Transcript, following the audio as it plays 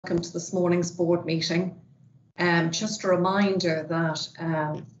welcome to this morning's board meeting. Just a reminder that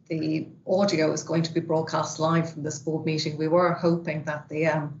the audio is going to be broadcast live from this board meeting. We were hoping that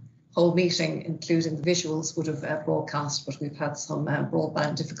the whole meeting, including the visuals, would have broadcast, but we've had some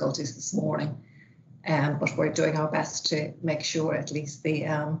broadband difficulties this morning. But we're doing our best to make sure at least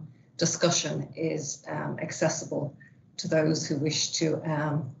the discussion is accessible to those who wish to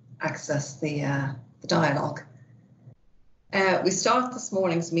access the dialogue. We start this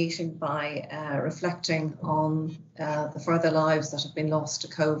morning's meeting by reflecting on the further lives that have been lost to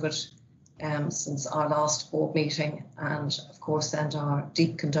COVID since our last board meeting, and of course send our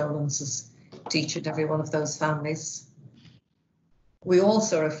deep condolences to each and every one of those families. We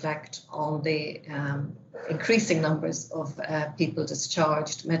also reflect on the increasing numbers of people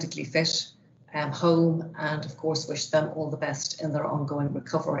discharged, medically fit, home, and of course wish them all the best in their ongoing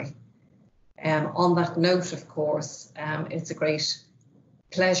recovery. On that note, of course, it's a great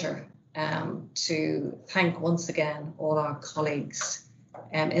pleasure to thank once again all our colleagues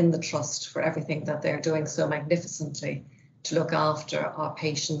in the Trust for everything that they're doing so magnificently to look after our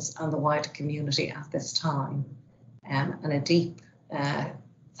patients and the wider community at this time. And a deep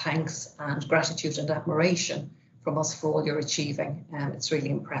thanks and gratitude and admiration from us for all you're achieving. It's really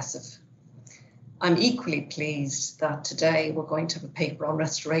impressive. I'm equally pleased that today we're going to have a paper on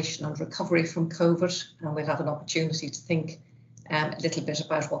restoration and recovery from COVID, and we'll have an opportunity to think a little bit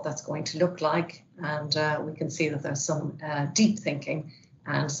about what that's going to look like. And we can see that there's some deep thinking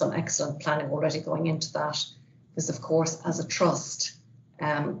and some excellent planning already going into that. Because of course, as a trust,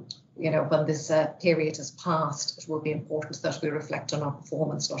 you know, when this period has passed, it will be important that we reflect on our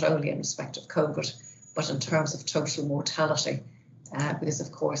performance, not only in respect of COVID, but in terms of total mortality. Because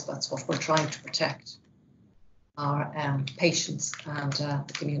of course that's what we're trying to protect, our patients and the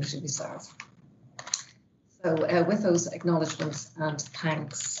community we serve. So with those acknowledgements and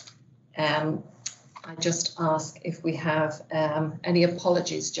thanks, I just ask if we have any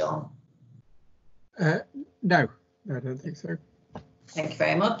apologies, John? No, I don't think so. Thank you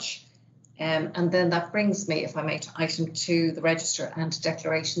very much. And then that brings me, if I may, to item 2, the register and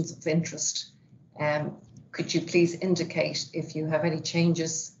declarations of interest. Could you please indicate if you have any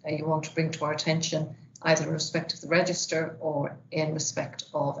changes you want to bring to our attention, either in respect of the register or in respect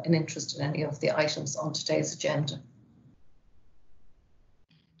of an interest in any of the items on today's agenda?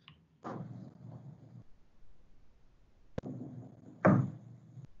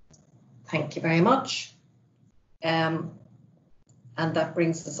 Thank you very much. And that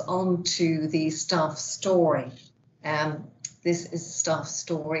brings us on to the staff story. This is a staff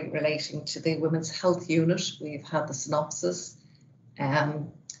story relating to the Women's Health Unit. We've had the synopsis,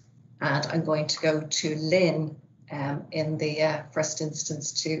 and I'm going to go to Lynn in the first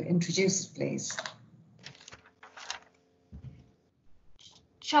instance to introduce it, please.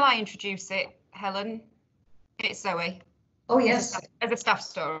 Shall I introduce it, Helen? It's Zoe. Oh, yes. As a staff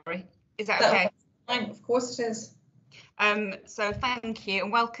story. Is that okay? Fine, of course it is. So thank you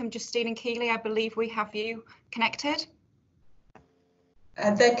and welcome, Justine and Keeley. I believe we have you connected.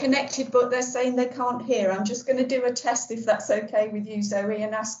 They're connected, but they're saying they can't hear. I'm just going to do a test, if that's okay with you, Zoe,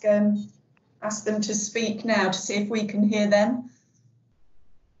 and ask them to speak now to see if we can hear them.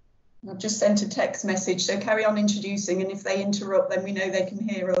 I've just sent a text message, so carry on introducing, and if they interrupt, then we know they can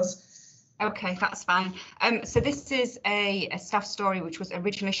hear us. Okay, that's fine. So this is a staff story which was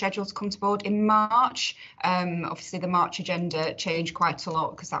originally scheduled to come to board in March. Obviously the March agenda changed quite a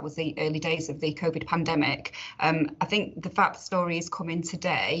lot because that was the early days of the COVID pandemic. I think the fact the story is coming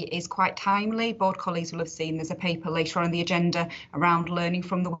today is quite timely. Board colleagues will have seen there's a paper later on in the agenda around learning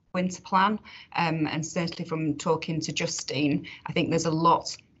from the winter plan, and certainly from talking to Justine, I think there's a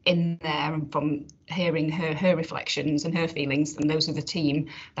lot in there, and from hearing her reflections and her feelings and those of the team,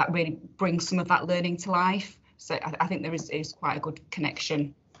 that really brings some of that learning to life. So I think there is quite a good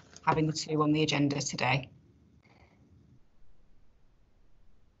connection having the two on the agenda today.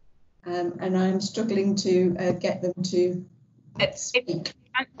 And I'm struggling to get them to speak.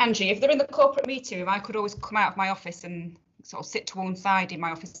 Angie, if they're in the corporate meeting room, I could always come out of my office and sort of sit to one side in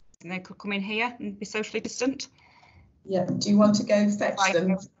my office, and they could come in here and be socially distant. Yeah, do you want to go fetch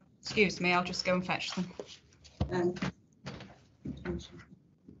them? Excuse me, I'll just go and fetch them.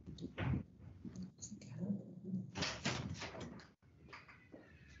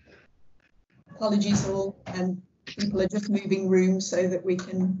 Apologies all, people are just moving rooms so that we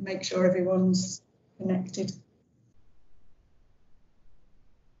can make sure everyone's connected.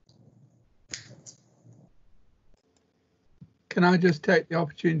 Can I just take the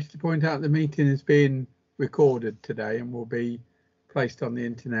opportunity to point out the meeting is being recorded today and will be placed on the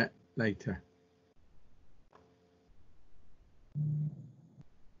internet later.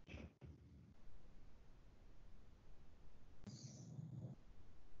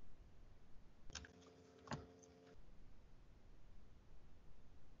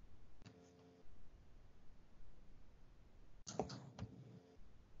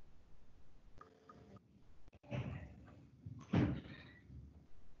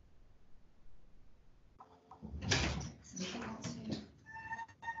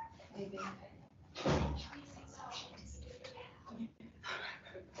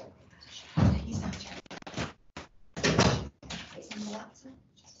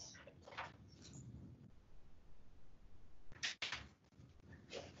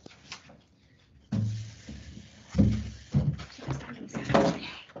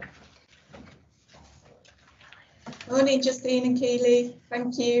 Morning, Justine and Keely.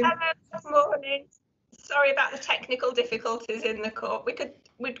 Thank you. Good morning. Sorry about the technical difficulties in the court.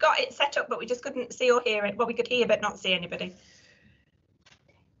 We'd got it set up, but we just couldn't see or hear it. Well, we could hear but not see anybody.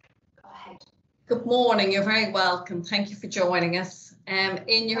 Go ahead. Good morning, you're very welcome. Thank you for joining us.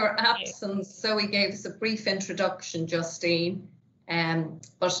 In your absence, Zoe gave us a brief introduction, Justine,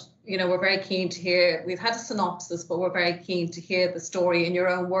 but you know, we're very keen to hear, we've had a synopsis, but we're very keen to hear the story in your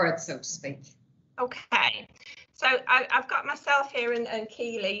own words, so to speak. Okay, so I've got myself here and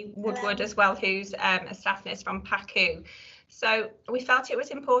Keely Woodward as well, who's a staff nurse from PACU. So we felt it was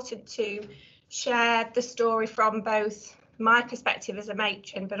important to share the story from both my perspective as a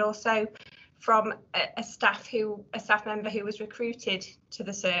matron, but also from a staff member who was recruited to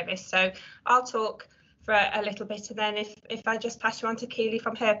the service. So I'll talk for a little bit, and then if I just pass you on to Keely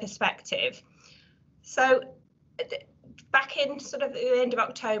from her perspective. So back in sort of the end of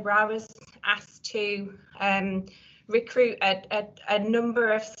October, I was asked to recruit a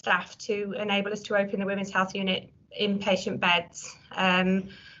number of staff to enable us to open the Women's Health Unit inpatient beds at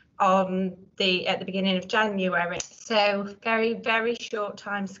the beginning of January. So very, very short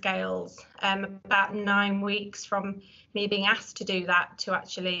time scales, about 9 weeks from me being asked to do that to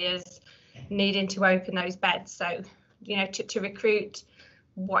actually as needing to open those beds. So, you know, to recruit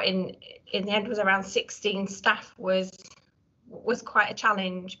what in the end was around 16 staff was quite a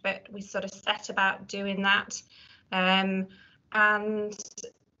challenge, but we sort of set about doing that and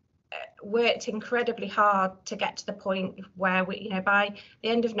worked incredibly hard to get to the point where we, you know, by the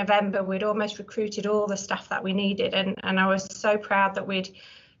end of November, we'd almost recruited all the staff that we needed. And I was so proud that we'd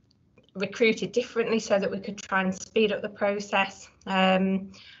recruited differently so that we could try and speed up the process.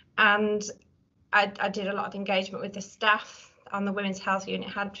 And I did a lot of engagement with the staff on the Women's Health Unit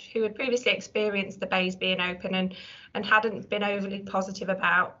who had previously experienced the bays being open and hadn't been overly positive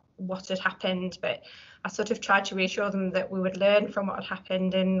about what had happened, but I sort of tried to reassure them that we would learn from what had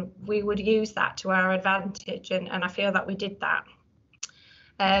happened and we would use that to our advantage, and I feel that we did that.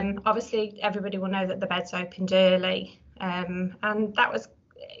 Obviously everybody will know that the beds opened early, and that was,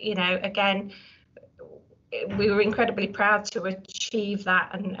 you know, again, we were incredibly proud to achieve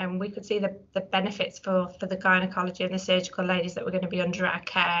that, and we could see the benefits for the gynecology and the surgical ladies that were going to be under our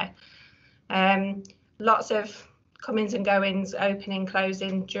care. Lots of comings and goings, opening,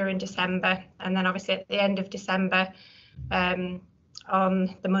 closing during December, and then obviously at the end of December, on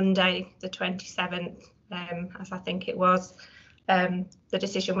the Monday, the 27th, as I think it was, the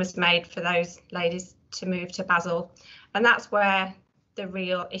decision was made for those ladies to move to Basel, and that's where the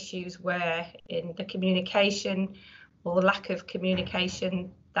real issues were in the communication or lack of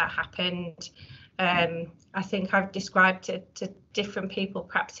communication that happened. I think I've described to different people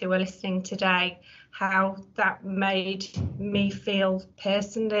perhaps who are listening today how that made me feel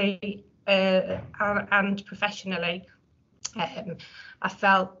personally and professionally. I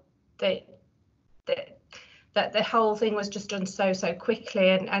felt that the whole thing was just done so quickly,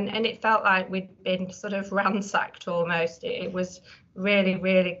 and it felt like we'd been sort of ransacked almost. It was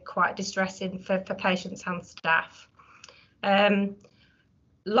really quite distressing for patients and staff.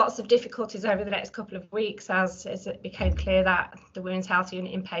 Lots of difficulties over the next couple of weeks as it became clear that the Women's Health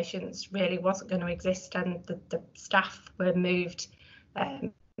Unit inpatients really wasn't going to exist, and the staff were moved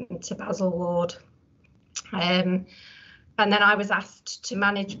to Basel ward. And then I was asked to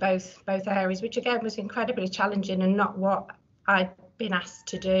manage both areas, which again was incredibly challenging and not what I'd been asked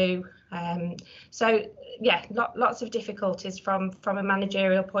to do. So yeah, lots of difficulties from a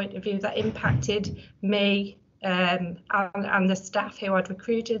managerial point of view that impacted me and the staff who I'd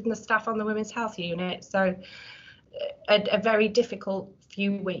recruited and the staff on the Women's Health Unit. So a very difficult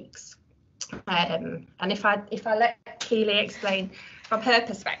few weeks. And if I let Keely explain from her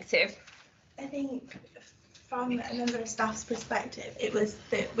perspective. I think from a member of staff's perspective, it was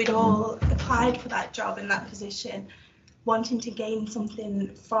that we'd all applied for that job in that position, wanting to gain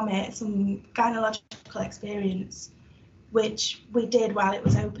something from it, some gynecological experience, which we did while it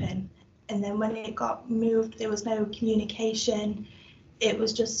was open. And then when it got moved, there was no communication. It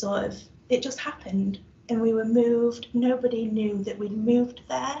was just sort of, it just happened. And we were moved. Nobody knew that we'd moved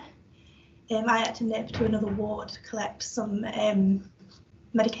there. I had to nip to another ward to collect some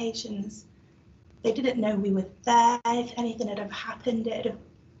medications. They didn't know we were there. If anything had have happened, and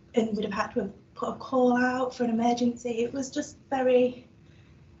we'd have had to have put a call out for an emergency. It was just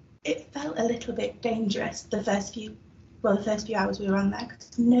it felt a little bit dangerous the first few hours we were on there,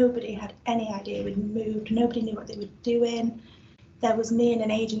 because nobody had any idea we'd moved. Nobody knew what they were doing. there was me and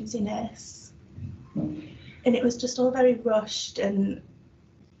an agency nurse, and it was just all very rushed, and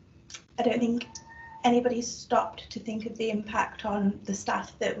I don't think anybody stopped to think of the impact on the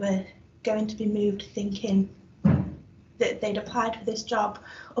staff that were going to be moved, thinking that they'd applied for this job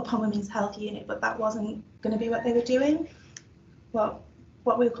up on Women's Health Unit, but that wasn't going to be what they were doing, what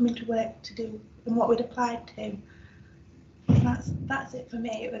we were coming to work to do and what we'd applied to. And that's it for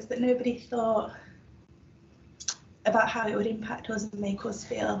me. It was that nobody thought about how it would impact us and make us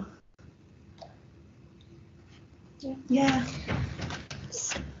feel. Yeah.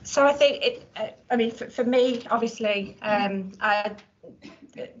 So I think I mean, for me, obviously,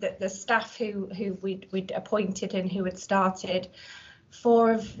 the staff who we'd appointed and who had started,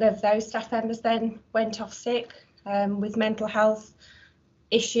 4 of those staff members then went off sick with mental health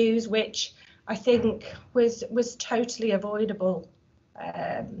issues, which I think was totally avoidable.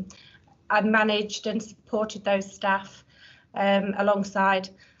 I managed and supported those staff alongside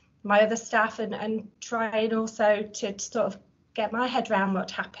my other staff and trying also to sort of get my head around what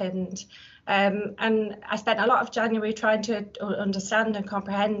happened. And I spent a lot of January trying to understand and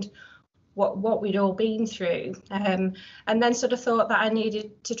comprehend what we'd all been through, and then sort of thought that I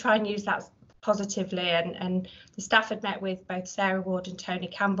needed to try and use that positively, and the staff had met with both Sarah Ward and Tony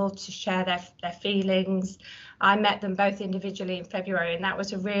Campbell to share their feelings. I met them both individually in February, and that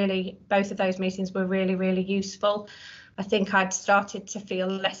was both of those meetings were really useful. I think I'd started to feel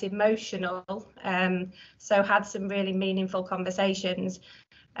less emotional, so had some really meaningful conversations,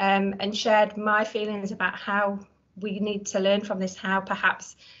 and shared my feelings about how we need to learn from this, how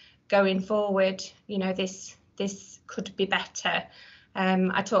perhaps going forward, you know, this could be better.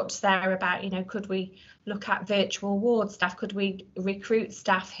 I talked to Sarah about, you know, could we look at virtual ward staff? Could we recruit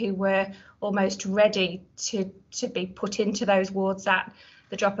staff who were almost ready to be put into those wards at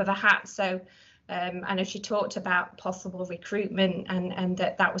the drop of a hat? So I know she talked about possible recruitment, and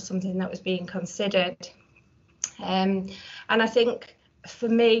that was something that was being considered. And I think for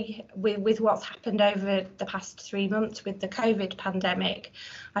me, with what's happened over the past 3 months with the COVID pandemic,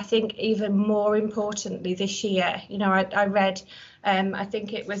 I think even more importantly this year, you know, I read, I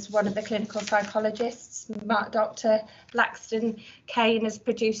think it was one of the clinical psychologists, Dr. Laxton Kane, has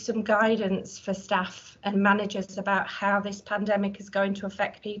produced some guidance for staff and managers about how this pandemic is going to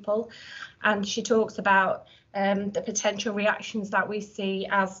affect people. And she talks about the potential reactions that we see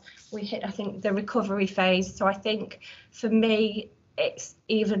as we hit, I think, the recovery phase. So I think for me, it's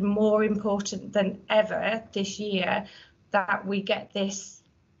even more important than ever this year that we get this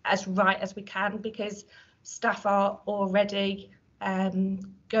as right as we can, because staff are already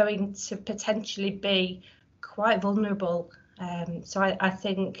going to potentially be quite vulnerable. So I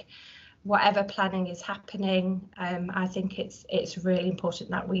think whatever planning is happening, I think it's really important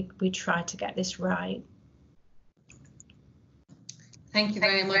that we try to get this right. Thank you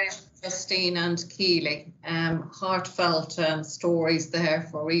very much, Justine and Keely. Heartfelt stories there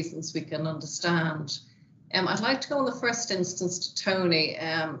for reasons we can understand. I'd like to go in the first instance to Tony,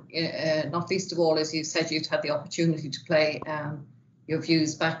 not least of all, as you said, you'd had the opportunity to play your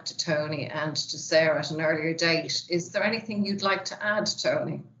views back to Tony and to Sarah at an earlier date. Is there anything you'd like to add,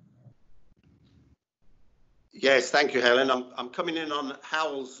 Tony? Yes, thank you, Helen. I'm coming in on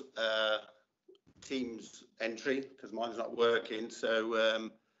Howell's Teams entry because mine's not working. So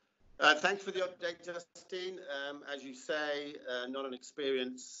thanks for the update, Justine. As you say, not an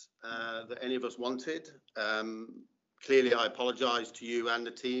experience that any of us wanted. Clearly, I apologise to you and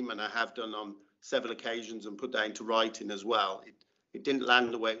the team, and I have done on several occasions and put that into writing as well. It didn't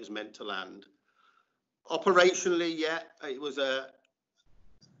land the way it was meant to land. Operationally, yeah, it was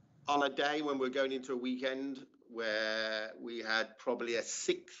on a day when we're going into a weekend where we had probably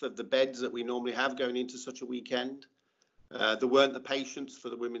 1/6 of the beds that we normally have going into such a weekend. There weren't the patients for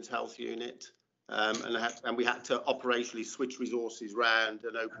the Women's Health Unit, and we had to operationally switch resources around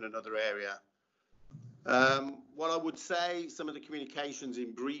and open another area. What I would say, some of the communications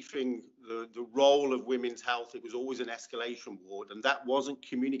in briefing the role of women's health, it was always an escalation ward, and that wasn't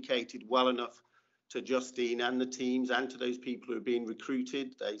communicated well enough to Justine and the teams and to those people who are being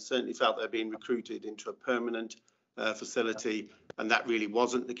recruited. They certainly felt they're being recruited into a permanent facility, and that really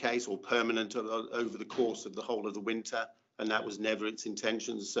wasn't the case, or permanent over the course of the whole of the winter, and that was never its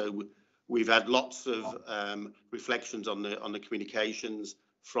intention. So we've had lots of reflections on the communications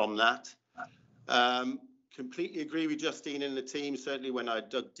from that. Completely agree with Justine and the team. Certainly when I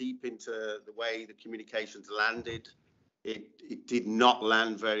dug deep into the way the communications landed, it did not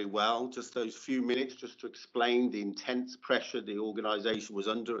land very well. Just those few minutes just to explain the intense pressure the organisation was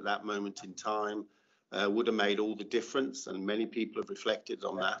under at that moment in time would have made all the difference, and many people have reflected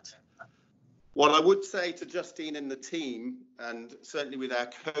on that. What I would say to Justine and the team, and certainly with our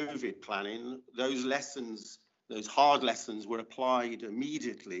COVID planning, those lessons, those hard lessons were applied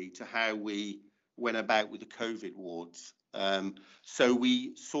immediately to how we went about with the COVID wards. So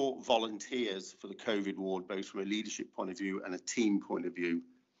we sought volunteers for the COVID ward, both from a leadership point of view and a team point of view.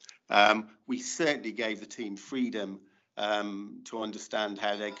 We certainly gave the team freedom to understand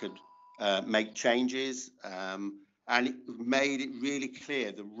how they could make changes, and it made it really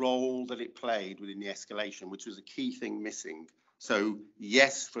clear the role that it played within the escalation, which was a key thing missing. So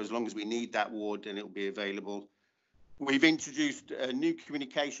yes, for as long as we need that ward, then it will be available. We've introduced new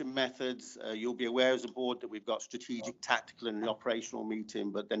communication methods. You'll be aware as a board that we've got strategic, tactical and the operational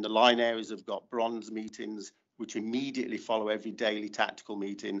meeting, but then the line areas have got bronze meetings, which immediately follow every daily tactical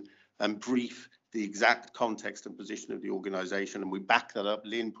meeting and brief the exact context and position of the organisation. And we back that up.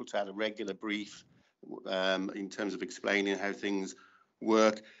 Lynn puts out a regular brief in terms of explaining how things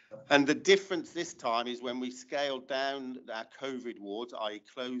work. And the difference this time is when we scaled down our COVID wards, i.e.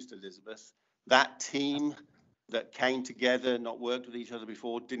 closed Elizabeth, that team that came together, not worked with each other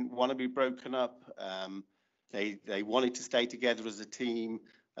before, didn't want to be broken up. They wanted to stay together as a team.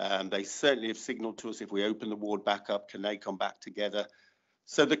 They certainly have signalled to us if we open the ward back up, can they come back together?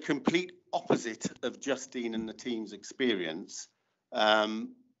 So the complete opposite of Justine and the team's experience.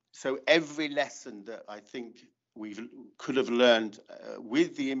 So every lesson that I think we could have learned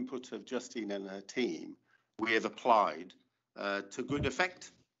with the input of Justine and her team, we have applied to good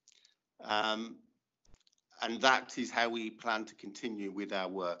effect. And that is how we plan to continue with our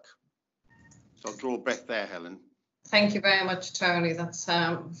work. So I'll draw a breath there, Helen. Thank you very much, Tony. That's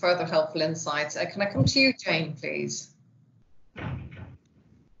further helpful insights. Can I come to you, Jane, please?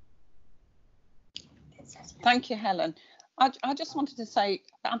 Thank you, Helen. I just wanted to say,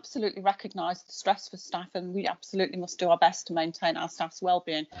 absolutely recognise the stress for staff, and we absolutely must do our best to maintain our staff's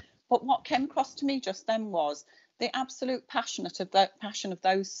well-being. But what came across to me just then was the absolute passion of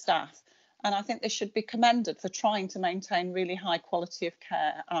those staff. And I think they should be commended for trying to maintain really high quality of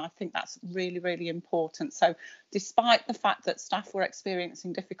care. And I think that's really, really important. So despite the fact that staff were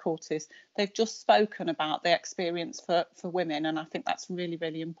experiencing difficulties, they've just spoken about their experience for women. And I think that's really,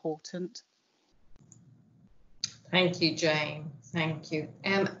 really important. Thank you, Jane. Thank you.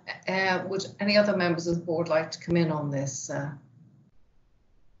 Would any other members of the board like to come in on this?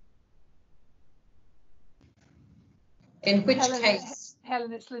 In which case?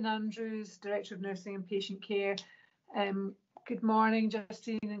 Helen, it's Lynn Andrews, Director of Nursing and Patient Care. Good morning,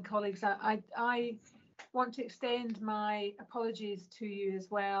 Justine and colleagues. I want to extend my apologies to you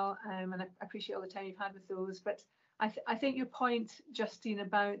as well, and I appreciate all the time you've had with those. But I think your point, Justine,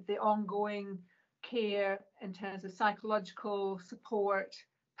 about the ongoing care in terms of psychological support,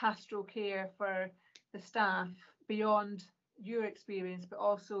 pastoral care for the staff beyond your experience, but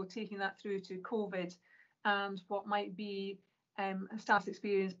also taking that through to COVID and what might be a staff's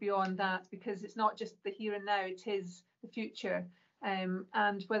experience beyond that, because it's not just the here and now, it is the future, and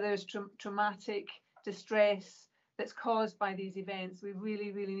whether it's traumatic distress that's caused by these events, we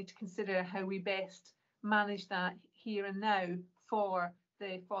really need to consider how we best manage that here and now for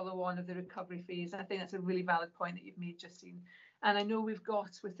the follow-on of the recovery phase. I think that's a really valid point that you've made, Justine. And I know we've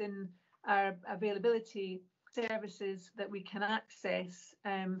got within our availability services that we can access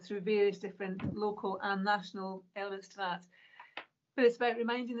through various different local and national elements to that. But it's about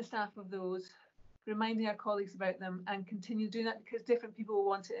reminding the staff of those, reminding our colleagues about them, and continue doing that because different people will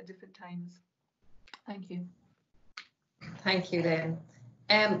want it at different times. Thank you. Thank you, Lynn.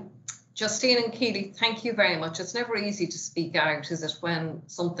 Justine and Keely, thank you very much. It's never easy to speak out, is it, when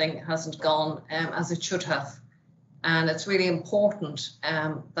something hasn't gone as it should have? And it's really important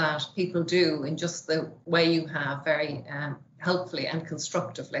that people do in just the way you have, very helpfully and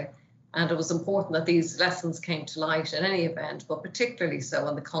constructively. And it was important that these lessons came to light in any event, but particularly so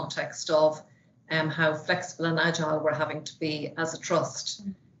in the context of how flexible and agile we're having to be as a trust.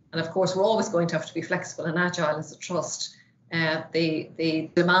 And of course, we're always going to have to be flexible and agile as a trust. The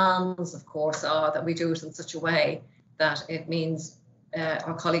demands, of course, are that we do it in such a way that it means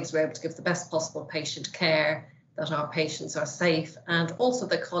our colleagues are able to give the best possible patient care, that our patients are safe, and also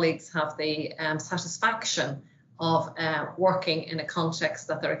that colleagues have the satisfaction of working in a context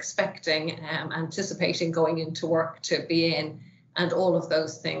that they're expecting, anticipating going into work to be in, and all of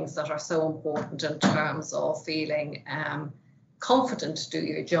those things that are so important in terms of feeling confident to do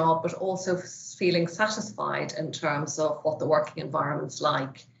your job, but also feeling satisfied in terms of what the working environment's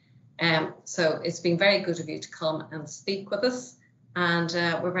like. So it's been very good of you to come and speak with us, and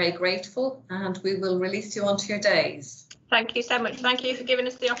we're very grateful, and we will release you onto your days. Thank you so much. Thank you for giving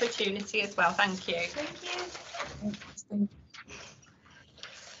us the opportunity as well. Thank you. Thank you.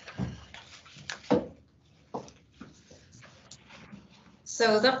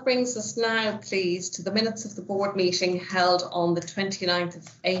 So that brings us now, please, to the minutes of the board meeting held on the 29th of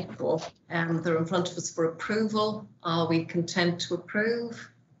April. They're in front of us for approval. Are we content to approve?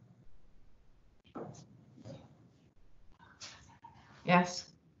 Yes.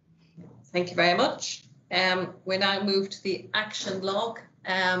 Thank you very much. We now move to the action log.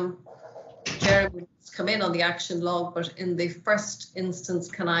 Jeremy has come in on the action log, but in the first instance,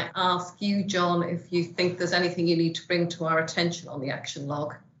 can I ask you, John, if you think there's anything you need to bring to our attention on the action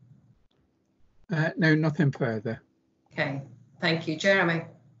log? No, nothing further. Okay, thank you. Jeremy?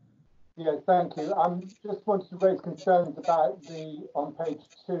 Yeah, thank you. Just wanted to raise concerns about on page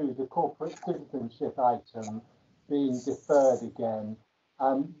 2, the corporate citizenship item being deferred again.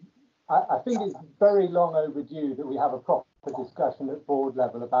 I think it's very long overdue that we have a proper discussion at board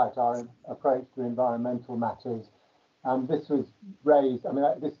level about our approach to environmental matters. This was raised, I mean,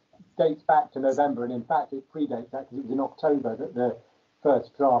 this dates back to November, and in fact it predates that because it was in October that the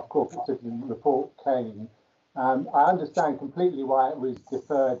first draft corporate citizen report came. I understand completely why it was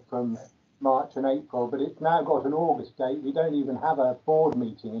deferred from March and April, but it's now got an August date. We don't even have a board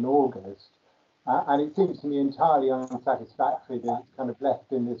meeting in August. And it seems to me entirely unsatisfactory that it's kind of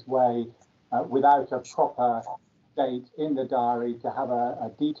left in this way without a proper date in the diary to have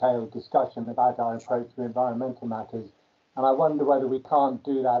a detailed discussion about our approach to environmental matters. And I wonder whether we can't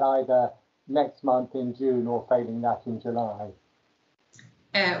do that either next month in June or failing that in July.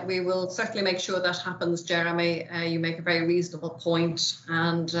 We will certainly make sure that happens, Jeremy. You make a very reasonable point,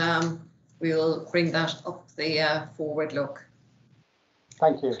 and we will bring that up the forward look.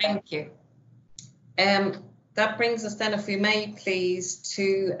 Thank you. Thank you. That brings us then, if we may, please,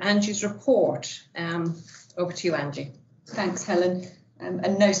 to Angie's report. Over to you, Angie. Thanks, Helen.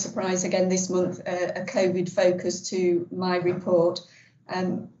 And no surprise again this month, a COVID focus to my report.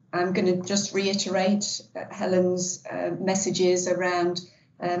 I'm going to just reiterate Helen's messages around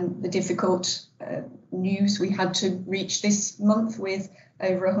the difficult news we had to reach this month with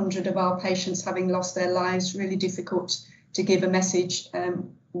over 100 of our patients having lost their lives. Really difficult to give a message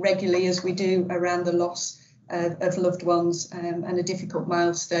regularly as we do around the loss of loved ones, and a difficult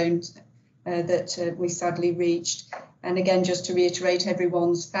milestone that we sadly reached. And again, just to reiterate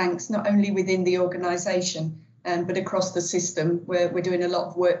everyone's thanks, not only within the organisation, but across the system. We're doing a lot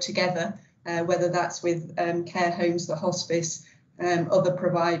of work together, whether that's with care homes, the hospice, other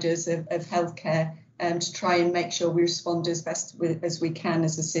providers of healthcare, to try and make sure we respond as best as we can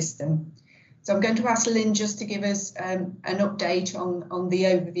as a system. So I'm going to ask Lynn just to give us an update on the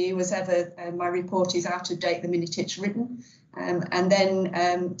overview. As ever, my report is out of date the minute it's written. And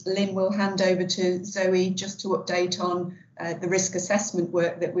then Lynn will hand over to Zoe just to update on the risk assessment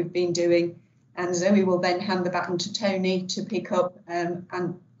work that we've been doing. And Zoe will then hand the baton to Tony to pick up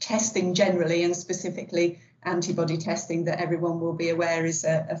and testing generally, and specifically antibody testing that everyone will be aware is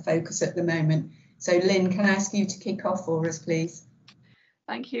a focus at the moment. So Lynn, can I ask you to kick off for us, please?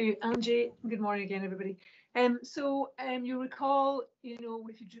 Thank you, Angie. Good morning again, everybody. You'll recall,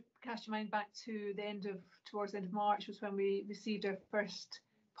 if you cast your mind back to towards the end of March was when we received our first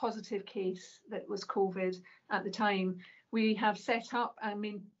positive case that was COVID at the time. We have set up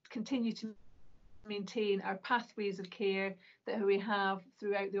and continue to maintain our pathways of care that we have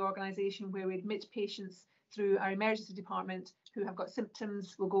throughout the organisation, where we admit patients through our emergency department who have got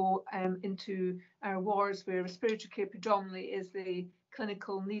symptoms. Will go into our wards where respiratory care predominantly is the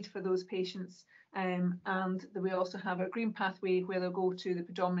clinical need for those patients, and we also have a green pathway where they'll go to the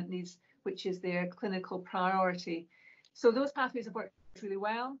predominant needs, which is their clinical priority. So those pathways have worked really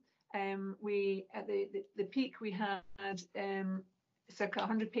well. We at the peak we had circa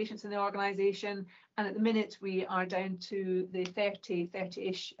 100 patients in the organisation, and at the minute we are down to the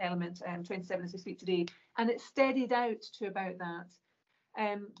 30-ish element, 27 as we speak today, and it's steadied out to about that.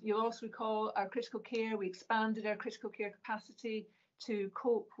 You'll also recall our critical care. We expanded our critical care capacity to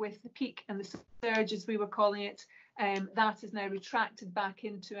cope with the peak and the surge, as we were calling it. That is now retracted back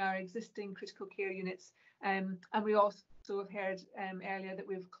into our existing critical care units. And we also have heard earlier that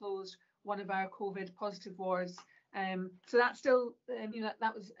we've closed one of our COVID positive wards. So that's still,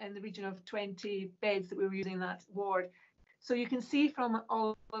 that was in the region of 20 beds that we were using in that ward. So you can see from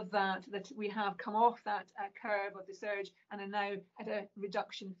all of that we have come off that curve of the surge and are now at a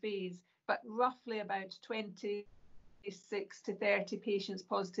reduction phase, but roughly about 26 to 30 patients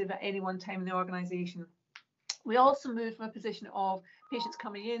positive at any one time in the organisation. We also moved from a position of patients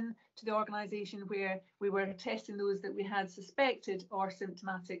coming in to the organisation where we were testing those that we had suspected or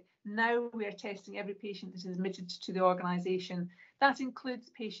symptomatic. Now we are testing every patient that is admitted to the organisation. That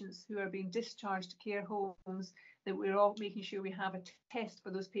includes patients who are being discharged to care homes, that we're all making sure we have a test for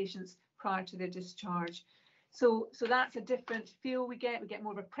those patients prior to their discharge. So that's a different feel we get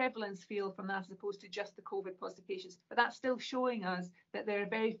more of a prevalence feel from that as opposed to just the COVID positive patients. But that's still showing us that there are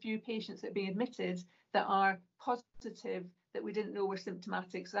very few patients that are being admitted that are positive that we didn't know were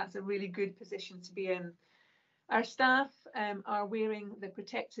symptomatic. So that's a really good position to be in. Our staff are wearing the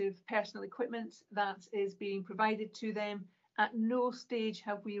protective personal equipment that is being provided to them. At no stage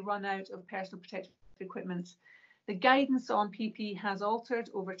have we run out of personal protective equipment. The guidance on PPE has altered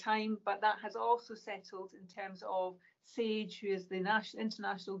over time, but that has also settled in terms of SAGE, who is the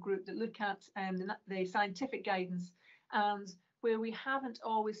international group that look at the scientific guidance, and where we haven't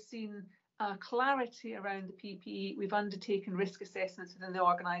always seen clarity around the PPE, we've undertaken risk assessments within the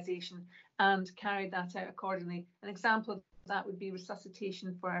organisation and carried that out accordingly. An example of that would be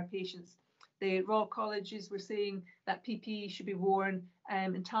resuscitation for our patients. The Royal Colleges were saying that PPE should be worn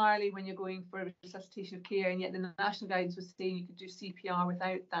entirely when you're going for resuscitation of care, and yet the national guidance was saying you could do CPR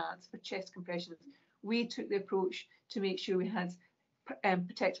without that for chest compressions. We took the approach to make sure we had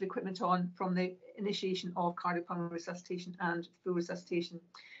protective equipment on from the initiation of cardiopulmonary resuscitation and full resuscitation.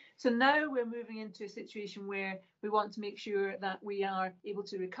 So now we're moving into a situation where we want to make sure that we are able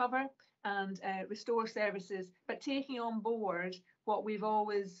to recover and restore services, but taking on board what we've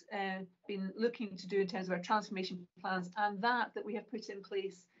always been looking to do in terms of our transformation plans, and that we have put in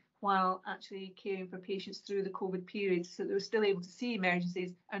place while actually caring for patients through the COVID period, so that we're still able to see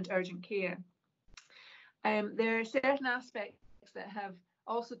emergencies and urgent care. There are certain aspects that have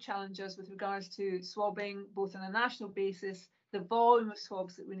also challenged us with regards to swabbing, both on a national basis, the volume of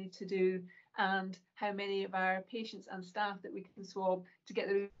swabs that we need to do, and how many of our patients and staff that we can swab to get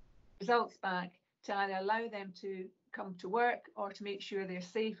the results back, to either allow them to come to work or to make sure they're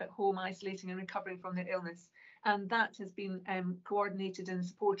safe at home, isolating and recovering from their illness. And that has been coordinated and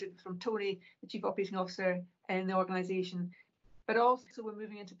supported from Tony, the Chief Operating Officer in the organisation. But also we're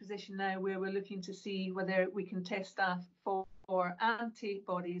moving into a position now where we're looking to see whether we can test staff for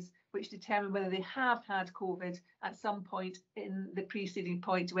antibodies, which determine whether they have had COVID at some point in the preceding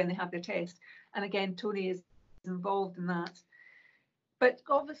point when they have their test. And again, Tony is involved in that. But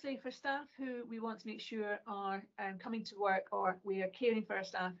obviously for staff who we want to make sure are coming to work, or we are caring for our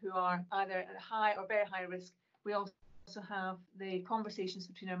staff who are either at high or very high risk, we also have the conversations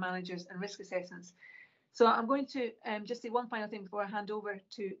between our managers and risk assessments. So I'm going to just say one final thing before I hand over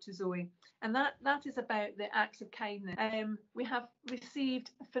to Zoe, and that is about the acts of kindness. We have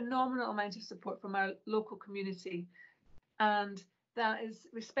received a phenomenal amount of support from our local community, and that is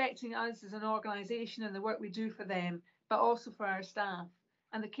respecting us as an organisation and the work we do for them, but also for our staff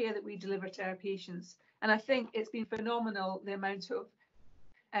and the care that we deliver to our patients. And I think it's been phenomenal, the amount of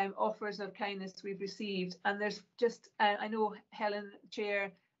offers of kindness we've received. And there's just, I know Helen,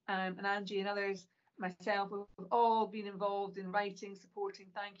 Chair, and Angie and others, myself, have all been involved in writing, supporting,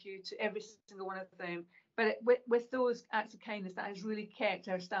 thank you to every single one of them. But with those acts of kindness, that has really kept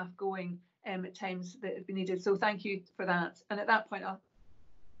our staff going at times that have been needed. So thank you for that. And at that point, I'll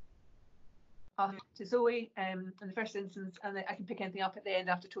to Zoe in the first instance, and I can pick anything up at the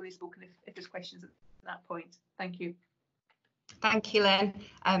end after Tony's spoken if there's questions at that point. Thank you. Thank you,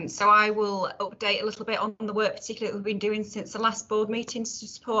 Lynn. So I will update a little bit on the work particularly that we've been doing since the last board meetings to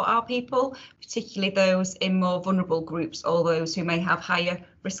support our people, particularly those in more vulnerable groups, or those who may have higher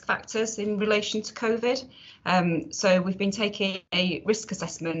risk factors in relation to COVID. So we've been taking a risk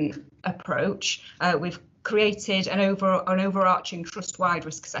assessment approach. We've created an overarching trust-wide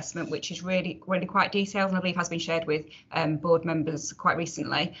risk assessment, which is really quite detailed, and I believe has been shared with board members quite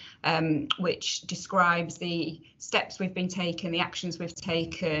recently, which describes the steps we've been taking, the actions we've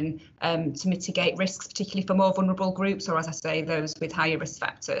taken to mitigate risks, particularly for more vulnerable groups, or as I say, those with higher risk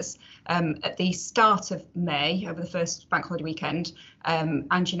factors. At the start of May, over the first bank holiday weekend,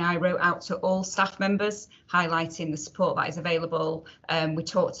 Angie and I wrote out to all staff members highlighting the support that is available. We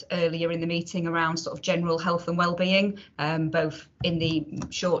talked earlier in the meeting around sort of general health and well-being, both in the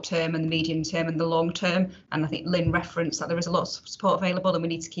short term and the medium term and the long term. And I think Lynn referenced that there is a lot of support available, and we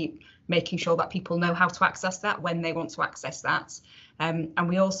need to keep making sure that people know how to access that when they want to access that. And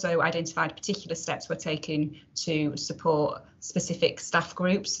we also identified particular steps we're taking to support specific staff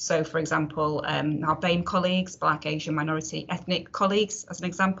groups. So, for example, our BAME colleagues, Black, Asian, minority, ethnic colleagues, as an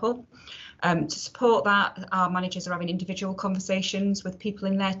example. To support that, our managers are having individual conversations with people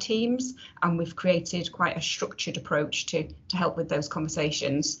in their teams, and we've created quite a structured approach to help with those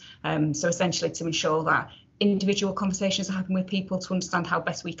conversations. So essentially to ensure that individual conversations are happening with people to understand how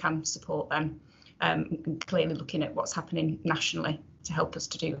best we can support them. Clearly looking at what's happening nationally to help us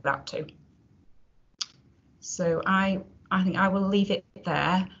to do that too. So I think I will leave it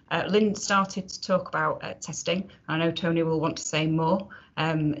there. Lynn started to talk about testing. I know Tony will want to say more.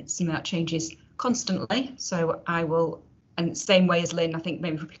 It's something that changes constantly. So I will, and same way as Lynn, I think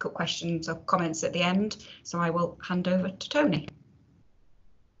maybe we'll pick up questions or comments at the end. So I will hand over to Tony.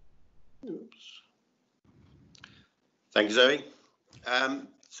 Oops. Thank you, Zoe.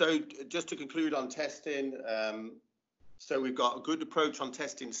 So just to conclude on testing, so we've got a good approach on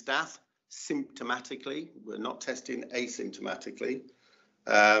testing staff symptomatically. We're not testing asymptomatically.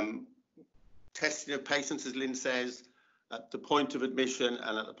 Testing of patients, as Lynn says, at the point of admission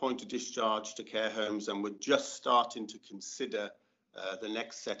and at the point of discharge to care homes, and we're just starting to consider the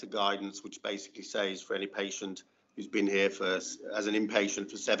next set of guidance, which basically says for any patient who's been here as an inpatient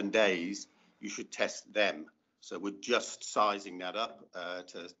for 7 days, you should test them. So we're just sizing that up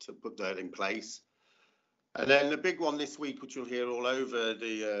to put that in place. And then the big one this week, which you'll hear all over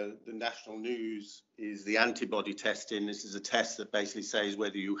the national news, is the antibody testing. This is a test that basically says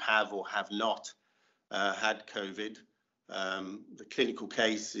whether you have or have not had COVID. The clinical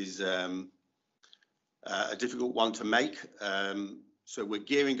case is a difficult one to make. So we're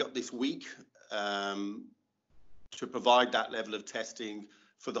gearing up this week to provide that level of testing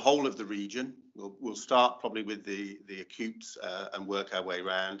for the whole of the region. We'll start probably with the acutes and work our way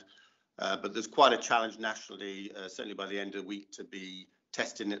around. But there's quite a challenge nationally, certainly by the end of the week, to be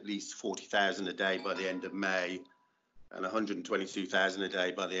testing at least 40,000 a day by the end of May and 122,000 a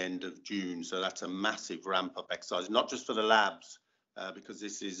day by the end of June. So that's a massive ramp up exercise, not just for the labs, because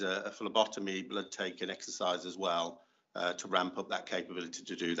this is a phlebotomy blood taking exercise as well, to ramp up that capability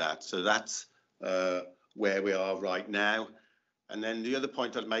to do that. So that's where we are right now. And then the other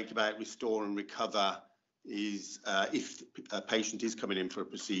point I'd make about restore and recover is if a patient is coming in for a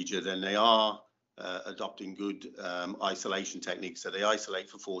procedure, then they are adopting good isolation techniques. So they isolate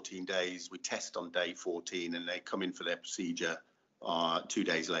for 14 days, we test on day 14, and they come in for their procedure 2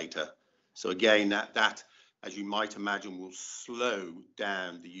 days later. So again, that, as you might imagine, will slow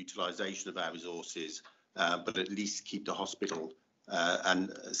down the utilisation of our resources, but at least keep the hospital and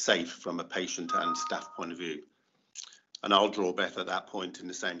safe from a patient and staff point of view. And I'll draw Beth at that point in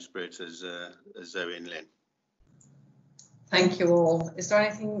the same spirit as Zoe and Lynn. Thank you all. Is there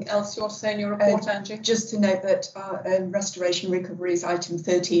anything else you want to say in your report, Angie? Just to note that restoration recovery is item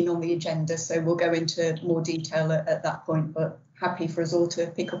 13 on the agenda, so we'll go into more detail at that point, but happy for us all to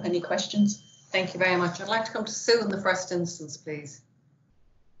pick up any questions. Thank you very much. I'd like to come to Sue in the first instance, please.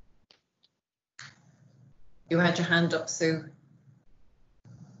 You had your hand up, Sue.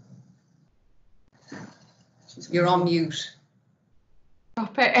 You're on mute.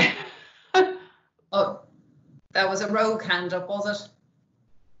 Stop it. Oh, that was a rogue hand up, was it?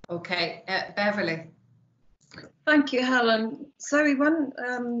 Okay, Beverly. Thank you, Helen. Zoe, when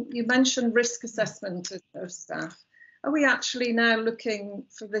you mentioned risk assessment of staff, are we actually now looking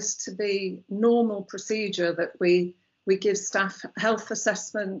for this to be normal procedure, that we give staff health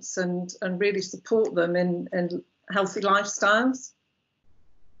assessments and really support them in healthy lifestyles?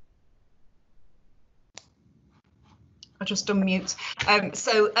 I'll just unmute.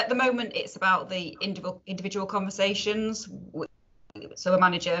 So at the moment, it's about the individual conversations. So a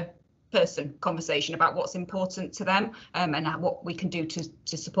manager-person conversation about what's important to them and what we can do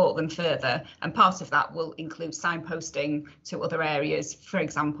to support them further. And part of that will include signposting to other areas. For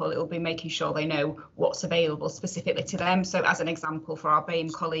example, it will be making sure they know what's available specifically to them. So as an example, for our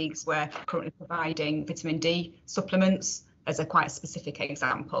BAME colleagues, we're currently providing vitamin D supplements as a quite specific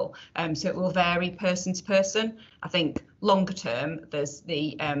example. So it will vary person to person. I think longer term, there's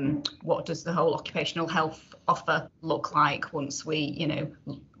the what does the whole occupational health offer look like once we,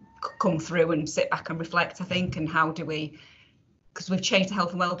 come through and sit back and reflect, I think, and how do we, because we've changed the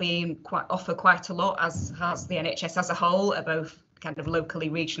health and wellbeing offer quite a lot, as has the NHS as a whole, both kind of locally,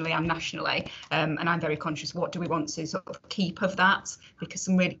 regionally and nationally, and I'm very conscious, what do we want to sort of keep of that, because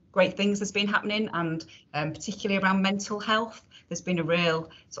some really great things has been happening, and particularly around mental health, there's been a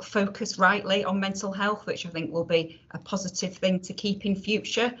real sort of focus rightly on mental health, which I think will be a positive thing to keep in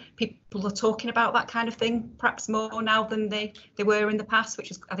future. People are talking about that kind of thing perhaps more now than they were in the past,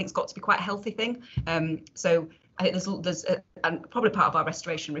 which is, I think, it's got to be quite a healthy thing. So I think there's and probably part of our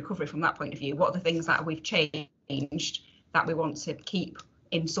restoration and recovery from that point of view, what are the things that we've changed that we want to keep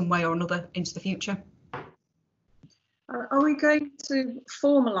in some way or another into the future. Are we going to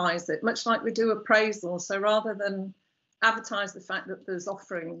formalise it, much like we do appraisal? So rather than advertise the fact that there's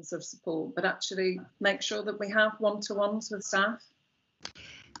offerings of support, but actually make sure that we have one-to-ones with staff?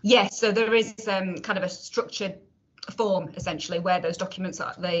 Yes, so there is kind of a structured form, essentially, where those documents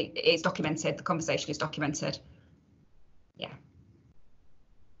are, it's documented, the conversation is documented. Yeah.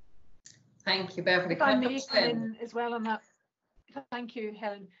 Thank you, Beverly. If I may come in as well on that. Thank you,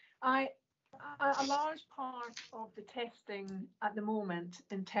 Helen. I a large part of the testing at the moment,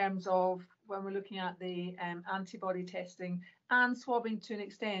 in terms of when we're looking at the antibody testing and swabbing to an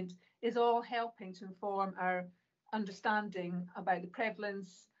extent, is all helping to inform our understanding about the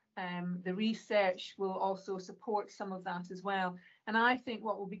prevalence. The research will also support some of that as well. And I think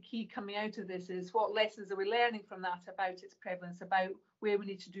what will be key coming out of this is what lessons are we learning from that about its prevalence, about where we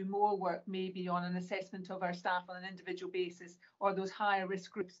need to do more work, maybe on an assessment of our staff on an individual basis, or those higher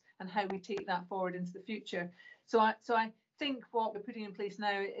risk groups, and how we take that forward into the future. So I think what we're putting in place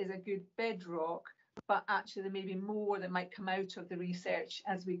now is a good bedrock, but actually there may be more that might come out of the research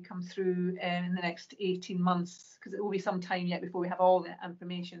as we come through in the next 18 months, because it will be some time yet before we have all the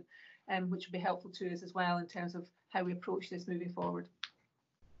information, which will be helpful to us as well in terms of how we approach this moving forward.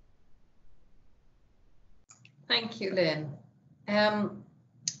 Thank you, Lynn.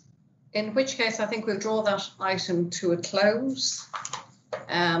 In which case I think we'll draw that item to a close.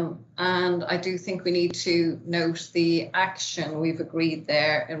 And I do think we need to note the action we've agreed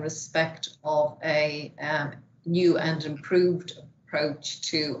there in respect of a new and improved approach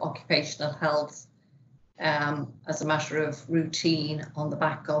to occupational health as a matter of routine on the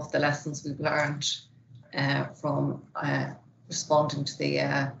back of the lessons we've learned from responding to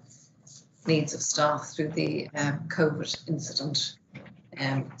the needs of staff through the COVID incident.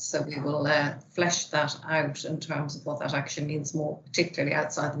 So we will flesh that out in terms of what that action means more, particularly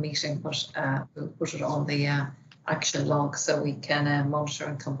outside the meeting, but we'll put it on the action log so we can monitor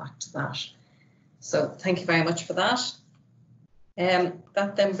and come back to that. So thank you very much for that.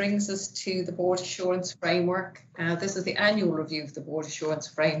 That then brings us to the Board Assurance Framework. This is the annual review of the Board Assurance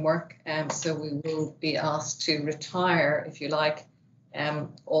Framework, so we will be asked to retire, if you like,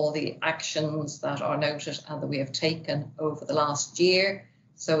 all the actions that are noted and that we have taken over the last year.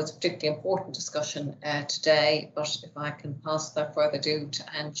 So it's a particularly important discussion today, but if I can pass without further ado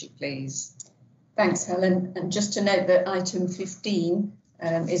to Angie, please. Thanks, Helen. And just to note that item 15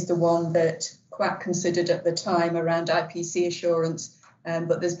 is the one that QAC considered at the time around IPC assurance,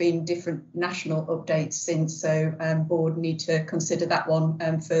 but there's been different national updates since, so board need to consider that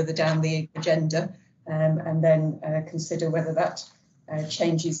one further down the agenda, and then consider whether that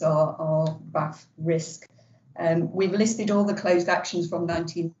changes our BAF risk. We've listed all the closed actions from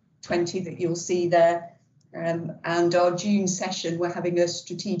 1920 that you'll see there, and our June session we're having a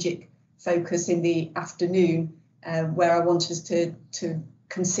strategic focus in the afternoon where I want us to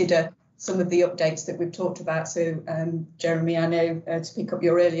consider some of the updates that we've talked about. So Jeremy, I know to pick up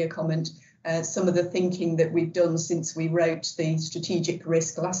your earlier comment, some of the thinking that we've done since we wrote the strategic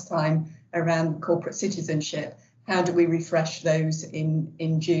risk last time around corporate citizenship, how do we refresh those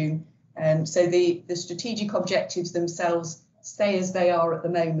in June? So the strategic objectives themselves stay as they are at the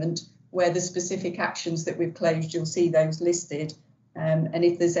moment, where the specific actions that we've closed, you'll see those listed. And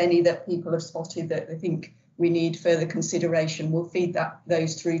if there's any that people have spotted that they think we need further consideration, we'll feed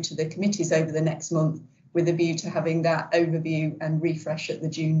those through to the committees over the next month with a view to having that overview and refresh at the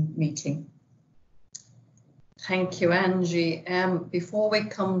June meeting. Thank you, Angie. Before we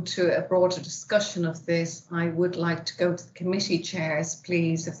come to a broader discussion of this, I would like to go to the committee chairs,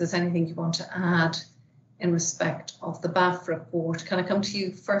 please, if there's anything you want to add in respect of the BAF report. Can I come to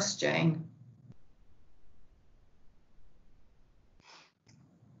you first, Jane?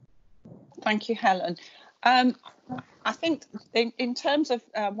 Thank you, Helen. I think in terms of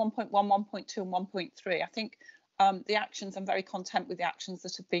 1.1, 1.2 and 1.3, I think the actions, I'm very content with the actions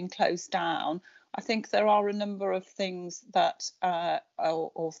that have been closed down. I think there are a number of things that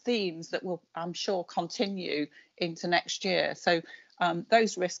or themes that will, I'm sure, continue into next year. So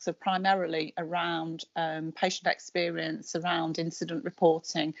those risks are primarily around patient experience, around incident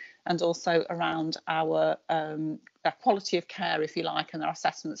reporting, and also around our quality of care, if you like, and our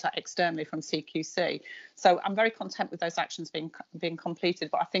assessments externally from CQC. So I'm very content with those actions being completed,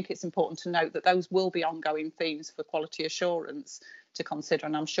 but I think it's important to note that those will be ongoing themes for quality assurance to consider,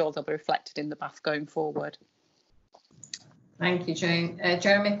 and I'm sure they'll be reflected in the BAF going forward. Thank you, Jane.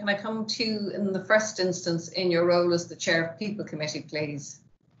 Jeremy, can I come to you in the first instance in your role as the Chair of People Committee, please?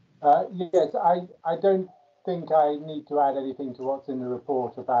 Yes, I don't think I need to add anything to what's in the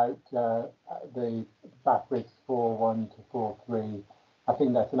report about the BAF risks 4.1 to 4.3. I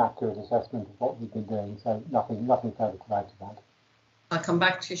think that's an accurate assessment of what we've been doing, so nothing further to add to that. I'll come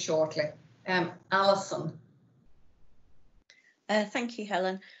back to you shortly. Alison. Thank you,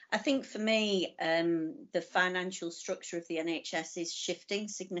 Helen. I think for me, the financial structure of the NHS is shifting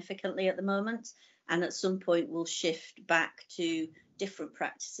significantly at the moment, and at some point will shift back to different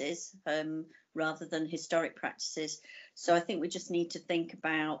practices rather than historic practices. So I think we just need to think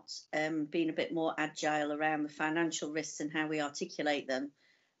about being a bit more agile around the financial risks and how we articulate them.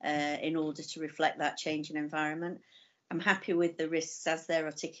 in order to reflect that change in environment. I'm happy with the risks as they're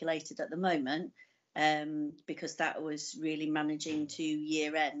articulated at the moment, because that was really managing to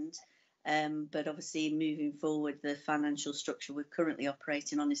year end. But obviously moving forward, the financial structure we're currently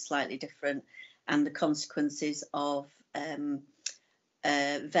operating on is slightly different, and the consequences of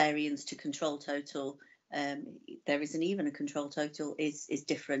variance to control total, there isn't even a control total, is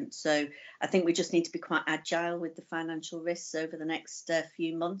different. So I think we just need to be quite agile with the financial risks over the next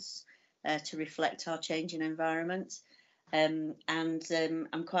few months to reflect our changing environment. And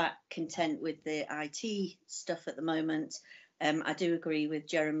I'm quite content with the IT stuff at the moment. I do agree with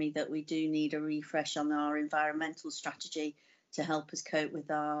Jeremy that we do need a refresh on our environmental strategy to help us cope with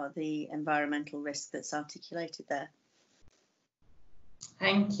the environmental risk that's articulated there.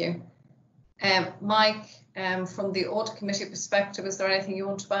 Thank you. Mike, from the audit committee perspective, is there anything you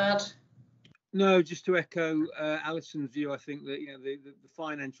want to add? No, just to echo Alison's view, I think that the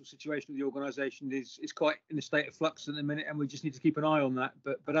financial situation of the organisation is quite in a state of flux at the minute, and we just need to keep an eye on that.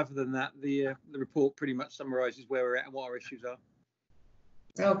 But other than that, the report pretty much summarises where we're at and what our issues are.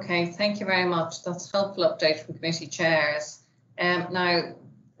 Okay, thank you very much. That's a helpful update from committee chairs. Now,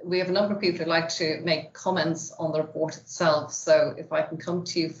 we have a number of people who'd like to make comments on the report itself. So if I can come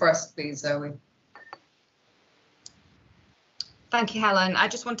to you first, please, Zoe. Thank you, Helen. I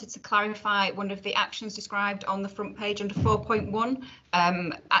just wanted to clarify one of the actions described on the front page under 4.1.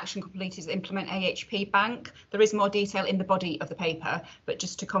 Action completed is implement AHP Bank. There is more detail in the body of the paper, but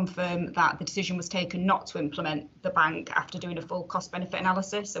just to confirm that the decision was taken not to implement the bank after doing a full cost benefit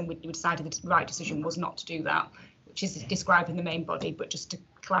analysis, and we decided the right decision was not to do that, which is described in the main body, but just to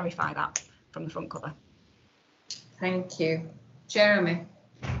clarify that from the front cover. Thank you. Jeremy.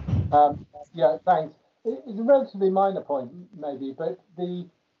 Yeah, thanks. It's a relatively minor point, maybe, but the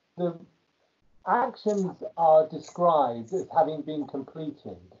actions are described as having been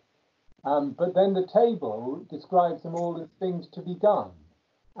completed, but then the table describes them all as things to be done.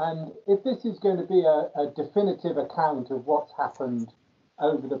 And if this is going to be a definitive account of what's happened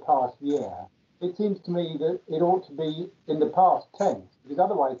over the past year, it seems to me that it ought to be in the past tense, because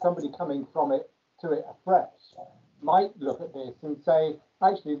otherwise somebody coming from it to it afresh might look at this and say,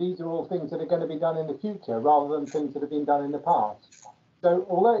 actually, these are all things that are going to be done in the future rather than things that have been done in the past. So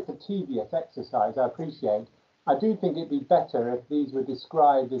although it's a tedious exercise, I appreciate, I do think it'd be better if these were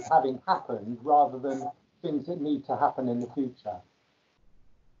described as having happened rather than things that need to happen in the future.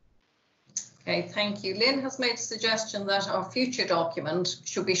 Okay, thank you. Lynn has made a suggestion that our future document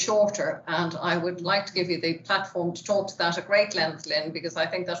should be shorter, and I would like to give you the platform to talk to that at great length, Lynn, because I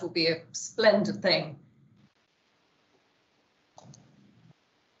think that will be a splendid thing.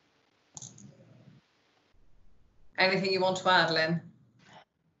 Anything you want to add, Lynn?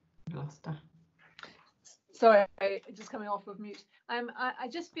 Lost her. Sorry, just coming off of mute. I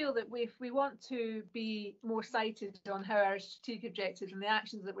just feel that if we want to be more cited on how our strategic objectives and the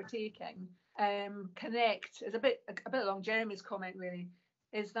actions that we're taking connect, is a bit along Jeremy's comment really,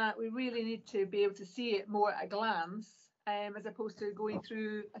 is that we really need to be able to see it more at a glance as opposed to going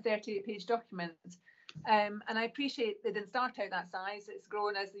through a 38-page document. And I appreciate they didn't start out that size, it's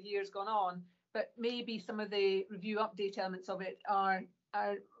grown as the year's gone on, but maybe some of the review update elements of it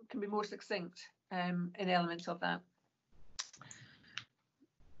can be more succinct in elements of that.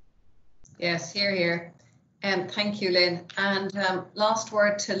 Yes, here. Thank you, Lynn. And last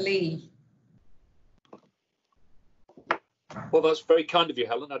word to Lee. Well, that's very kind of you,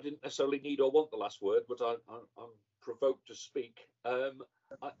 Helen. I didn't necessarily need or want the last word, but I'm provoked to speak.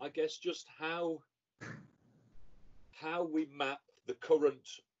 I guess just how we map the current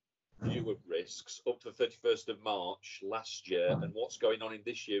view of risks up to the 31st of March last year and what's going on in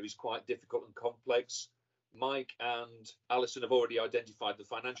this year is quite difficult and complex. Mike and Alison have already identified the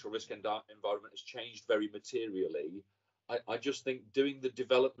financial risk environment has changed very materially. I just think doing the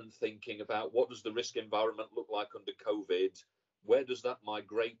development thinking about what does the risk environment look like under COVID, where does that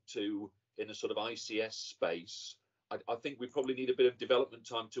migrate to in a sort of ICS space, I think we probably need a bit of development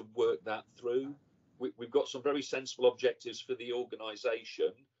time to work that through. We've got some very sensible objectives for the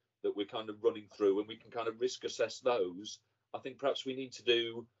organisation that we're kind of running through, and we can kind of risk assess those. I think perhaps we need to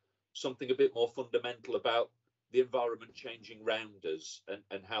do something a bit more fundamental about the environment changing round us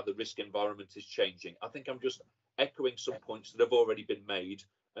and how the risk environment is changing. I think I'm just echoing some points that have already been made,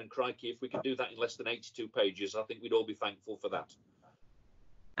 and crikey, if we can do that in less than 82 pages, I think we'd all be thankful for that.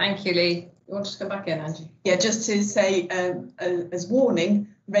 Thank you, Lee. You want to come back in, Angie? Yeah, just to say as warning,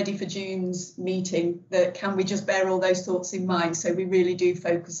 ready for June's meeting, that can we just bear all those thoughts in mind, so we really do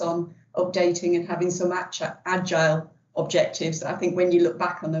focus on updating and having some agile objectives. I think when you look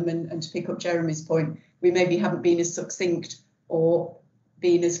back on them, and to pick up Jeremy's point, we maybe haven't been as succinct or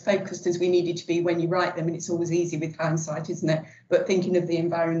being as focused as we needed to be when you write them, and it's always easy with hindsight, isn't it? But thinking of the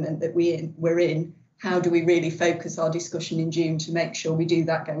environment that we're in, how do we really focus our discussion in June to make sure we do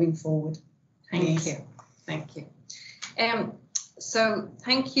that going forward? Thank you. Thank you. So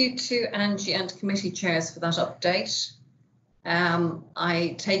thank you to Angie and committee chairs for that update.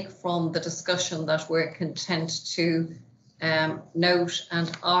 I take from the discussion that we're content to note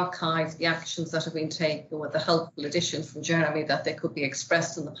and archive the actions that have been taken with the helpful addition from Jeremy that they could be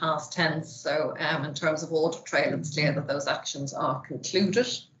expressed in the past tense. So in terms of audit trail, it's clear that those actions are concluded.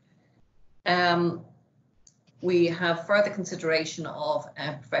 We have further consideration of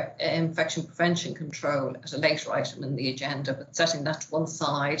infection prevention control at a later item in the agenda, but setting that to one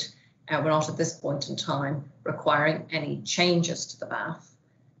side, we're not at this point in time requiring any changes to the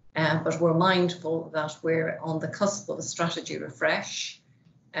BAF. But we're mindful that we're on the cusp of a strategy refresh.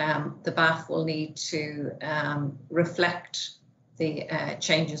 The BAF will need to reflect the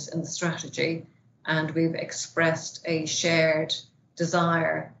changes in the strategy, and we've expressed a shared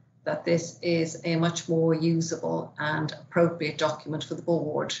desire that this is a much more usable and appropriate document for the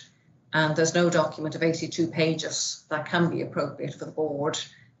board. And there's no document of 82 pages that can be appropriate for the board.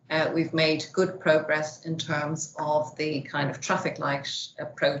 We've made good progress in terms of the kind of traffic light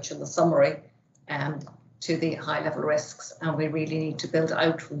approach and the summary to the high level risks. And we really need to build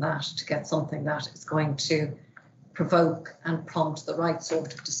out from that to get something that is going to provoke and prompt the right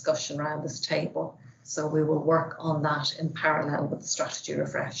sort of discussion around this table. So we will work on that in parallel with the strategy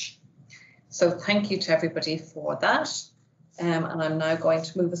refresh. So thank you to everybody for that. And I'm now going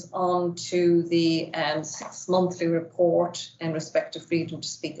to move us on to the 6th monthly report in respect of freedom to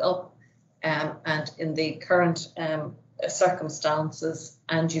speak up. And in the current circumstances,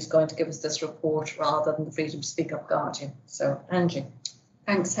 Angie's going to give us this report rather than the Freedom to Speak Up Guardian. So Angie.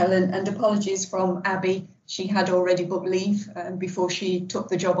 Thanks, Helen, and apologies from Abby. She had already booked leave before she took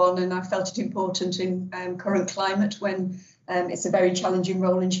the job on, and I felt it important in current climate when it's a very challenging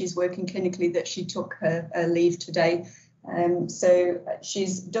role and she's working clinically that she took her leave today. So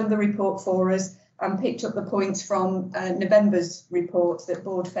she's done the report for us and picked up the points from November's report that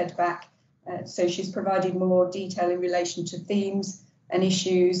board fed back. So she's provided more detail in relation to themes and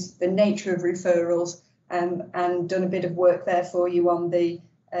issues, the nature of referrals, and done a bit of work there for you on the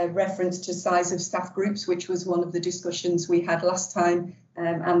reference to size of staff groups, which was one of the discussions we had last time,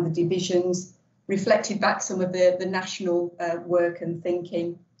 and the divisions, reflected back some of the national work and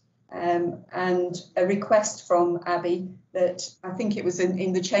thinking, and a request from Abby that I think it was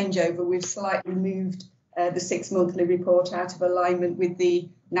in the changeover, we've slightly moved the 6 monthly report out of alignment with the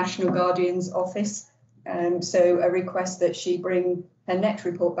National Guardian's office. So a request that she bring her next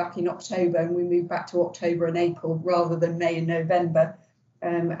report back in October, and we move back to October and April rather than May and November.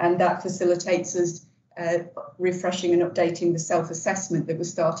 And that facilitates us refreshing and updating the self-assessment that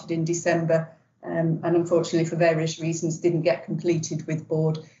was started in December, and unfortunately for various reasons didn't get completed with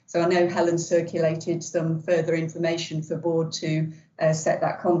board. So I know Helen circulated some further information for board to set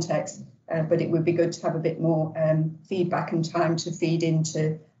that context, but it would be good to have a bit more feedback and time to feed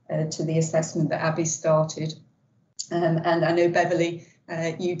into to the assessment that Abby started. And I know Beverly,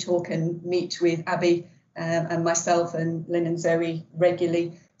 you talk and meet with Abby and myself and Lynn and Zoe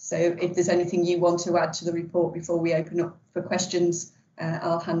regularly. So if there's anything you want to add to the report before we open up for questions,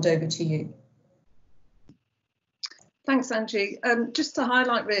 I'll hand over to you. Thanks, Angie. Just to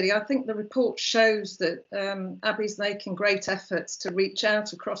highlight, really, I think the report shows that Abby's making great efforts to reach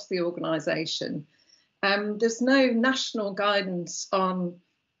out across the organisation. There's no national guidance on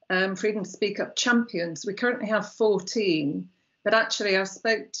Freedom to Speak Up champions. We currently have 14, but actually I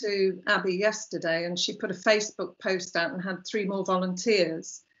spoke to Abby yesterday and she put a Facebook post out and had 3 more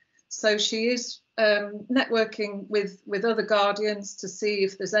volunteers. So she is networking with other guardians to see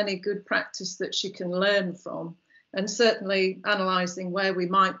if there's any good practice that she can learn from, and certainly analysing where we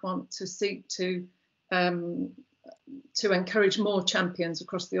might want to seek to encourage more champions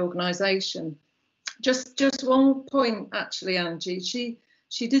across the organisation. Just one point, actually, Angie.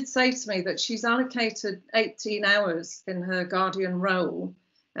 She did say to me that she's allocated 18 hours in her guardian role,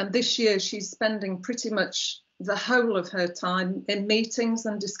 and this year she's spending pretty much the whole of her time in meetings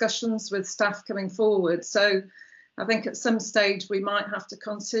and discussions with staff coming forward. So I think at some stage we might have to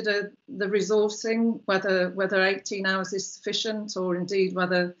consider the resourcing, whether 18 hours is sufficient, or indeed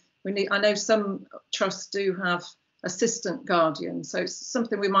whether we need. I know some trusts do have assistant guardians, so it's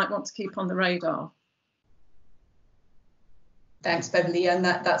something we might want to keep on the radar. Thanks, Beverly, and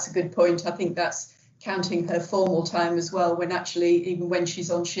that's a good point. I think that's counting her formal time as well, when actually, even when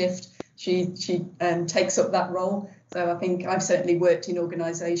she's on shift, she takes up that role. So I think I've certainly worked in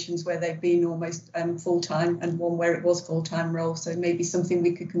organisations where they've been almost full-time, and one where it was full-time role. So maybe something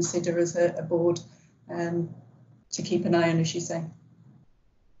we could consider as a board to keep an eye on, as you say.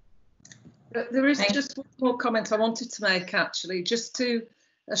 There is just one more comment I wanted to make, actually, just to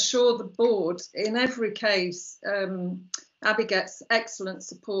assure the board, in every case, Abby gets excellent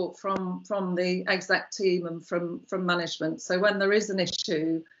support from the exec team and from management. So when there is an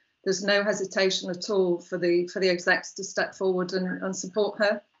issue, there's no hesitation at all for the execs to step forward and support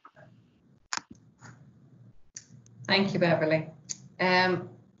her. Thank you, Beverly.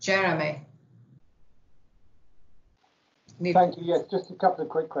 Jeremy. Thank you. Yes, just a couple of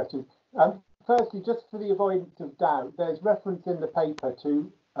quick questions. Firstly, just for the avoidance of doubt, there's reference in the paper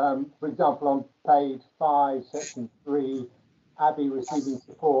to, for example, on page 5, section 3, Abby receiving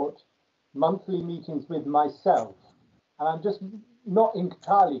support, monthly meetings with myself. And I'm just not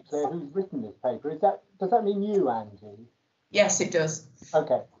entirely clear who's written this paper. Does that mean you, Angie? Yes, it does.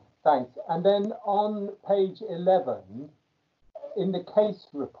 Okay, thanks. And then on page 11, in the case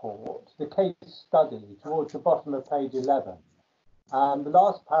report, the case study, towards the bottom of page 11, the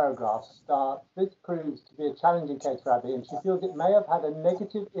last paragraph starts, this proves to be a challenging case for Abby, and she feels it may have had a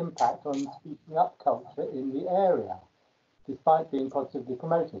negative impact on speaking up culture in the area, despite being positively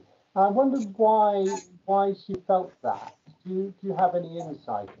promoted. And I wondered why she felt that. Do you have any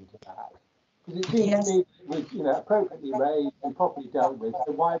insight into that? Because it seems to me it was, appropriately raised and properly dealt with.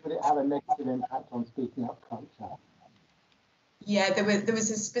 So why would it have a negative impact on speaking up culture? Yeah, there was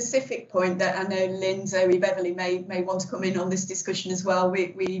a specific point that I know Lynn, Zoe, Beverly may want to come in on this discussion as well.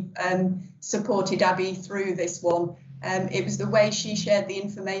 We supported Abby through this one. It was the way she shared the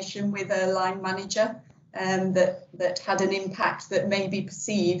information with her line manager that had an impact that may be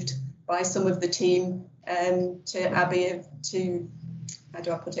perceived by some of the team to Abby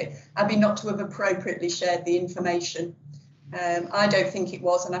Abby not to have appropriately shared the information. I don't think it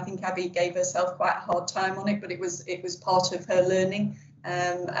was, and I think Abby gave herself quite a hard time on it, but it was part of her learning.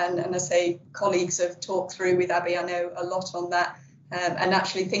 And I say colleagues have talked through with Abby, I know a lot on that. And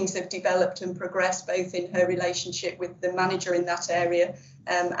actually things have developed and progressed both in her relationship with the manager in that area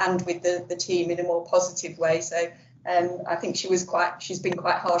and with the team in a more positive way. So I think she's been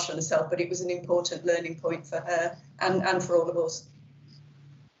quite harsh on herself, but it was an important learning point for her and for all of us.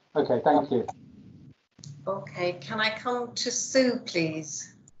 Okay, thank you. Okay, can I come to Sue,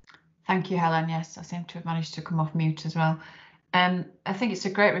 please? Thank you, Helen. Yes, I seem to have managed to come off mute as well. I think it's a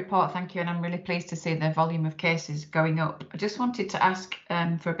great report, thank you, and I'm really pleased to see the volume of cases going up. I just wanted to ask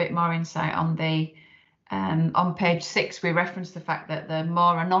for a bit more insight on the on page 6. We referenced the fact that the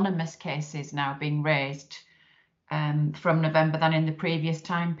more anonymous cases now being raised from November than in the previous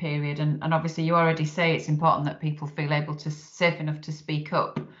time period, and obviously you already say it's important that people feel able to safe enough to speak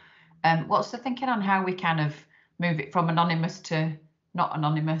up. What's the thinking on how we kind of move it from anonymous to not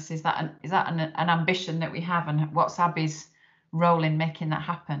anonymous? Is that an ambition that we have, and what's Abby's role in making that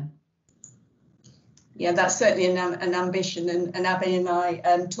happen? Yeah, that's certainly an ambition, and Abby and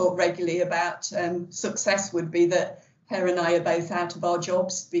I talk regularly about success would be that her and I are both out of our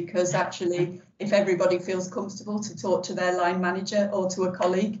jobs, because actually if everybody feels comfortable to talk to their line manager or to a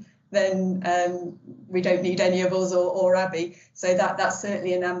colleague, then we don't need any of us or Abby. So that's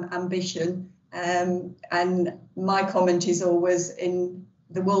certainly an ambition. And my comment is always, in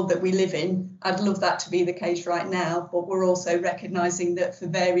the world that we live in, I'd love that to be the case right now, but we're also recognising that for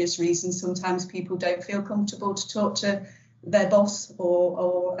various reasons, sometimes people don't feel comfortable to talk to their boss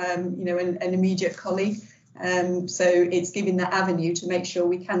or an immediate colleague. So it's giving that avenue to make sure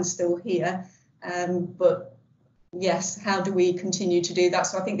we can still hear. But yes, how do we continue to do that?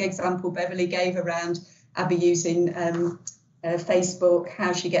 So I think the example Beverly gave around Abby using Facebook,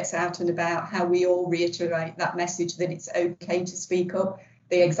 how she gets out and about, how we all reiterate that message that it's okay to speak up.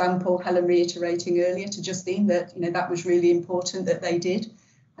 The example Helen reiterating earlier to Justine that that was really important that they did.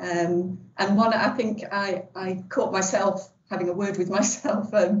 And one, I think I caught myself having a word with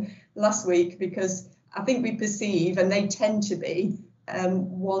myself last week, because I think we perceive, and they tend to be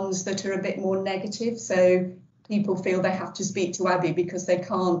ones that are a bit more negative. So people feel they have to speak to Abby because they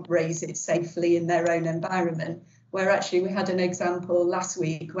can't raise it safely in their own environment. Where actually we had an example last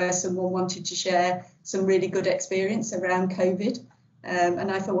week where someone wanted to share some really good experience around COVID. And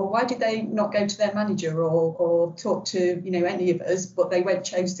I thought, well, why did they not go to their manager or talk to any of us, but they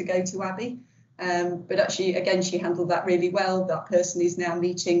chose to go to Abby. But actually, again, she handled that really well. That person is now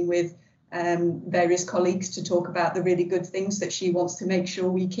meeting with various colleagues to talk about the really good things that she wants to make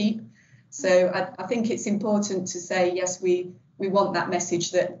sure we keep. So I think it's important to say, yes, we want that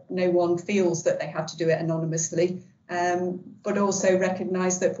message that no one feels that they have to do it anonymously. but also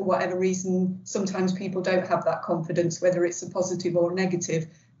recognise that for whatever reason, sometimes people don't have that confidence, whether it's a positive or negative,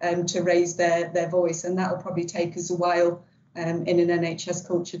 to raise their voice, and that will probably take us a while in an NHS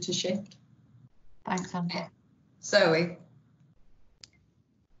culture to shift. Thanks, Andy. Zoe.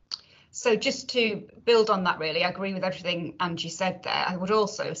 So just to build on that, really, I agree with everything Angie said there. I would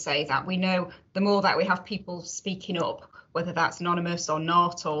also say that we know the more that we have people speaking up, whether that's anonymous or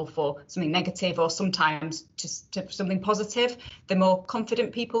not, or for something negative or sometimes just to something positive, the more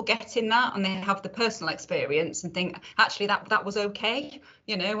confident people get in that, and they have the personal experience and think, actually, that was okay,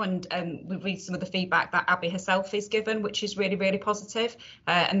 you know, and we read some of the feedback that Abby herself is given, which is really, really positive.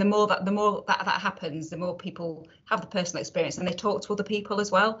 And the more that happens, the more people have the personal experience and they talk to other people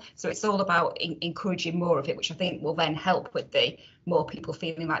as well. So it's all about encouraging more of it, which I think will then help with the more people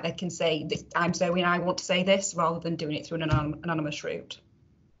feeling like they can say, this, I'm Zoe and I want to say this, rather than doing it through an anonymous route.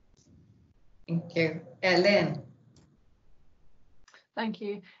 Thank you. Lynn. Thank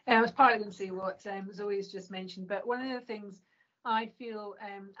you. I was partly going to say what Zoe's just mentioned, but one of the things I feel,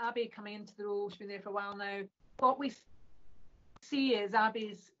 Abby coming into the role, she's been there for a while now, what we see is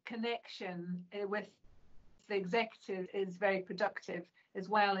Abby's connection with the executive is very productive as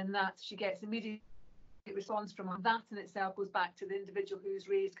well, in that she gets immediate response from her. That in itself goes back to the individual who's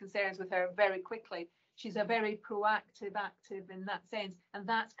raised concerns with her very quickly. She's a very proactive, active in that sense, and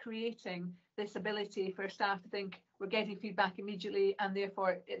that's creating this ability for staff to think we're getting feedback immediately, and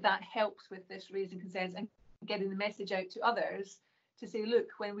therefore that helps with this raising concerns and getting the message out to others to say, look,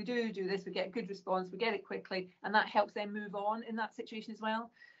 when we do this, we get a good response, we get it quickly, and that helps them move on in that situation as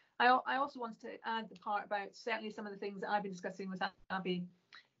well. I also wanted to add the part about certainly some of the things that I've been discussing with Abby.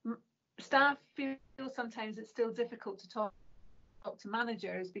 Staff feel sometimes it's still difficult to talk to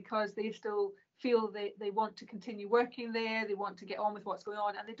managers because they still feel they want to continue working there, they want to get on with what's going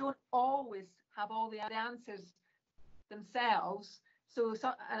on, and they don't always have all the answers themselves. So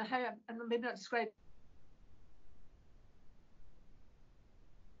and maybe not describe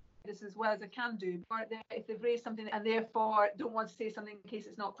this as well as I can do, or if they've raised something and therefore don't want to say something in case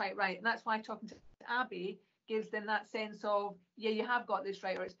it's not quite right. And that's why talking to Abby gives them that sense of, yeah, you have got this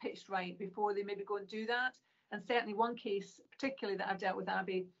right, or it's pitched right, before they maybe go and do that. And certainly one case particularly that I've dealt with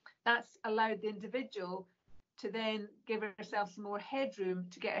Abby, that's allowed the individual to then give herself some more headroom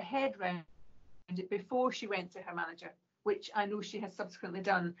to get her head round it before she went to her manager, which I know she has subsequently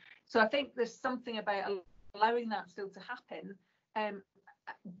done. So I think there's something about allowing that still to happen,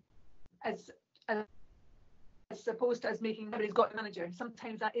 as opposed to as making everybody's got a manager.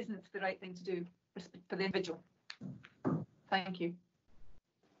 Sometimes that isn't the right thing to do for the individual. Thank you.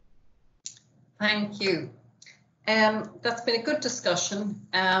 Thank you. That's been a good discussion.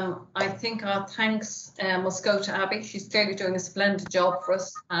 I think our thanks must go to Abby. She's clearly doing a splendid job for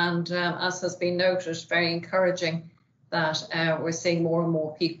us, and as has been noted, very encouraging that we're seeing more and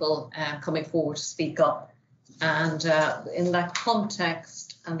more people coming forward to speak up. And in that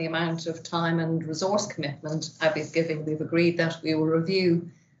context and the amount of time and resource commitment Abby's giving, we've agreed that we will review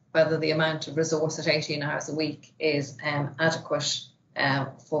whether the amount of resource at 18 hours a week is adequate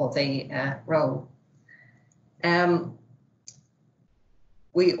for the role.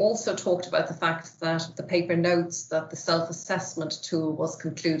 We also talked about the fact that the paper notes that the self-assessment tool was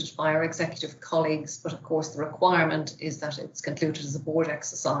concluded by our executive colleagues, but of course the requirement is that it's concluded as a board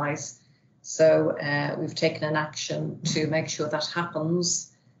exercise. So we've taken an action to make sure that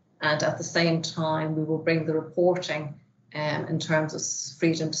happens, and at the same time we will bring the reporting in terms of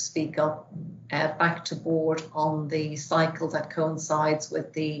freedom to speak up back to board on the cycle that coincides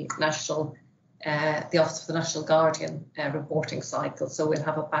with the national the Office of the National Guardian reporting cycle. So we'll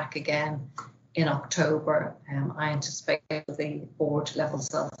have it back again in October. I anticipate the board level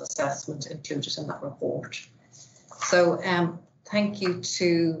self-assessment included in that report. So thank you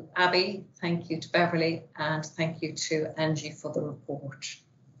to Abby, thank you to Beverly, and thank you to Angie for the report.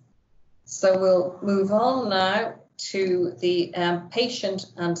 So we'll move on now to the patient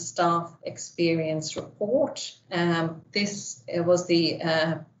and staff experience report. This was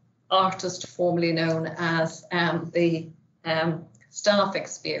the artist formerly known as the staff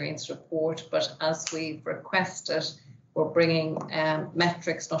experience report, but as we've requested, we're bringing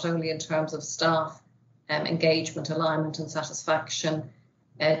metrics not only in terms of staff engagement, alignment and satisfaction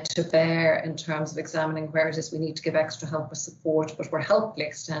to bear in terms of examining where it is we need to give extra help or support, but we're helpfully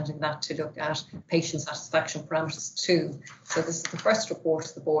extending that to look at patient satisfaction parameters too. So this is the first report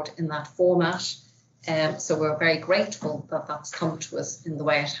to the board in that format. So we're very grateful that that's come to us in the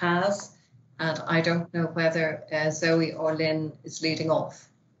way it has. And I don't know whether Zoe or Lynn is leading off.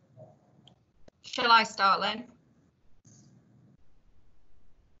 Shall I start, Lynn?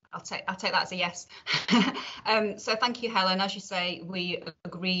 I'll take that as a yes. So thank you, Helen. As you say, we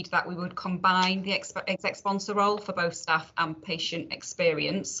agreed that we would combine the exec sponsor role for both staff and patient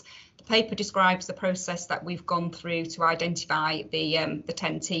experience. The paper describes the process that we've gone through to identify the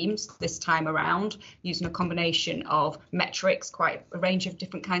 10 teams this time around, using a combination of metrics, quite a range of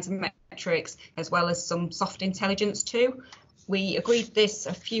different kinds of metrics, as well as some soft intelligence too. We agreed this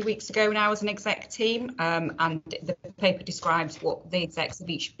a few weeks ago now as an exec team, and the paper describes what the execs have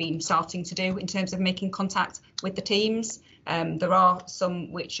each been starting to do in terms of making contact with the teams. There are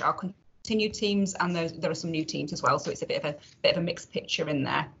some which are continued teams, and there are some new teams as well, so it's a bit of a mixed picture in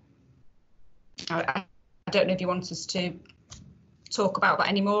there. I don't know if you want us to talk about that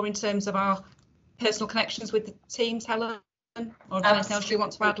anymore in terms of our personal connections with the teams, Helen? Or anything else you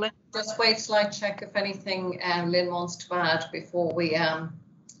want to add, Lynn? Just wait till I check if anything Lynn wants to add before we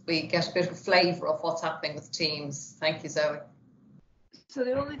get a bit of a flavour of what's happening with teams. Thank you, Zoe. So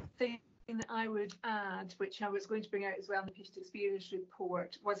the only thing that I would add, which I was going to bring out as well in the patient experience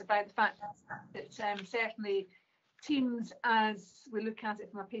report, was about the fact that certainly teams, as we look at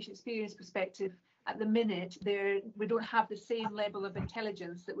it from a patient experience perspective, at the minute we don't have the same level of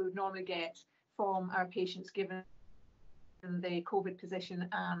intelligence that we would normally get from our patients, given the COVID position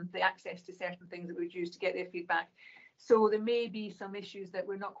and the access to certain things that we would use to get their feedback. So there may be some issues that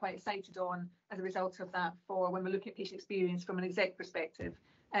we're not quite sighted on as a result of that for when we're looking at patient experience from an exec perspective.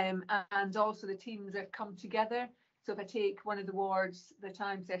 And also the teams have come together. So if I take one of the wards that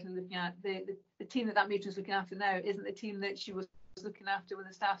I'm certainly looking at, the team that matron is looking after now isn't the team that she was looking after when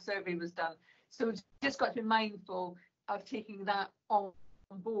the staff survey was done. So we've just got to be mindful of taking that on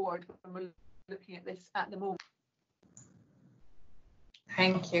board when we're looking at this at the moment.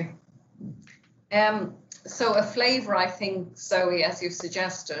 Thank you. So a flavour, I think, Zoe, as you've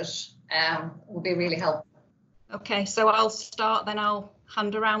suggested, will be really helpful. Okay, so I'll start, then I'll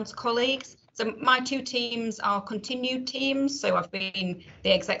hand around to colleagues. So my two teams are continued teams. So I've been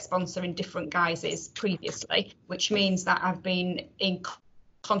the exec sponsor in different guises previously, which means that I've been in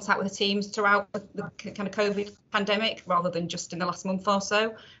contact with the teams throughout the kind of COVID pandemic rather than just in the last month or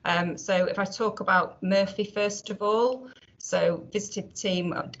so. So if I talk about Murphy first of all, so visited the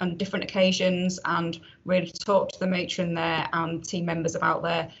team on different occasions and really talked to the matron there and team members about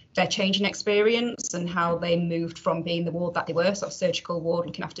their changing experience and how they moved from being the ward that they were, sort of surgical ward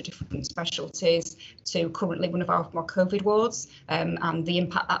looking after different specialties, to currently one of our more COVID wards, and the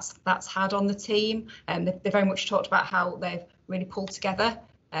impact that's had on the team. And they very much talked about how they've really pulled together.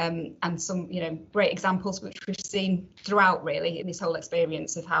 And some, great examples which we've seen throughout really in this whole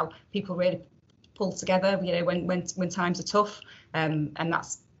experience of how people really pull together, when times are tough, and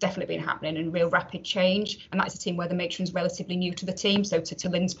that's definitely been happening in real rapid change. And that's a team where the matron's relatively new to the team, so to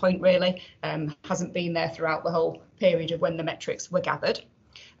Lynn's point really, hasn't been there throughout the whole period of when the metrics were gathered.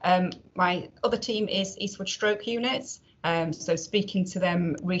 My other team is Eastwood Stroke Units. So speaking to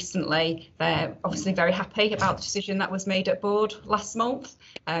them recently, they're obviously very happy about the decision that was made at board last month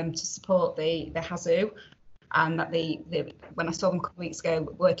to support the HAZU, and that when I saw them a couple of weeks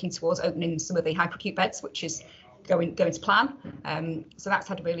ago working towards opening some of the hyperacute beds, which is going to plan. So that's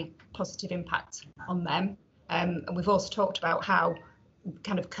had a really positive impact on them. And we've also talked about how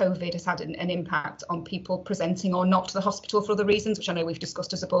kind of COVID has had an impact on people presenting or not to the hospital for other reasons, which I know we've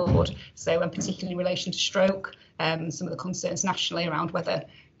discussed as a board. So, and particularly in relation to stroke, some of the concerns nationally around whether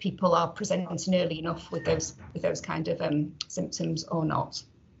people are presenting early enough with those kind of symptoms or not.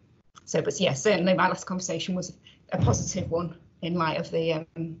 So, but yeah, certainly my last conversation was a positive one in light of the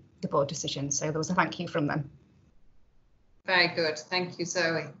board decision. So there was a thank you from them. Very good, thank you,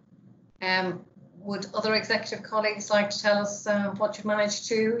 Zoe. Would other executive colleagues like to tell us what you've managed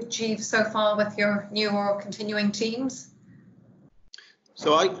to achieve so far with your new or continuing teams?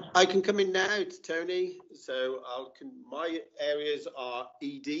 So I can come in now, it's Tony. So my areas are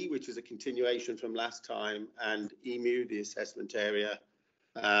ED, which is a continuation from last time, and EMU, the assessment area.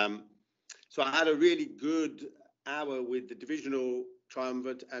 So I had a really good hour with the divisional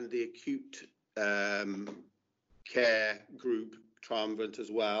triumvirate and the acute care group triumvirate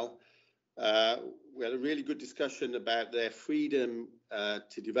as well. We had a really good discussion about their freedom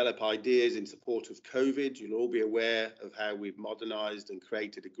to develop ideas in support of COVID. You'll all be aware of how we've modernised and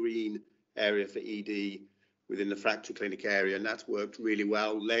created a green area for ED within the fracture clinic area, and that's worked really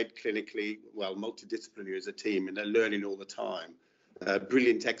well, led clinically, well, multidisciplinary as a team, and they're learning all the time.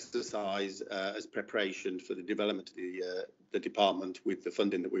 Brilliant exercise as preparation for the development of the department with the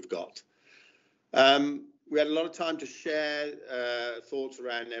funding that we've got. We had a lot of time to share thoughts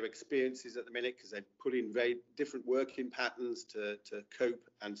around their experiences at the minute, because they put in very different working patterns to cope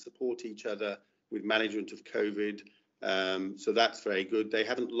and support each other with management of COVID. So that's very good. They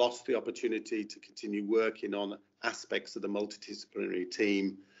haven't lost the opportunity to continue working on aspects of the multidisciplinary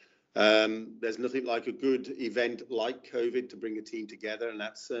team. There's nothing like a good event like COVID to bring a team together, and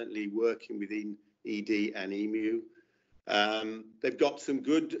that's certainly working within ED and EMU. They've got some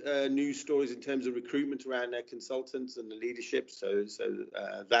good news stories in terms of recruitment around their consultants and the leadership, so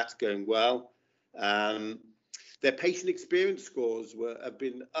that's going well. Their patient experience scores have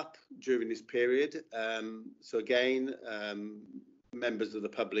been up during this period. So again, members of the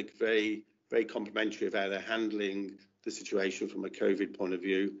public very complimentary of how they're handling the situation from a COVID point of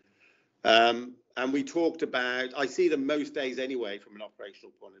view. And we talked about, I see them most days anyway from an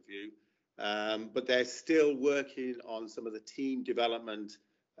operational point of view, but they're still working on some of the team development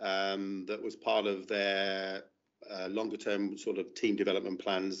that was part of their longer term sort of team development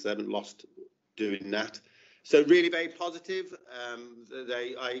plans. They haven't lost doing that. So really very positive.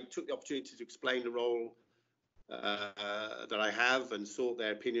 I took the opportunity to explain the role that I have and sought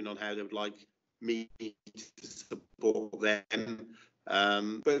their opinion on how they would like me to support them.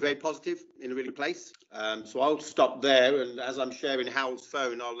 But very positive, in a really place. So I'll stop there, and as I'm sharing Hal's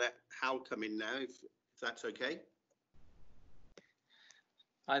phone, I'll let Hal come in now, if that's okay.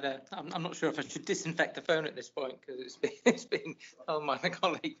 Hi there. I'm not sure if I should disinfect the phone at this point because it's been oh my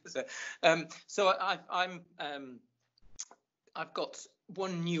colleague. So I've got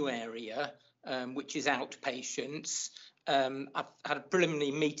one new area which is outpatients. I've had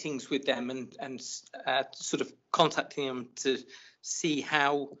preliminary meetings with them and sort of contacting them to see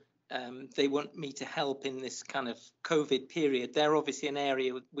how they want me to help in this kind of COVID period. They're obviously an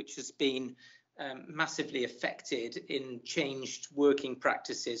area which has been massively affected in changed working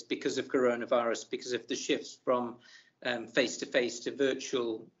practices because of coronavirus, because of the shifts from face-to-face to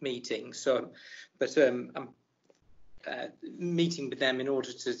virtual meetings. So, but I'm meeting with them in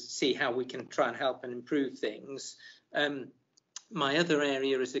order to see how we can try and help and improve things. My other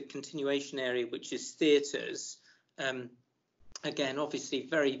area is a continuation area, which is theatres. Again, obviously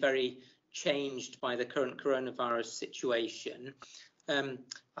very, very changed by the current coronavirus situation.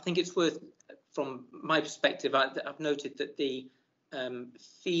 I think it's worth, from my perspective, I've noted that the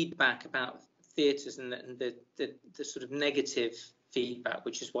feedback about theatres and the sort of negative feedback,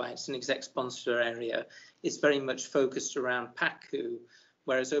 which is why it's an exec sponsor area, is very much focused around PACU,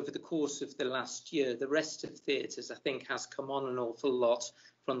 whereas over the course of the last year, the rest of theatres, I think, has come on an awful lot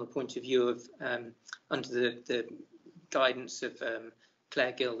from the point of view of under the guidance of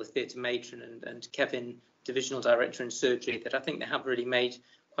Claire Gill, the theatre matron, and Kevin, divisional director in surgery, that I think they have really made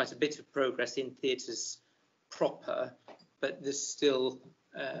quite a bit of progress in theatres proper, but there's still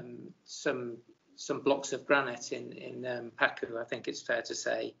some blocks of granite in PACU, I think it's fair to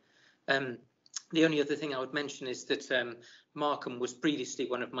say. The only other thing I would mention is that Markham was previously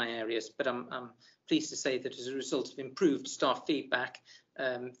one of my areas, but I'm pleased to say that as a result of improved staff feedback,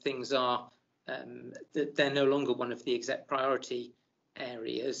 things are that they're no longer one of the exec priority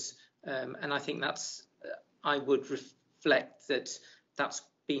areas, and I think that's I would reflect that that's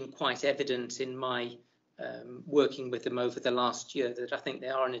been quite evident in my working with them over the last year, that I think they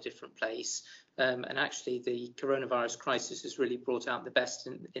are in a different place. And actually the coronavirus crisis has really brought out the best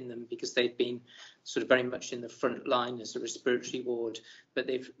in them, because they've been sort of very much in the front line as a respiratory ward, but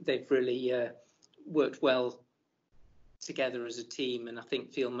they've really worked well together as a team, and I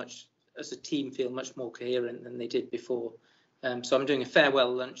think feel much more coherent than they did before. So I'm doing a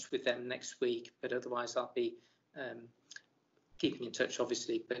farewell lunch with them next week, but otherwise I'll be keeping in touch,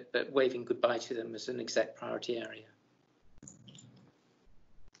 obviously, but waving goodbye to them as an exec priority area.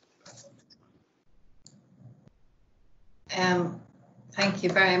 Thank you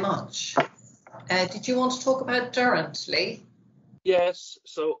very much. Did you want to talk about Durrant, Lee? Yes,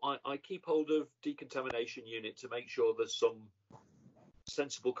 so I keep hold of decontamination unit to make sure there's some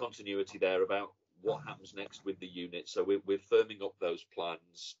sensible continuity there about what happens next with the unit. So we're firming up those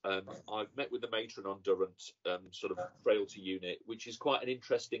plans. I've met with the matron on Durrant sort of frailty unit, which is quite an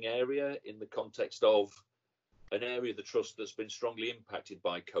interesting area in the context of an area of the trust that's been strongly impacted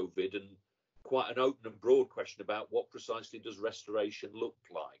by COVID, and quite an open and broad question about what precisely does restoration look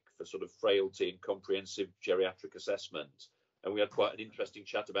like for sort of frailty and comprehensive geriatric assessment. And we had quite an interesting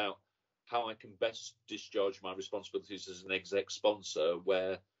chat about how I can best discharge my responsibilities as an exec sponsor,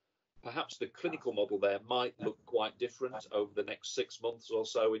 where perhaps the clinical model there might look quite different over the next 6 months or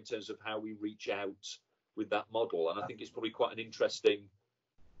so in terms of how we reach out with that model. And I think it's probably quite an interesting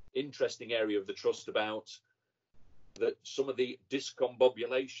area of the trust about that some of the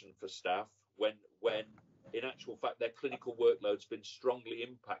discombobulation for staff when in actual fact their clinical workload's been strongly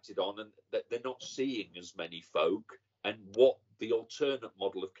impacted on, and that they're not seeing as many folk, and what the alternate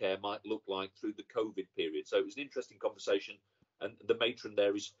model of care might look like through the COVID period. So it was an interesting conversation, and the matron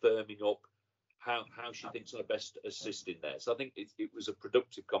there is firming up how she thinks on best assist in there. So I think it was a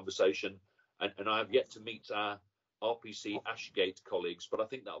productive conversation, and I have yet to meet our RPC Ashgate colleagues, but I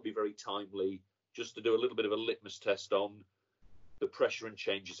think that'll be very timely just to do a little bit of a litmus test on the pressure and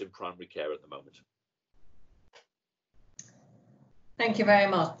changes in primary care at the moment. Thank you very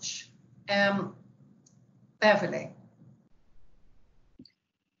much. Beverly.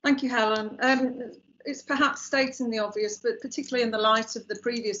 Thank you, Helen. It's perhaps stating the obvious, but particularly in the light of the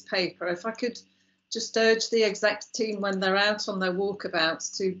previous paper, if I could just urge the exec team when they're out on their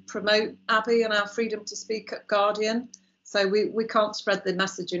walkabouts to promote Abby and our freedom to speak at Guardian. So we can't spread the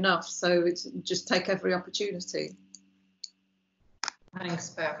message enough, so it's just take every opportunity. Thanks,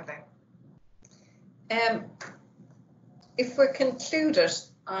 Beverly. If we're concluded,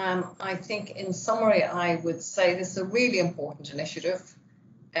 I think in summary, I would say this is a really important initiative.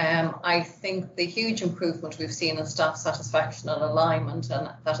 I think the huge improvement we've seen in staff satisfaction and alignment, and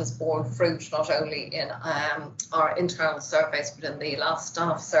that has borne fruit not only in our internal surveys, but in the last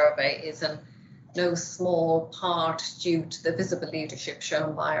staff survey, is in no small part due to the visible leadership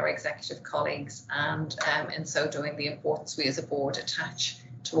shown by our executive colleagues, and in so doing the importance we as a board attach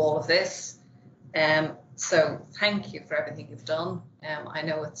to all of this. So thank you for everything you've done. I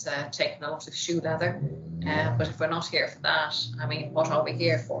know it's taken a lot of shoe leather, but if we're not here for that, I mean, what are we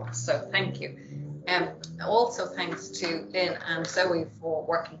here for? So thank you. Also thanks to Lynn and Zoe for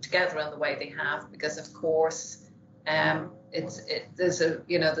working together in the way they have, because of course there's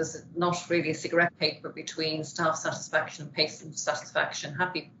not really a cigarette paper between staff satisfaction and patient satisfaction.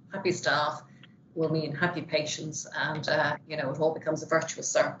 Happy staff will mean happy patients, and it all becomes a virtuous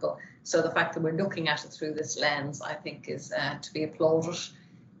circle. So the fact that we're looking at it through this lens, I think, is to be applauded.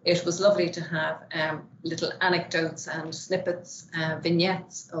 It was lovely to have little anecdotes and snippets,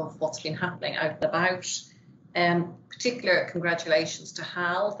 vignettes of what's been happening out and about. Particular congratulations to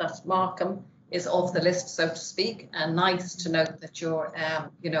Hal, that Markham is off the list, so to speak, and nice to note that you're,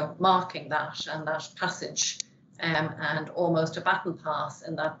 marking that and that passage, and almost a baton pass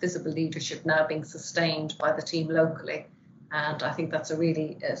in that visible leadership now being sustained by the team locally. And I think that's a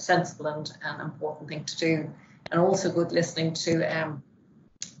really sensible and important thing to do. And also good listening to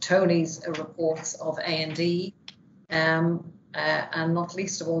Tony's reports of A&E, and not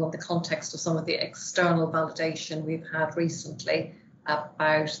least of all in the context of some of the external validation we've had recently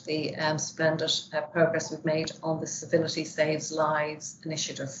about the splendid progress we've made on the Civility Saves Lives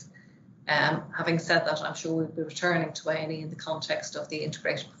initiative. Having said that, I'm sure we'll be returning to A&E in the context of the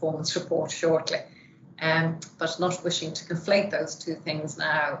integrated performance report shortly. But not wishing to conflate those two things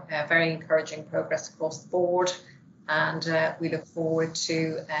now. Very encouraging progress across the board, and we look forward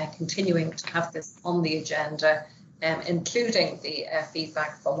to continuing to have this on the agenda, including the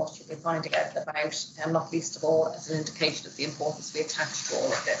feedback from what you've been finding out about, and not least of all as an indication of the importance we attach to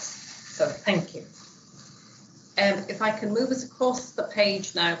all of this. So thank you. If I can move us across the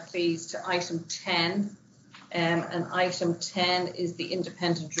page now, please, to item 10. And item 10 is the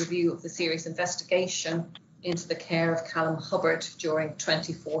independent review of the serious investigation into the care of Callum Hubbard during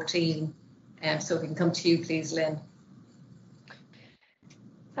 2014. So if we can come to you, please, Lynn.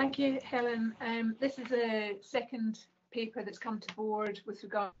 Thank you, Helen. This is a second paper that's come to board with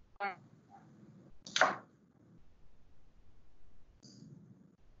regard.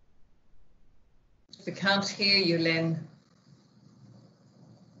 We can't hear you, Lynn.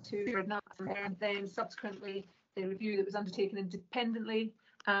 And then subsequently the review that was undertaken independently,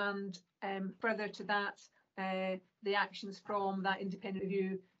 and further to that, the actions from that independent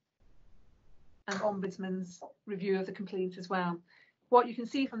review and Ombudsman's review of the complaints as well. What you can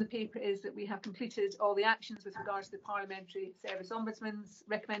see from the paper is that we have completed all the actions with regards to the Parliamentary Service Ombudsman's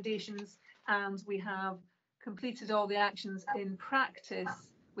recommendations, and we have completed all the actions in practice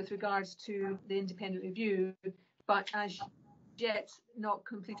with regards to the independent review, but as yet not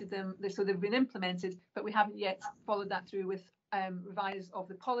completed them, so they've been implemented, but we haven't yet followed that through with revise of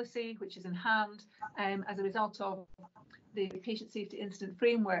the policy, which is in hand as a result of the patient safety incident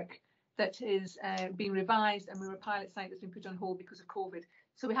framework that is being revised, and we're a pilot site that's been put on hold because of COVID.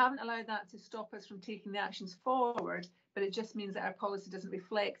 So we haven't allowed that to stop us from taking the actions forward, but it just means that our policy doesn't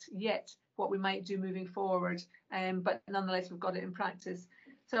reflect yet what we might do moving forward, but nonetheless we've got it in practice.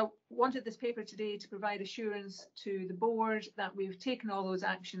 So wanted this paper today to provide assurance to the board that we've taken all those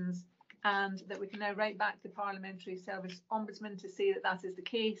actions, and that we can now write back to the Parliamentary Service Ombudsman to say that that is the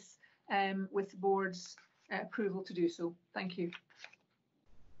case, with the board's approval to do so. Thank you.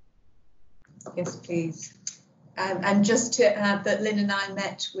 Yes, please. And just to add that Lynn and I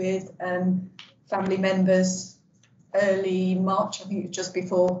met with family members early March, I think it was just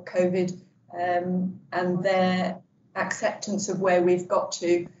before COVID, and their acceptance of where we've got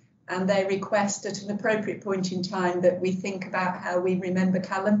to, and their request at an appropriate point in time that we think about how we remember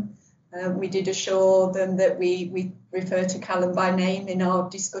Callum. We did assure them that we refer to Callum by name in our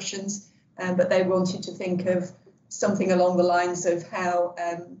discussions, but they wanted to think of something along the lines of how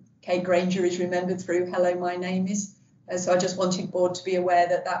Kate Granger is remembered through Hello, My Name Is. So I just wanted the board to be aware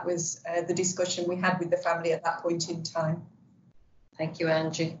that that was the discussion we had with the family at that point in time. Thank you,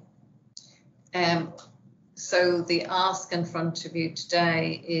 Angie. So the ask in front of you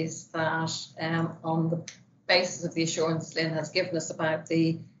today is that on the basis of the assurance Lynn has given us about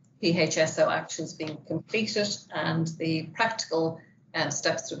the PHSO actions being completed and the practical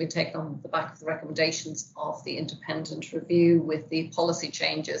steps that have been taken on the back of the recommendations of the independent review with the policy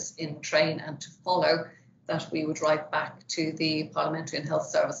changes in train and to follow, that we would write back to the Parliamentary and Health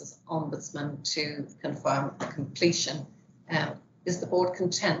Services Ombudsman to confirm completion. Is the board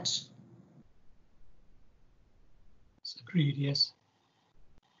content? Agreed, yes.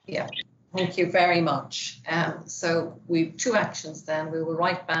 Yeah, thank you very much. So we've two actions then. We will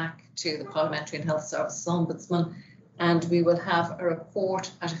write back to the Parliamentary and Health Services Ombudsman, and we will have a report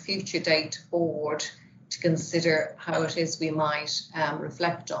at a future date board to consider how it is we might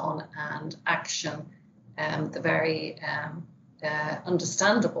reflect on and action the very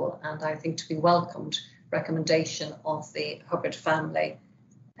understandable and I think to be welcomed recommendation of the Hubbard family,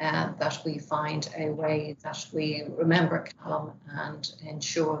 that we find a way that we remember Callum and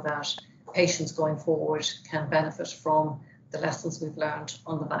ensure that patients going forward can benefit from the lessons we've learned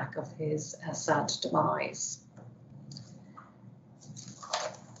on the back of his sad demise.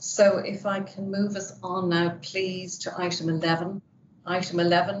 So if I can move us on now, please, to item 11. Item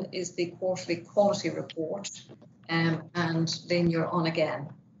 11 is the quarterly quality report, and Lynn, you're on again.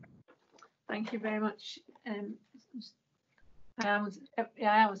 Thank you very much. I am a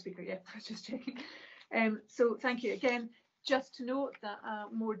speaker, yeah, I was just checking. So thank you again. Just to note that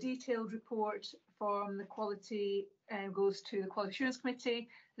a more detailed report from the quality goes to the Quality Assurance Committee.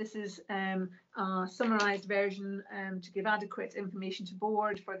 This is a summarised version to give adequate information to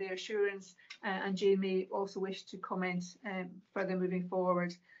board for their assurance, and Jane may also wish to comment further moving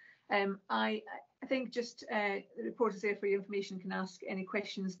forward. I think just the report is there for your information. You can ask any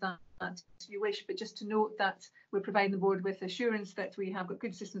questions that you wish, but just to note that we're providing the board with assurance that we have got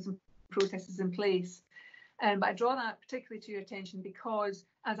good systems and processes in place. But I draw that particularly to your attention because,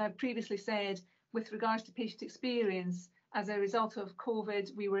 as I've previously said, with regards to patient experience, as a result of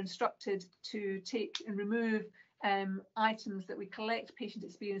COVID, we were instructed to take and remove items that we collect patient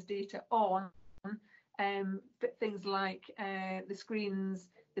experience data on, things like the screens,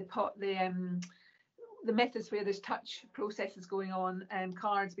 the methods where there's touch processes going on, and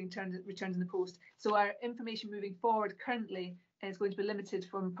cards being returned in the post. So our information moving forward currently is going to be limited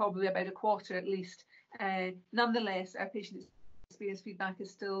from probably about a quarter at least. Nonetheless, our patient experience feedback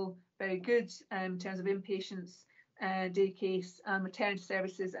is still very good in terms of inpatients, day case and maternity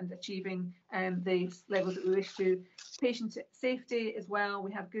services, and achieving the levels that we wish to. Patient safety as well,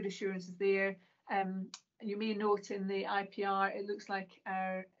 we have good assurances there. You may note in the IPR, it looks like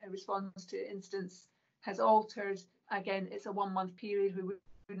our response to incidents has altered. Again, it's a 1 month period. We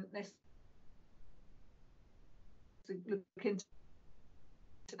wouldn't necessarily look into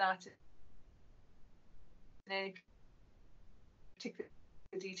that in any particular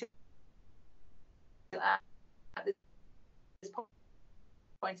detail at this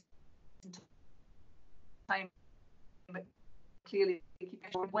point in time, but clearly keep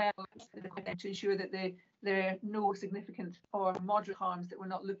everyone well to ensure that there are no significant or moderate harms that we're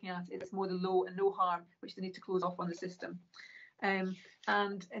not looking at. It's more the low and no harm which they need to close off on the system. And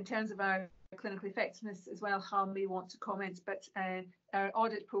in terms of our clinical effectiveness as well, Hal may want to comment, but our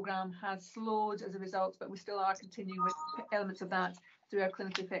audit programme has slowed as a result, but we still are continuing with elements of that through our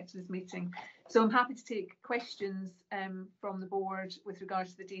clinical effectiveness meeting. So I'm happy to take questions from the board with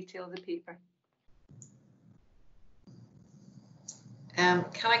regards to the detail of the paper. Can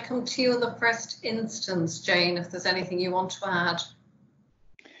I come to you in the first instance, Jane, if there's anything you want to add?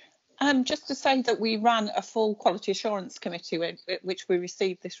 Just to say that we ran a full quality assurance committee which we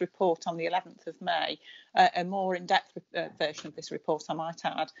received this report on the 11th of May, a more in-depth version of this report, I might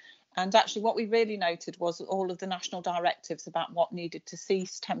add. And actually what we really noted was all of the national directives about what needed to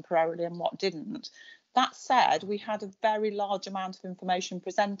cease temporarily and what didn't. That said, we had a very large amount of information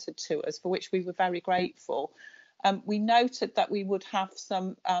presented to us, for which we were very grateful. We noted that we would have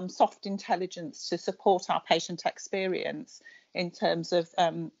some soft intelligence to support our patient experience in terms of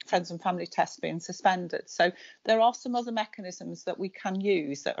friends and family tests being suspended. So there are some other mechanisms that we can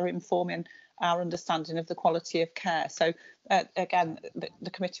use that are informing our understanding of the quality of care. So again, the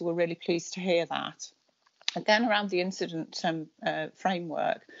committee were really pleased to hear that. Again, around the incident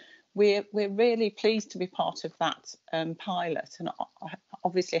framework, we're really pleased to be part of that pilot, and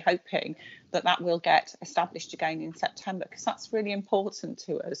obviously hoping that that will get established again in September, because that's really important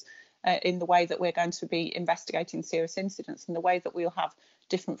to us in the way that we're going to be investigating serious incidents, and the way that we'll have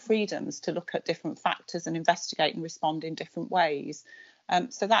different freedoms to look at different factors and investigate and respond in different ways.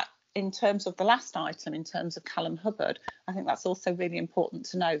 So that, in terms of the last item, in terms of Callum Hubbard, I think that's also really important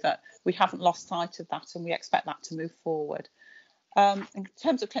to know that we haven't lost sight of that, and we expect that to move forward. In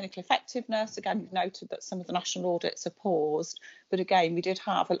terms of clinical effectiveness, again, we've noted that some of the national audits are paused, but again, we did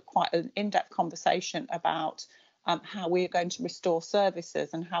have quite an in-depth conversation about how we are going to restore services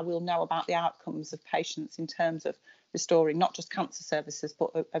and how we'll know about the outcomes of patients in terms of restoring not just cancer services,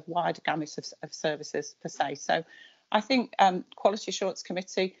 but a wider gamut of services per se. So I think Quality Assurance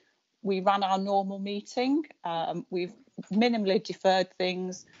Committee, we ran our normal meeting, we've minimally deferred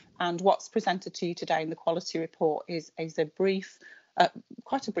things, and what's presented to you today in the quality report is a brief,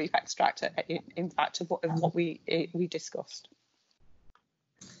 quite a brief extract, in fact, of what we discussed.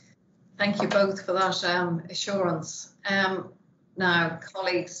 Thank you both for that assurance. Now,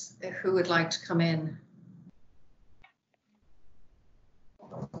 colleagues, who would like to come in?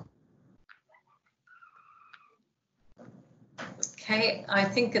 Okay, I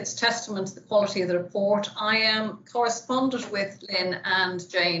think it's testament to the quality of the report. I corresponded with Lynn and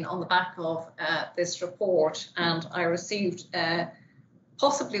Jane on the back of this report, and I received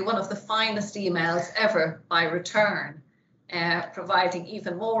possibly one of the finest emails ever by return, providing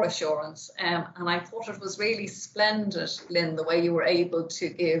even more assurance. And I thought it was really splendid, Lynn, the way you were able to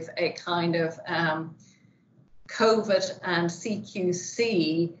give a kind of COVID and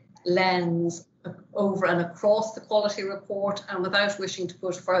CQC lens over and across the quality report, and without wishing to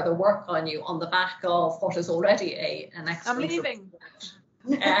put further work on you on the back of what is already an excellent I'm leaving.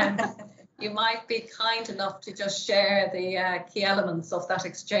 report. You might be kind enough to just share the key elements of that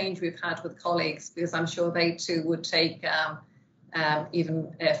exchange we've had with colleagues, because I'm sure they too would take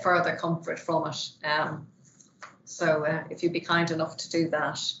even further comfort from it. So if you'd be kind enough to do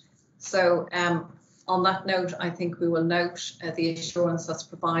that. So on that note, I think we will note the assurance that's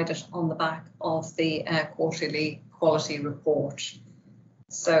provided on the back of the quarterly quality report.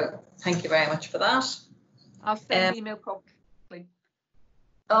 So thank you very much for that. I'll send the email promptly.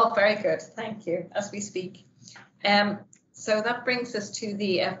 Oh, very good. Thank you. As we speak. So that brings us to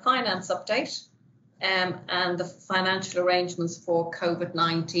the finance update and the financial arrangements for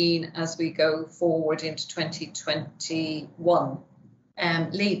COVID-19 as we go forward into 2021.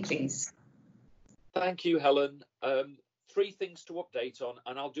 Lee, please. Thank you, Helen. Three things to update on,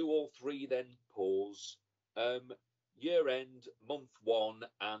 and I'll do all three, then pause. Year end, month one,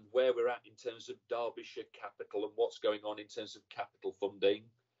 and where we're at in terms of Derbyshire capital and what's going on in terms of capital funding.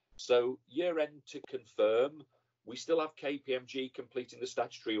 So year end to confirm, we still have KPMG completing the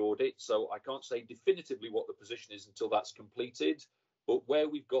statutory audit, so I can't say definitively what the position is until that's completed, but where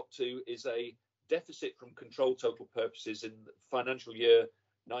we've got to is a deficit from control total purposes in financial year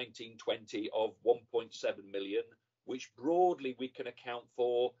 1920 of 1.7 million, which broadly we can account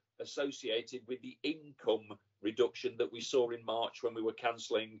for associated with the income reduction that we saw in March when we were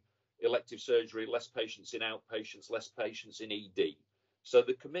cancelling elective surgery, less patients in outpatients, less patients in ED. So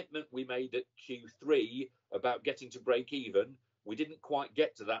the commitment we made at Q3 about getting to break even, we didn't quite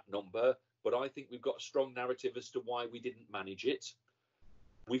get to that number, but I think we've got a strong narrative as to why we didn't manage it.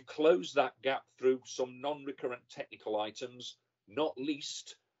 We've closed that gap through some non-recurrent technical items, not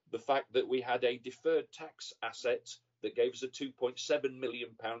least the fact that we had a deferred tax asset that gave us a £2.7 million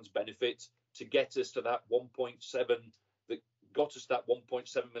benefit to get us to that 1.7, that got us that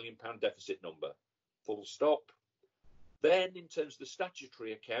 £1.7 million deficit number. Full stop. Then in terms of the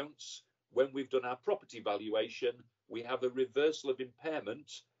statutory accounts, when we've done our property valuation, we have a reversal of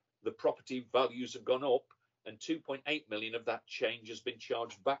impairment. The property values have gone up, and 2.8 million of that change has been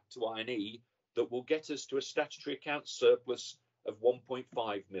charged back to I&E that will get us to a statutory account surplus of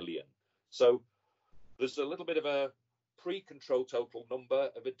 1.5 million. So there's a little bit of a pre-control total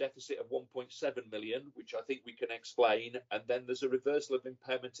number of a deficit of 1.7 million, which I think we can explain, and then there's a reversal of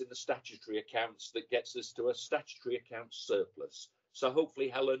impairment in the statutory accounts that gets us to a statutory account surplus. So hopefully,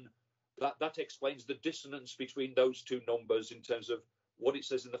 Helen, that explains the dissonance between those two numbers in terms of what it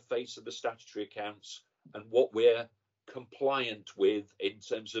says in the face of the statutory accounts and what we're compliant with in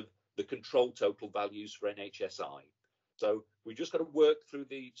terms of the control total values for NHSI. So we've just got to work through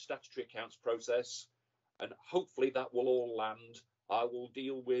the statutory accounts process. and hopefully that will all land. I will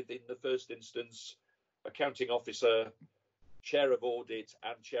deal with, in the first instance, accounting officer, chair of audit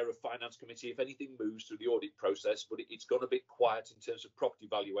and chair of finance committee if anything moves through the audit process, but it's gone a bit quiet in terms of property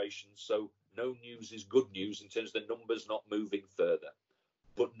valuations, so no news is good news in terms of the numbers not moving further.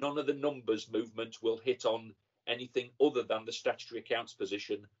 But none of the numbers movement will hit on anything other than the statutory accounts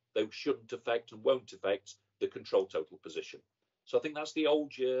position. They shouldn't affect and won't affect the control total position. So I think that's the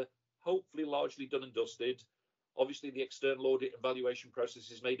old year, hopefully largely done and dusted. Obviously the external audit and valuation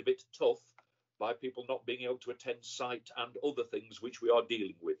process is made a bit tough by people not being able to attend site and other things which we are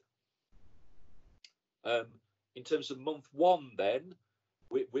dealing with. In terms of month one then,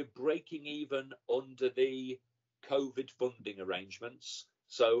 we're breaking even under the COVID funding arrangements.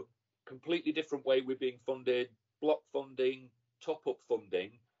 So completely different way we're being funded, block funding, top-up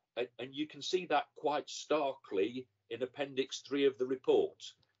funding, and you can see that quite starkly in Appendix 3 of the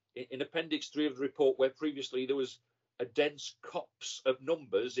report. In Appendix 3 of the report, where previously there was a dense copse of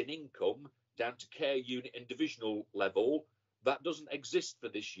numbers in income down to care unit and divisional level, that doesn't exist for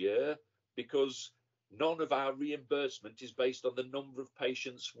this year because none of our reimbursement is based on the number of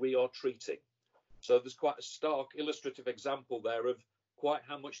patients we are treating. So there's quite a stark illustrative example there of quite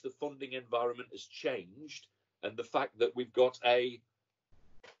how much the funding environment has changed, and the fact that we've got a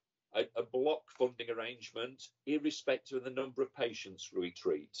block funding arrangement irrespective of the number of patients we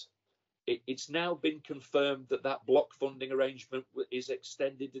treat. It's now been confirmed that that block funding arrangement is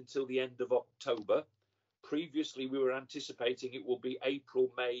extended until the end of October. Previously, we were anticipating it will be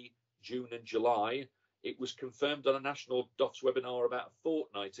April, May, June and July. It was confirmed on a national DOFS webinar about a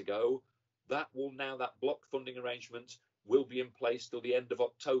fortnight ago. That block funding arrangement will be in place till the end of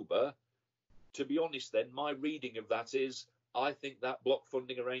October. To be honest then, my reading of that is I think that block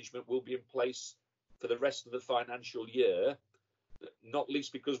funding arrangement will be in place for the rest of the financial year, not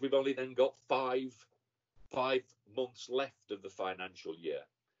least because we've only then got five months left of the financial year.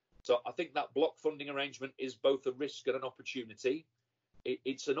 So I think that block funding arrangement is both a risk and an opportunity.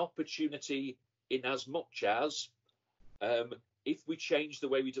 It's an opportunity in as much as if we change the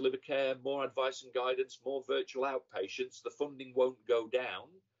way we deliver care, more advice and guidance, more virtual outpatients, the funding won't go down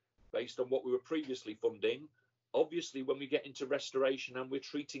based on what we were previously funding. Obviously, when we get into restoration and we're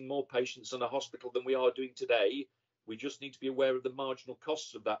treating more patients in a hospital than we are doing today, we just need to be aware of the marginal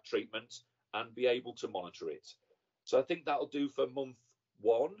costs of that treatment and be able to monitor it. So I think that'll do for month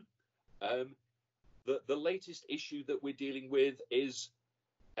one. The latest issue that we're dealing with is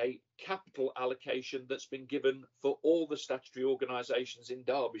a capital allocation that's been given for all the statutory organisations in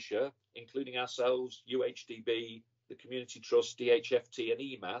Derbyshire, including ourselves, UHDB, the Community Trust, DHFT and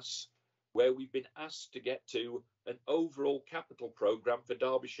EMAS, where we've been asked to get to an overall capital programme for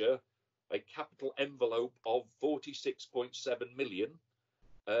Derbyshire, a capital envelope of 46.7 million.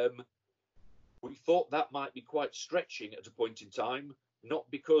 We thought that might be quite stretching at a point in time, not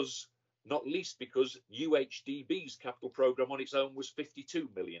least because UHDB's capital programme on its own was 52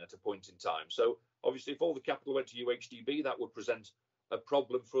 million at a point in time. So obviously if all the capital went to UHDB, that would present a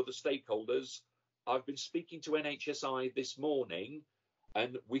problem for the stakeholders. I've been speaking to NHSI this morning,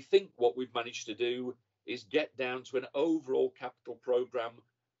 and we think what we've managed to do is get down to an overall capital programme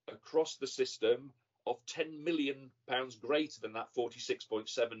across the system of £10 million greater than that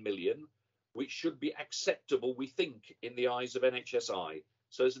 46.7 million, which should be acceptable, we think, in the eyes of NHSI.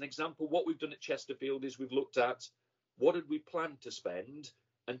 So as an example, what we've done at Chesterfield is we've looked at what did we plan to spend,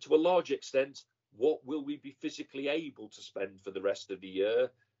 and to a large extent, what will we be physically able to spend for the rest of the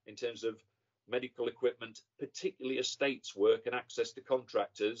year in terms of medical equipment, particularly estates work and access to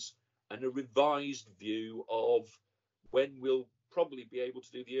contractors, and a revised view of when we'll probably be able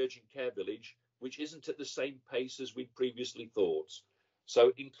to do the urgent care village, which isn't at the same pace as we previously thought.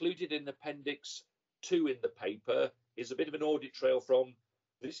 So included in Appendix 2 in the paper is a bit of an audit trail from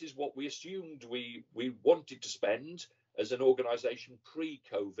this is what we assumed we wanted to spend as an organisation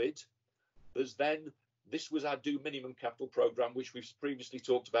pre-COVID. There's then, this was our do minimum capital programme, which we've previously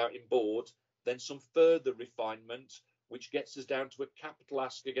talked about in board, then some further refinement, which gets us down to a capital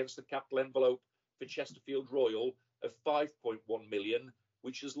ask against the capital envelope for Chesterfield Royal of 5.1 million,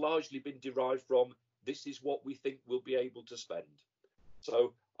 which has largely been derived from this is what we think we'll be able to spend.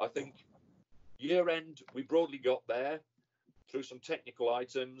 So I think year end, we broadly got there through some technical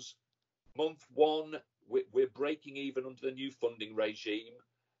items. Month one, we're breaking even under the new funding regime.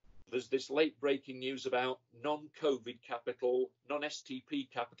 There's this late breaking news about non-COVID capital, non-STP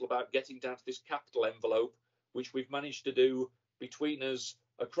capital, about getting down to this capital envelope, which we've managed to do between us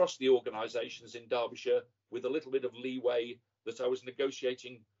across the organisations in Derbyshire with a little bit of leeway that I was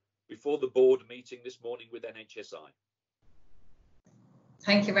negotiating before the board meeting this morning with NHSI.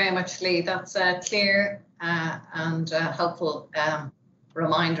 Thank you very much, Lee. That's a clear and helpful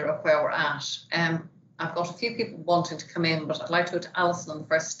reminder of where we're at. I've got a few people wanting to come in, but I'd like to go to Alison in the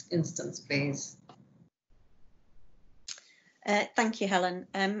first instance, please. Thank you, Helen.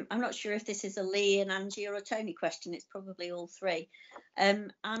 I'm not sure if this is a Lee, an Angie or a Tony question. It's probably all three.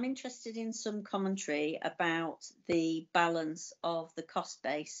 I'm interested in some commentary about the balance of the cost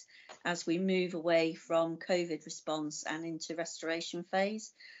base as we move away from COVID response and into restoration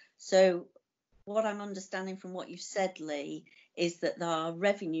phase. So what I'm understanding from what you've said, Lee, is that our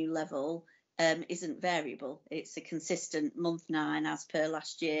revenue level isn't variable. It's a consistent month 9 as per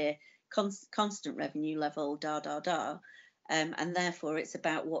last year, constant revenue level, and therefore it's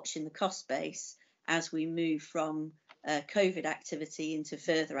about watching the cost base as we move from COVID activity into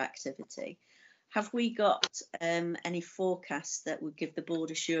further activity. Have we got any forecasts that would give the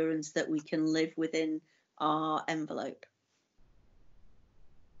board assurance that we can live within our envelope?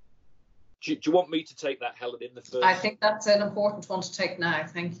 Do you want me to take that, Helen, in the first? I think that's an important one to take now.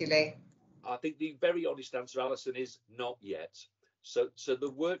 Thank you, Lee. I think the very honest answer, Alison, is not yet. So the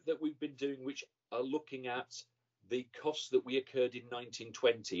work that we've been doing, which are looking at the costs that we incurred in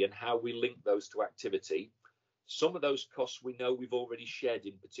 1920 and how we link those to activity. Some of those costs we know we've already shed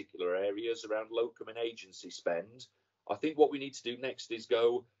in particular areas around locum and agency spend. I think what we need to do next is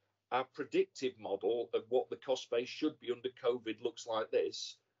go, our predictive model of what the cost base should be under COVID looks like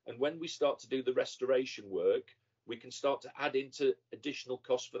this. And when we start to do the restoration work, we can start to add into additional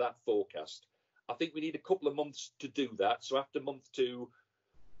costs for that forecast. I think we need a couple of months to do that. So after month 2,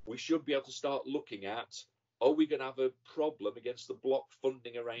 we should be able to start looking at, are we going to have a problem against the block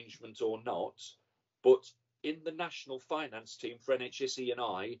funding arrangement or not? But in the national finance team for NHS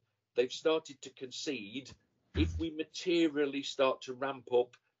E&I, they've started to concede if we materially start to ramp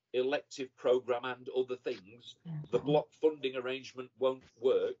up elective programme and other things, the block funding arrangement won't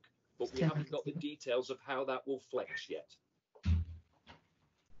work, but we haven't got the details of how that will flex yet.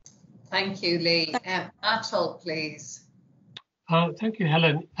 Thank you, Lee. Atul, please. Thank you,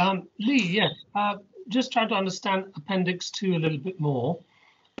 Helen. Lee, yes, just trying to understand Appendix 2 a little bit more.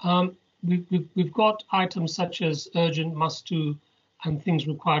 We've got items such as urgent, must-do, and things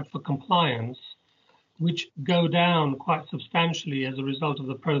required for compliance, which go down quite substantially as a result of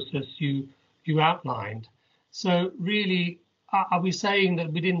the process you outlined. So really, are we saying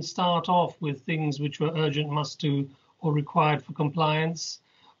that we didn't start off with things which were urgent, must-do, or required for compliance?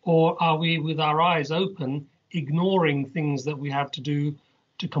 Or are we, with our eyes open, ignoring things that we have to do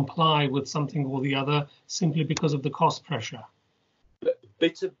to comply with something or the other simply because of the cost pressure?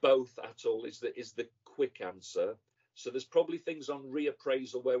 Bit of both, Atul, is the quick answer. So there's probably things on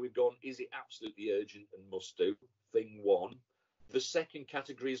reappraisal where we've gone, is it absolutely urgent and must do? Thing one. The second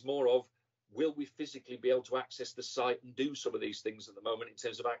category is more of, will we physically be able to access the site and do some of these things at the moment in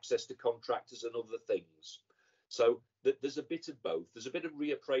terms of access to contractors and other things? So there's a bit of both. There's a bit of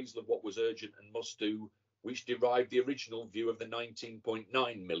reappraisal of what was urgent and must do, which derived the original view of the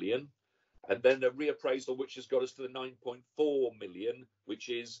 19.9 million. And then a reappraisal which has got us to the 9.4 million, which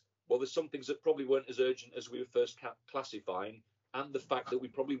is, well, there's some things that probably weren't as urgent as we were first classifying, and the fact that we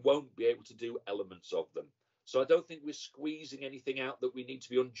probably won't be able to do elements of them. So I don't think we're squeezing anything out that we need to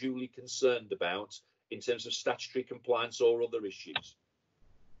be unduly concerned about in terms of statutory compliance or other issues.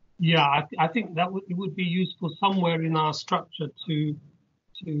 Yeah, I think that it would be useful somewhere in our structure to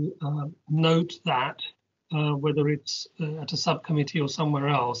note that, whether it's at a subcommittee or somewhere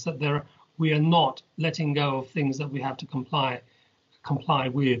else, that we are not letting go of things that we have to comply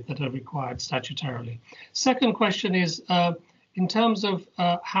with that are required statutorily. Second question is, in terms of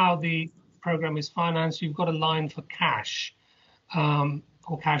how the programme is financed, you've got a line for cash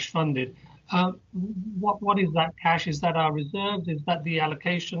or cash funded. What is that cash? Is that our reserves? Is that the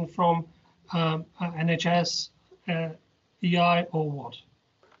allocation from NHS, EI, or what?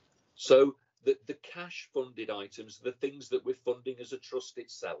 So the cash funded items are the things that we're funding as a trust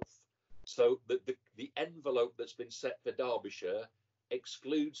itself. So the envelope that's been set for Derbyshire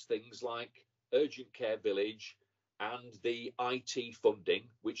excludes things like Urgent Care Village and the IT funding,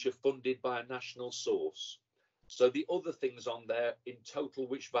 which are funded by a national source. So the other things on there in total,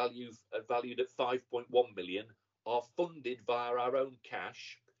 which are valued at 5.1 million, are funded via our own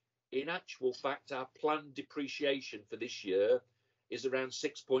cash. In actual fact, our planned depreciation for this year is around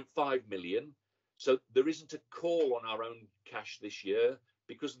 6.5 million. So there isn't a call on our own cash this year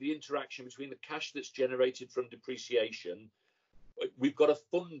because of the interaction between the cash that's generated from depreciation. We've got a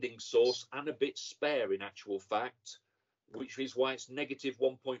funding source and a bit spare in actual fact, which is why it's negative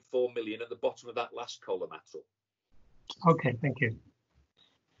 1.4 million at the bottom of that last column, Atul. Okay, thank you.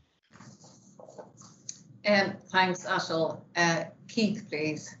 Thanks, Atul. Keith,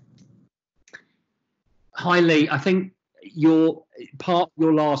 please. Hi, Lee. I think your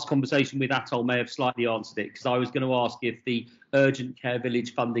last conversation with Atul may have slightly answered it, because I was going to ask if the urgent care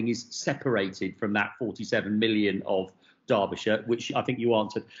village funding is separated from that 47 million of Derbyshire, which I think you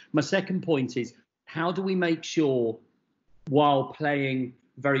answered. My second point is, how do we make sure, while playing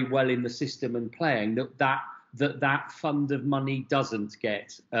very well in the system and playing, that fund of money doesn't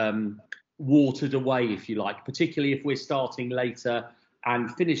get watered away, if you like, particularly if we're starting later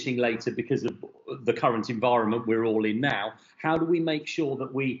and finishing later because of the current environment we're all in now? How do we make sure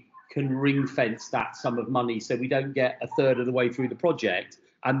that we can ring fence that sum of money so we don't get a third of the way through the project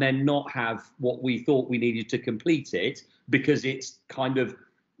and then not have what we thought we needed to complete it because it's kind of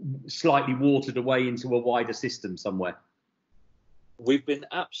slightly watered away into a wider system somewhere? We've been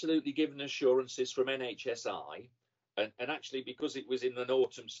absolutely given assurances from NHSI, and actually because it was in an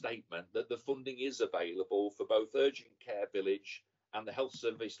autumn statement, that the funding is available for both Urgent Care Village and the Health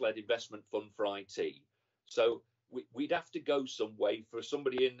Service-led Investment Fund for IT. So we'd have to go some way for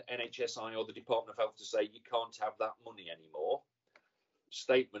somebody in NHSI or the Department of Health to say you can't have that money anymore.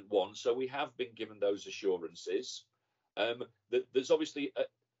 Statement one. So we have been given those assurances. There's obviously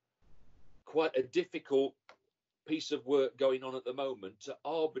quite a difficult piece of work going on at the moment to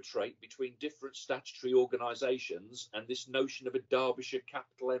arbitrate between different statutory organisations and this notion of a Derbyshire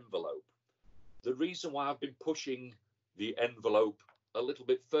capital envelope. The reason why I've been pushing the envelope a little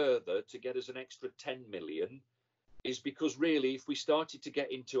bit further to get us an extra 10 million is because really, if we started to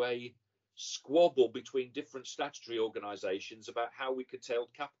get into a squabble between different statutory organisations about how we curtailed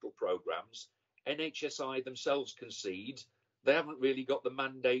capital programmes, NHSI themselves concede they haven't really got the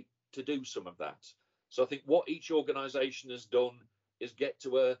mandate to do some of that. So I think what each organisation has done is get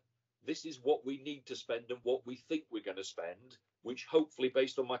to this is what we need to spend and what we think we're going to spend, which hopefully,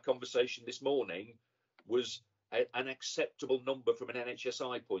 based on my conversation this morning, was an acceptable number from an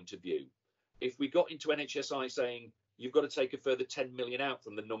NHSI point of view. If we got into NHSI saying you've got to take a further 10 million out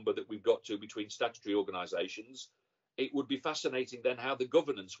from the number that we've got to between statutory organisations, it would be fascinating then how the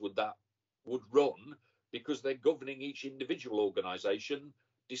governance would run, because they're governing each individual organisation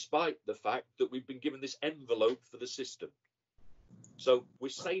despite the fact that we've been given this envelope for the system. So we're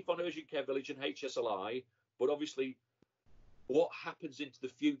safe on Urgent Care Village and HSLI, but obviously what happens into the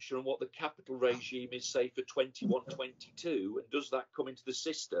future and what the capital regime is, say, for 21-22, and does that come into the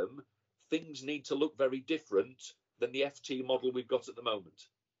system, things need to look very different than the FT model we've got at the moment.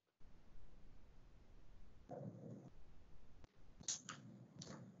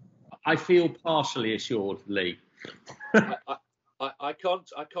 I feel partially assured, Lee. I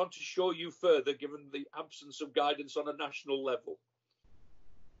can't assure you further, given the absence of guidance on a national level.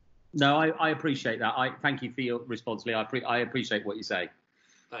 No, I appreciate that. I thank you for your response, Lee. I appreciate what you say.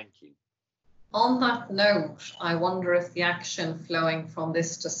 Thank you. On that note, I wonder if the action flowing from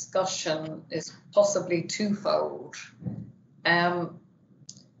this discussion is possibly twofold.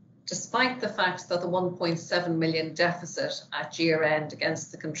 Despite the fact that the 1.7 million deficit at year end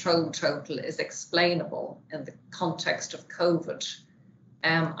against the control total is explainable in the context of COVID,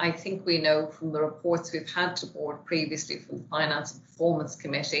 I think we know from the reports we've had to board previously from the Finance and Performance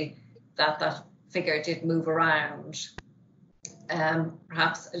Committee that that figure did move around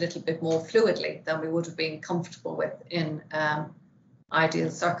perhaps a little bit more fluidly than we would have been comfortable with in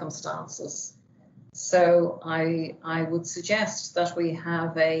ideal circumstances. So I would suggest that we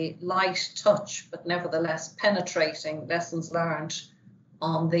have a light touch, but nevertheless penetrating lessons learned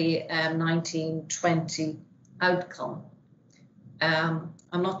on the 1920 outcome. I'm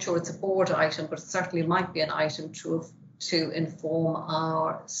not sure it's a board item, but it certainly might be an item to inform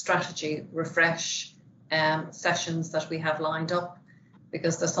our strategy refresh sessions that we have lined up,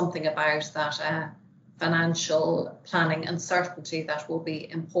 because there's something about that financial planning and certainty that will be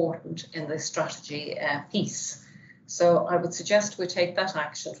important in the strategy piece. So I would suggest we take that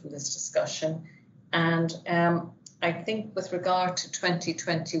action from this discussion. And I think with regard to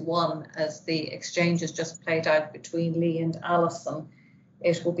 2021, as the exchange has just played out between Lee and Alison,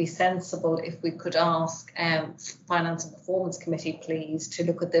 it will be sensible if we could ask Finance and Performance Committee, please, to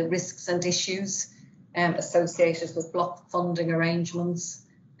look at the risks and issues associated with block funding arrangements.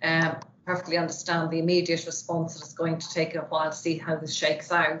 Perfectly understand the immediate response that it's going to take a while to see how this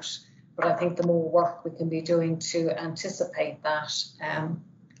shakes out, but I think the more work we can be doing to anticipate that,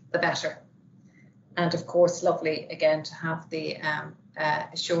 the better. And of course, lovely again to have the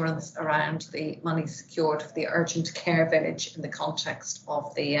assurance around the money secured for the Urgent Care Village in the context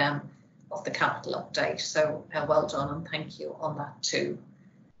of the capital update. So well done and thank you on that too.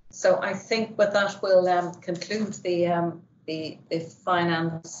 So I think with that we'll conclude the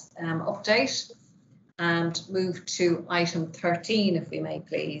finance update, and move to item 13, if we may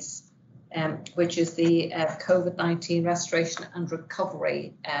please, which is the COVID-19 restoration and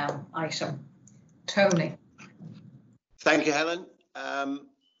recovery item. Tony. Thank you, Helen.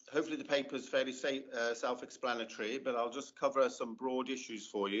 Hopefully the paper is fairly self-explanatory, but I'll just cover some broad issues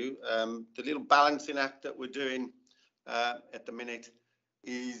for you. The little balancing act that we're doing at the minute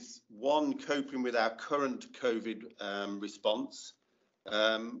is, one, coping with our current COVID response,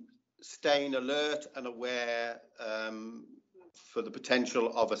 staying alert and aware for the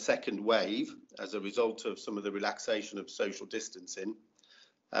potential of a second wave as a result of some of the relaxation of social distancing.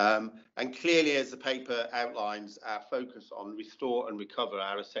 And clearly, as the paper outlines, our focus on restore and recover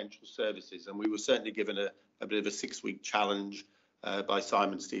our essential services. And we were certainly given a bit of a 6-week challenge by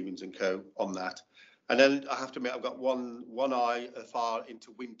Simon Stevens and co on that. And then I have to admit, I've got one eye far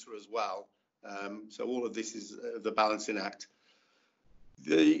into winter as well. So all of this is the balancing act.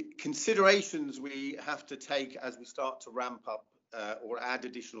 The considerations we have to take as we start to ramp up or add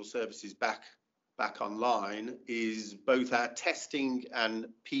additional services back online is both our testing and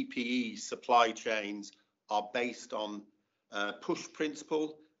PPE supply chains are based on push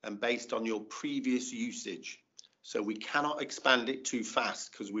principle and based on your previous usage. So we cannot expand it too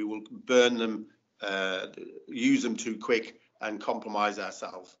fast because we will burn them, use them too quick and compromise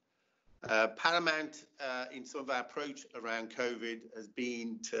ourselves. Paramount in some of our approach around COVID has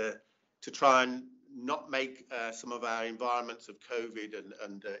been to try and not make some of our environments of COVID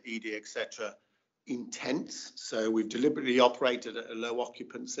and ED, etc., intense. So we've deliberately operated at a low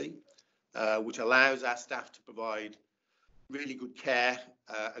occupancy, which allows our staff to provide really good care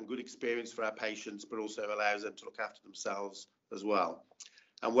and good experience for our patients, but also allows them to look after themselves as well.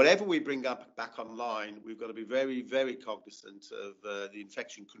 And whatever we bring up back online, we've got to be very, very cognizant of the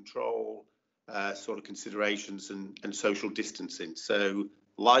infection control sort of considerations and social distancing. So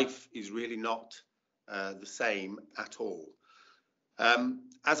life is really not the same at all.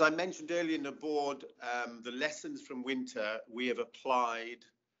 As I mentioned earlier in the board, the lessons from winter we have applied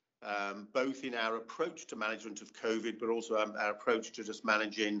both in our approach to management of COVID, but also our approach to just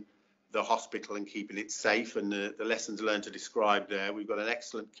managing the hospital and keeping it safe, and the lessons learned to describe there. We've got an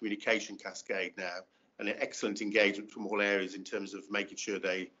excellent communication cascade now and an excellent engagement from all areas in terms of making sure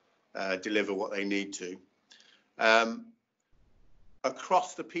they deliver what they need to.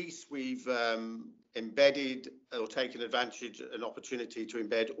 Across the piece, we've embedded or taken advantage, an opportunity to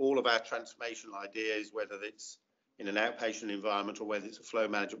embed all of our transformational ideas, whether it's in an outpatient environment or whether it's a flow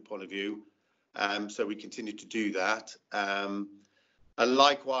management point of view. So we continue to do that. And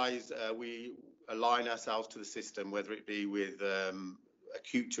likewise, we align ourselves to the system, whether it be with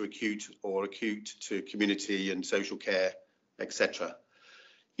acute to acute or acute to community and social care, etc.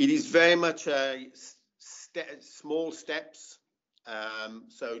 It is very much a small steps.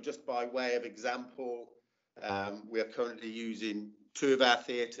 So just by way of example, we are currently using 2 of our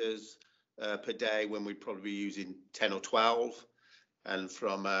theatres per day when we'd probably be using 10 or 12. And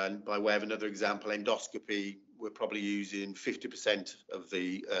from by way of another example, endoscopy, we're probably using 50% of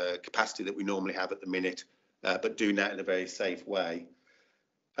the capacity that we normally have at the minute, but doing that in a very safe way.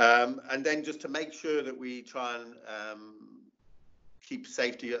 And then just to make sure that we try and keep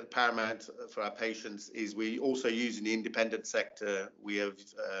safety at paramount for our patients is we also use in the independent sector. We have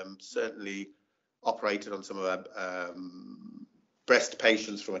certainly operated on some of our breast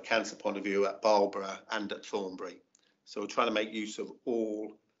patients from a cancer point of view at Marlborough and at Thornbury. So we're trying to make use of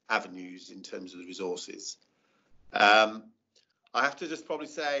all avenues in terms of the resources. I have to just probably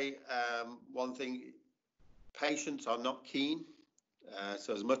say one thing, patients are not keen.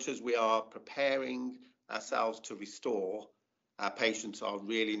 So as much as we are preparing ourselves to restore, our patients are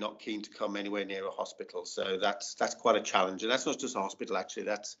really not keen to come anywhere near a hospital. So that's quite a challenge. And that's not just a hospital, actually,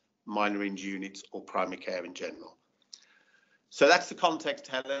 that's minor injury units or primary care in general. So that's the context,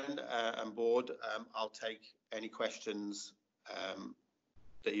 Helen and board. I'll take any questions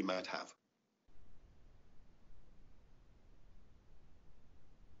that you might have.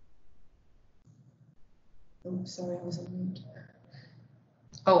 Oh, sorry, I was on mute.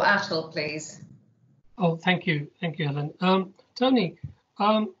 Oh, Atul, please. Oh, thank you, Helen. Tony,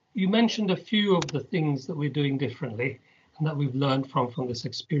 you mentioned a few of the things that we're doing differently and that we've learned from this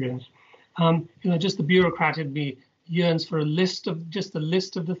experience. Just the bureaucrat in me yearns for a list of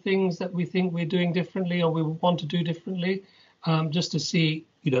the things that we think we're doing differently or we want to do differently, just to see,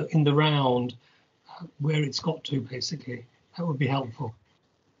 in the round where it's got to, basically. That would be helpful.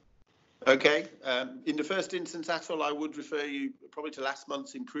 Okay. In the first instance, Atul, I would refer you probably to last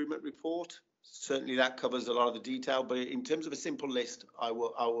month's improvement report. Certainly that covers a lot of the detail, but in terms of a simple list, I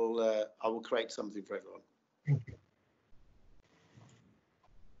will create something for everyone. Thank you.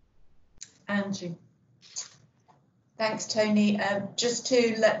 Angie. Thanks, Tony. Just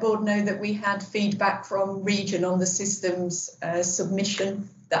to let board know that we had feedback from Region on the systems submission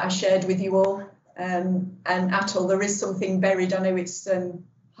that I shared with you all. And Atul, there is something buried. I know it's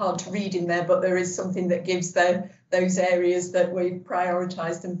hard to read in there, but there is something that gives those areas that we've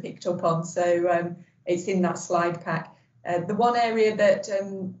prioritised and picked up on. So it's in that slide pack. The one area that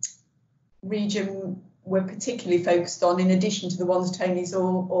Region were particularly focused on, in addition to the ones Tony's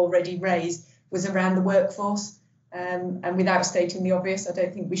already raised, was around the workforce. And without stating the obvious, I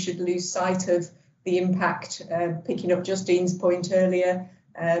don't think we should lose sight of the impact, picking up Justine's point earlier,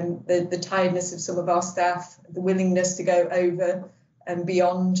 the tiredness of some of our staff, the willingness to go over and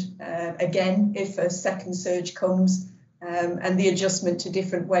beyond again if a second surge comes, and the adjustment to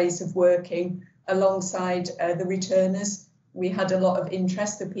different ways of working alongside the returners. We had a lot of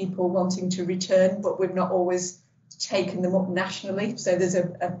interest of people wanting to return, but we've not always taken them up nationally. So there's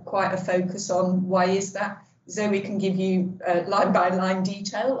quite a focus on why is that. Zoe can give you line by line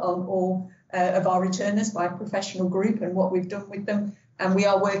detail on all of our returners by professional group and what we've done with them. And we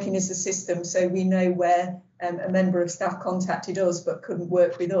are working as a system, so we know where a member of staff contacted us but couldn't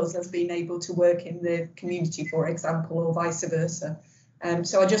work with us as being able to work in the community, for example, or vice versa.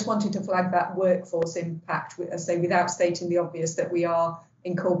 So I just wanted to flag that workforce impact, I say, without stating the obvious, that we are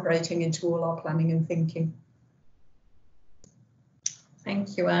incorporating into all our planning and thinking.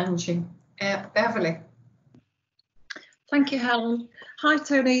 Thank you, Angie. Beverly. Thank you, Helen. Hi,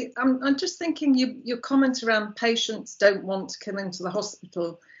 Tony. I'm just thinking your comment around patients don't want to come into the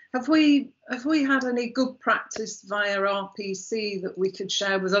hospital. Have we had any good practice via RPC that we could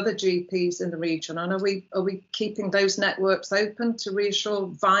share with other GPs in the region? And are we keeping those networks open to reassure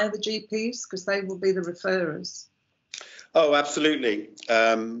via the GPs, because they will be the referrers? Oh, absolutely.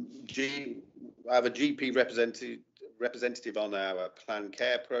 I have a GP representative on our planned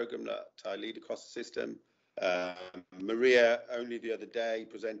care programme that I lead across the system. Maria only the other day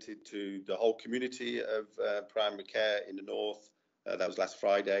presented to the whole community of primary care in the north. That was last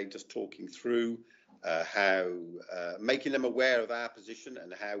Friday, just talking through how making them aware of our position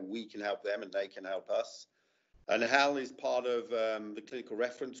and how we can help them and they can help us. And Hal is part of the clinical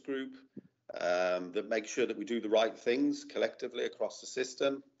reference group that makes sure that we do the right things collectively across the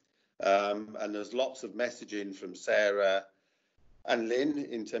system. And there's lots of messaging from Sarah and Lynn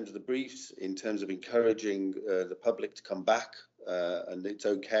in terms of the briefs, in terms of encouraging the public to come back, and it's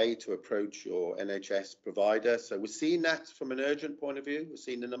okay to approach your NHS provider. So we're seeing that from an urgent point of view. We're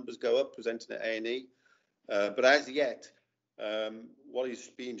seeing the numbers go up, presenting at A&E. But as yet, what is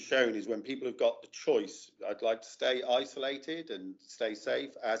being shown is when people have got the choice, I'd like to stay isolated and stay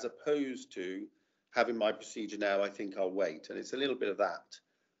safe, as opposed to having my procedure now, I think I'll wait. And it's a little bit of that.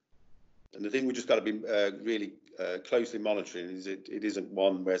 And the thing we've just got to be really closely monitoring is it isn't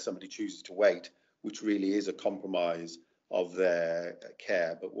one where somebody chooses to wait, which really is a compromise of their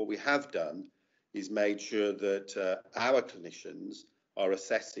care. But what we have done is made sure that our clinicians are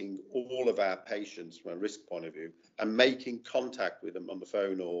assessing all of our patients from a risk point of view and making contact with them on the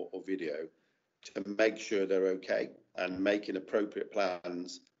phone or video to make sure they're okay and making appropriate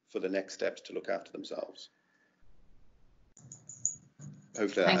plans for the next steps to look after themselves.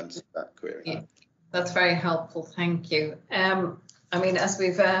 Hopefully that answers that query. Yeah, that's very helpful. Thank you. I mean, as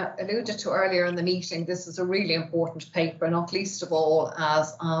we've alluded to earlier in the meeting, this is a really important paper, not least of all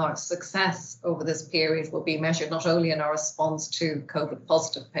as our success over this period will be measured not only in our response to COVID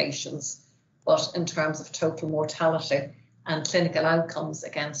positive patients, but in terms of total mortality and clinical outcomes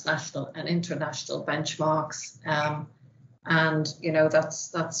against national and international benchmarks. And, you know,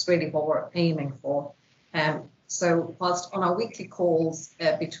 that's really what we're aiming for. So whilst on our weekly calls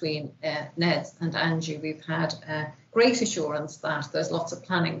between Neds and Angie, we've had great assurance that there's lots of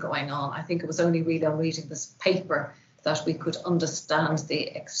planning going on. I think it was only really on reading this paper that we could understand the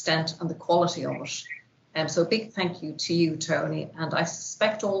extent and the quality of it. So a big thank you to you, Tony. And I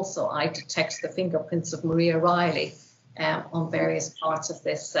suspect also I detect the fingerprints of Maria Riley on various parts of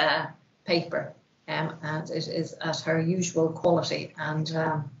this paper. And it is at her usual quality and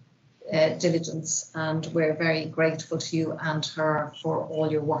diligence, and we're very grateful to you and her for all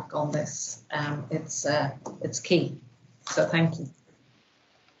your work on this. It's key, so thank you.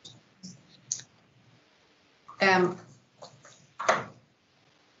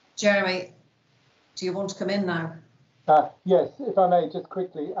 Jeremy, do you want to come in now? Yes, if I may, just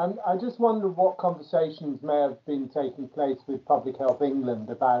quickly. I just wonder what conversations may have been taking place with Public Health England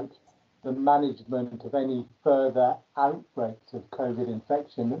about the management of any further outbreaks of COVID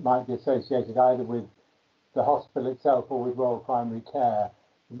infection that might be associated either with the hospital itself or with Royal Primary Care.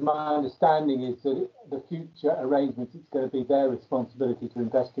 My understanding is that the future arrangements, it's going to be their responsibility to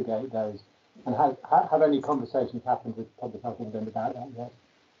investigate those. And have any conversations happened with Public Health England about that yet?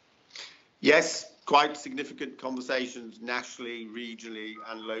 Yes, quite significant conversations nationally, regionally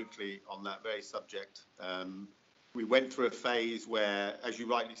and locally on that very subject. We went through a phase where, as you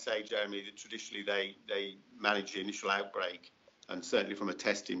rightly say, Jeremy, that traditionally they manage the initial outbreak, and certainly from a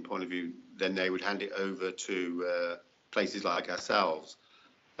testing point of view, then they would hand it over to places like ourselves.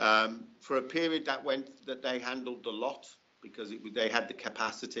 For a period that they handled a lot because they had the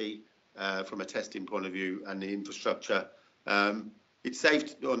capacity from a testing point of view and the infrastructure. It's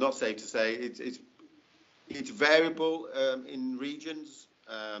safe, or not safe to say, it's variable in regions,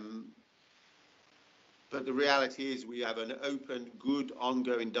 but the reality is we have an open, good,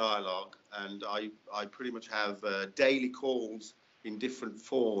 ongoing dialogue, and I pretty much have daily calls in different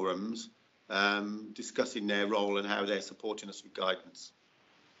forums discussing their role and how they're supporting us with guidance.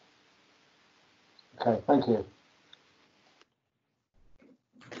 Okay, thank you.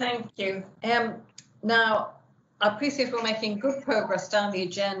 Thank you. Now, I appreciate we're making good progress down the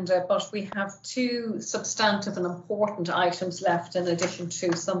agenda, but we have two substantive and important items left in addition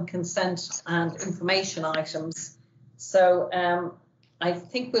to some consent and information items. So I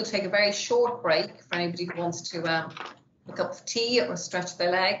think we'll take a very short break for anybody who wants to pick up tea or stretch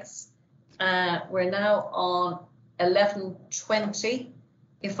their legs. We're now on 11:20.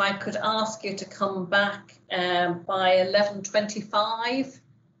 If I could ask you to come back by 11:25.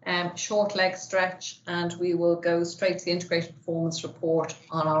 Short leg stretch, and we will go straight to the integrated performance report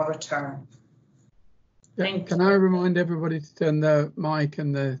on our return. Can I remind everybody to turn the mic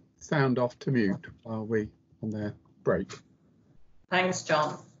and the sound off to mute while we on their break? Thanks,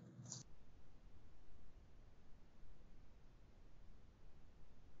 John.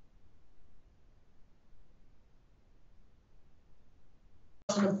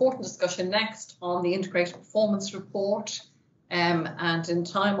 An important discussion next on the integrated performance report. And in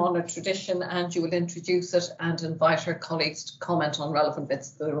time-honoured tradition, Angie will introduce it and invite her colleagues to comment on relevant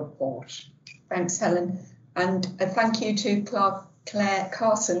bits of the report. Thanks, Helen. And thank you to Claire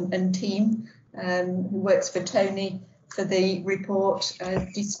Carson and team who works for Tony for the report.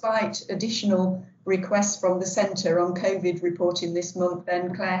 Despite additional requests from the Centre on COVID reporting this month,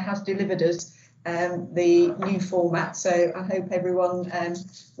 then Claire has delivered us the new format, so I hope everyone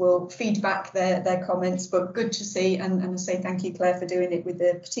will feed back their comments, but good to see, and I say thank you, Claire, for doing it with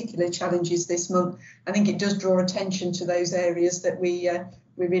the particular challenges this month. I think it does draw attention to those areas that we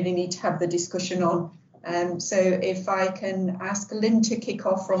really need to have the discussion on. So if I can ask Lynn to kick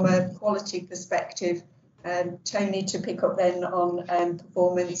off from a quality perspective, Tony to pick up then on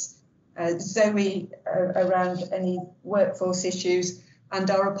performance, Zoe around any workforce issues, and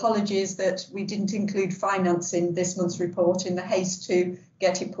our apologies that we didn't include finance in this month's report in the haste to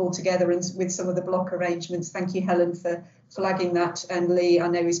get it pulled together and with some of the block arrangements. Thank you, Helen, for flagging that, and Lee, I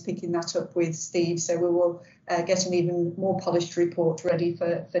know, is picking that up with Steve, so we will get an even more polished report ready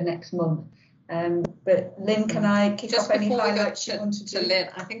for next month. But Lynn, can I kick off any highlights you wanted to? Lynn,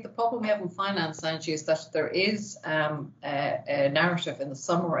 I think the problem we have in finance, Angie, is that there is a narrative in the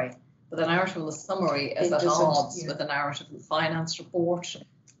summary. But the narrative in the summary is at odds with the narrative in the finance report,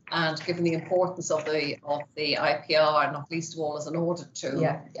 and given the importance of the IPR, not least of all as an audit tool,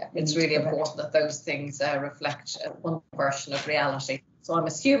 it's really important that those things reflect one version of reality. So I'm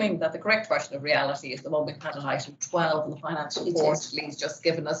assuming that the correct version of reality is the one we've had at item 12 in the finance report Lee's just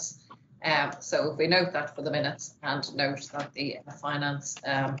given us. So if we note that for the minutes and note that the finance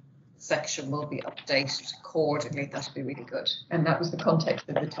section will be updated accordingly, that would be really good. And that was the context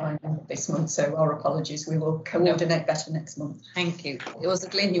of the time this month, so our apologies. We will coordinate better next month. Thank you. It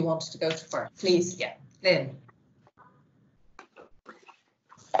was Lynn you wanted to go to first. Please. Yeah, Lynn.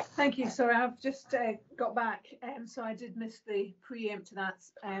 Thank you. Sorry, I've just got back, so I did miss the preempt to that.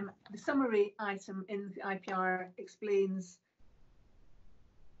 The summary item in the IPR explains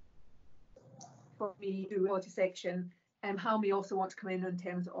for me through the quality section how we also want to come in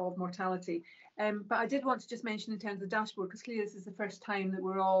terms of mortality. But I did want to just mention in terms of the dashboard, because clearly this is the first time that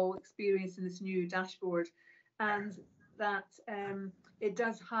we're all experiencing this new dashboard, and that it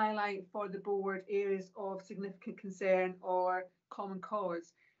does highlight for the board areas of significant concern or common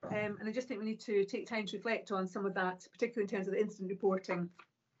cause. And I just think we need to take time to reflect on some of that, particularly in terms of the incident reporting.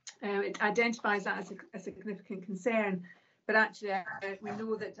 It identifies that as a significant concern, but actually we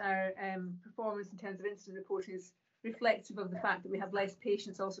know that our performance in terms of incident reporting is reflective of the fact that we have less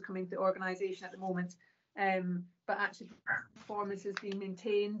patients also coming to the organisation at the moment, but actually performance is being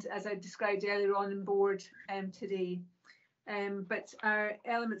maintained, as I described earlier on in board today. But our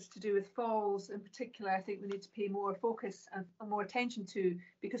elements to do with falls in particular, I think we need to pay more focus and more attention to,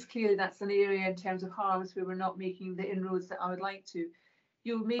 because clearly that's an area in terms of harms where we're not making the inroads that I would like to.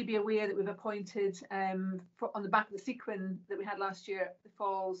 you may be aware that we've appointed, on the back of the sequin that we had last year, the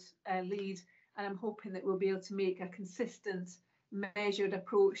falls lead, and I'm hoping that we'll be able to make a consistent, measured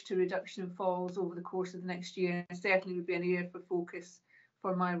approach to reduction in falls over the course of the next year. And certainly would be an area for focus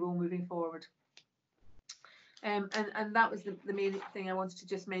for my role moving forward. And that was the main thing I wanted to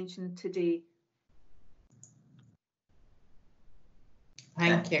just mention today.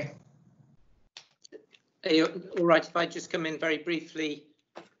 Thank you. Are you all right if I just come in very briefly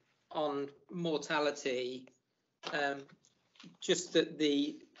on mortality? Just that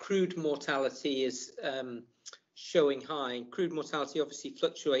the crude mortality is showing high. Crude mortality obviously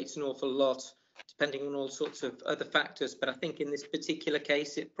fluctuates an awful lot depending on all sorts of other factors, but I think in this particular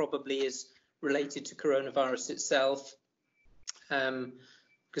case it probably is related to coronavirus itself,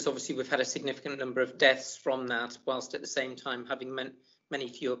 because obviously we've had a significant number of deaths from that, whilst at the same time having many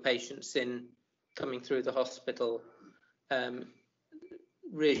fewer patients coming through the hospital.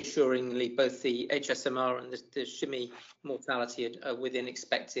 Reassuringly, both the HSMR and the shimmy mortality are within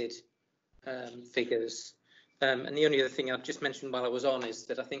expected figures. And the only other thing I've just mentioned while I was on is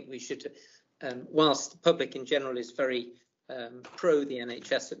that I think we should, whilst the public in general is very pro the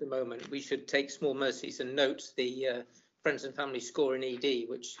NHS at the moment, we should take small mercies and note the friends and family score in ED,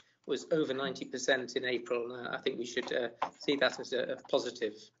 which was over 90% in April. I think we should see that as a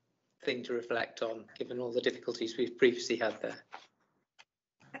positive thing to reflect on, given all the difficulties we've previously had there.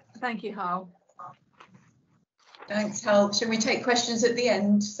 Thank you, Hal. Thanks, Hal. Shall we take questions at the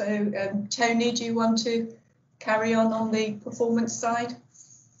end? So, Tony, do you want to carry on the performance side?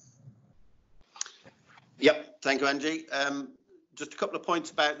 Yep, thank you, Angie. Just a couple of points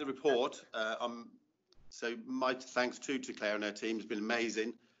about the report. So my thanks to Claire and her team, has been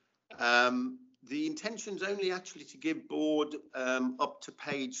amazing. The intention's only actually to give board up to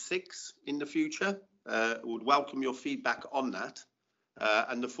page 6 in the future. Would welcome your feedback on that,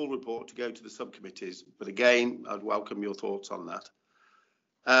 and the full report to go to the subcommittees. But again, I'd welcome your thoughts on that.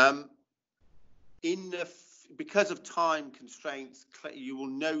 Because of time constraints, you will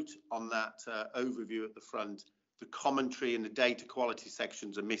note on that overview at the front, the commentary and the data quality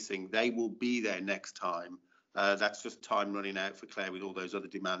sections are missing. They will be there next time. That's just time running out for Claire with all those other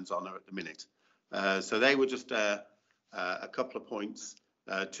demands on her at the minute. So they were just a couple of points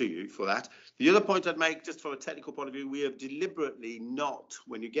to you for that. The other point I'd make, just from a technical point of view, we have deliberately not,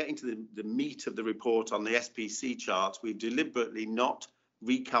 when you get into the meat of the report on the SPC charts, we've deliberately not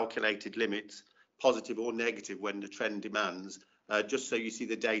recalculated limits, positive or negative, when the trend demands, just so you see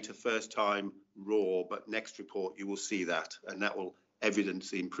the data first time raw, but next report you will see that, and that will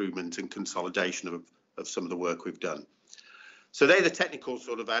evidence the improvement and consolidation of some of the work we've done. So they're the technical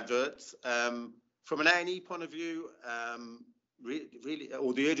sort of adverts. From an A&E point of view, really,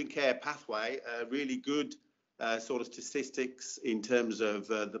 or the urgent care pathway, really good sort of statistics in terms of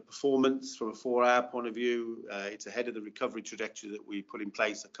the performance from a 4-hour point of view. It's ahead of the recovery trajectory that we put in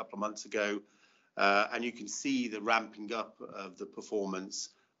place a couple of months ago. And you can see the ramping up of the performance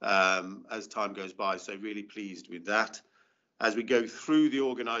as time goes by. So really pleased with that. As we go through the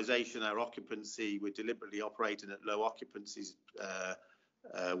organisation, our occupancy, we're deliberately operating at low occupancies,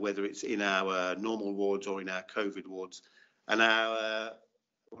 whether it's in our normal wards or in our COVID wards. And our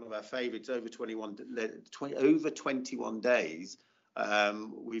one of our favourites, over 21 days,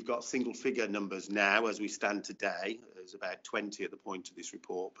 we've got single figure numbers now as we stand today. There's about 20 at the point of this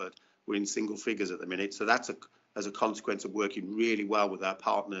report, but we're in single figures at the minute. So that's as a consequence of working really well with our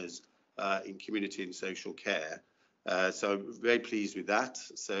partners in community and social care. So very pleased with that.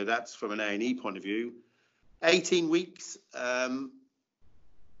 So that's from an A&E point of view. 18 weeks,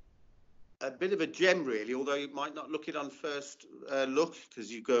 a bit of a gem really, although you might not look it on first look,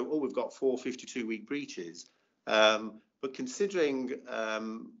 because you go, oh, we've got 4 52-week breaches. But considering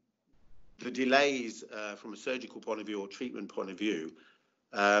the delays from a surgical point of view or treatment point of view,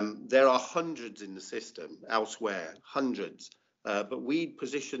 there are hundreds in the system elsewhere, hundreds. But we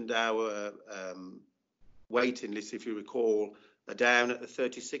positioned our waiting list, if you recall, down at the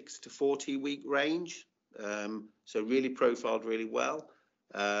 36 to 40-week range. So really profiled really well.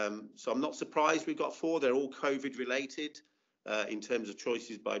 So I'm not surprised we've got 4. They're all COVID related in terms of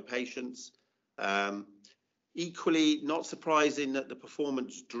choices by patients. Equally, not surprising that the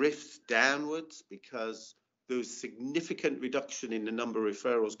performance drifts downwards because there's significant reduction in the number of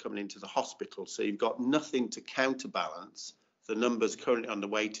referrals coming into the hospital. So you've got nothing to counterbalance the numbers currently on the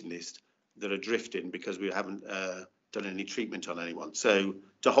waiting list that are drifting because we haven't done any treatment on anyone. So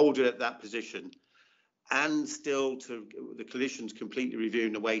to hold it at that position, and still to the clinicians completely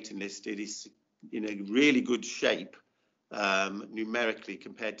reviewing the waiting list, it is in a really good shape numerically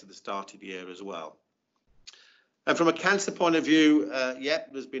compared to the start of the year as well. And from a cancer point of view,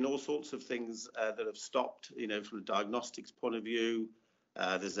 there's been all sorts of things that have stopped, from a diagnostics point of view.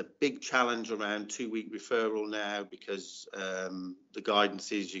 There's a big challenge around 2-week referral now because the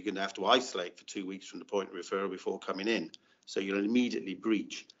guidance is you're going to have to isolate for 2 weeks from the point of referral before coming in. So you'll immediately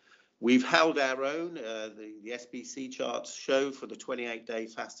breach. We've held our own. The SBC charts show for the 28-day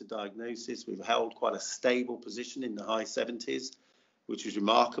faster diagnosis, we've held quite a stable position in the high 70s, which is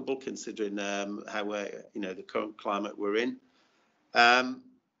remarkable considering how the current climate we're in. And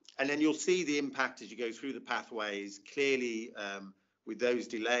then you'll see the impact as you go through the pathways. Clearly, with those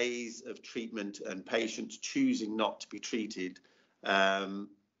delays of treatment and patients choosing not to be treated,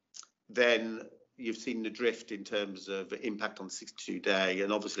 then you've seen the drift in terms of impact on 62-day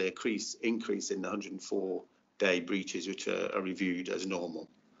and obviously an increase in the 104-day breaches, which are reviewed as normal.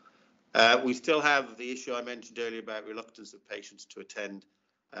 We still have the issue I mentioned earlier about reluctance of patients to attend,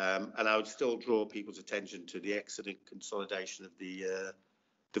 and I would still draw people's attention to the excellent consolidation of the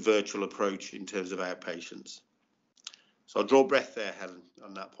virtual approach in terms of outpatients. So I'll draw breath there, Helen,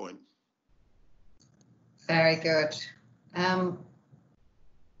 on that point. Very good. In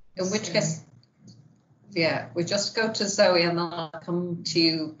which case, we just go to Zoe and then I'll come to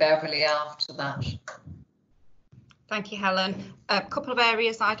you, Beverly, after that. Thank you, Helen. A couple of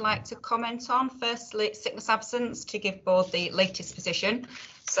areas I'd like to comment on. Firstly, sickness absence, to give board the latest position.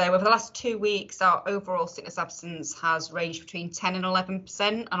 So over the last 2 weeks, our overall sickness absence has ranged between 10 and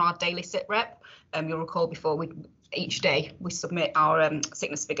 11% on our daily sit rep. You'll recall before each day we submit our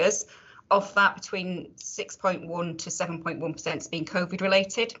sickness figures. Of that, between 6.1 to 7.1% has been COVID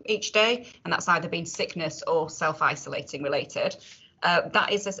related each day, and that's either been sickness or self-isolating related.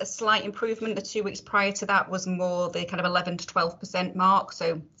 That is a slight improvement. The 2 weeks prior to that was more the kind of 11 to 12% mark,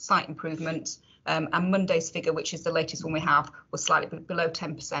 so slight improvement. And Monday's figure, which is the latest one we have, was slightly below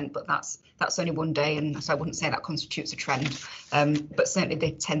 10%, but that's only one day, and so I wouldn't say that constitutes a trend. But certainly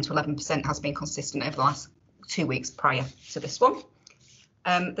the 10 to 11% has been consistent over the last 2 weeks prior to this one.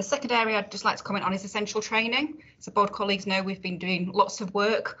 The second area I'd just like to comment on is essential training. So board colleagues know we've been doing lots of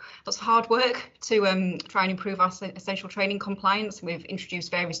hard work to try and improve our essential training compliance. We've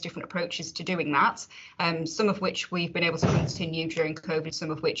introduced various different approaches to doing that, some of which we've been able to continue during COVID, some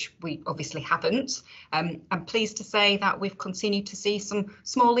of which we obviously haven't. I'm pleased to say that we've continued to see some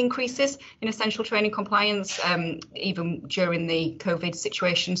small increases in essential training compliance, even during the COVID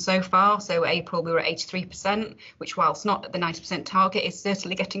situation so far. So April, we were at 83%, which whilst not at the 90% target, is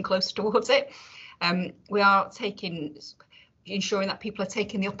certainly getting close towards it. We are ensuring that people are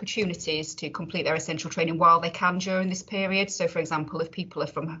taking the opportunities to complete their essential training while they can during this period. So, for example, if people are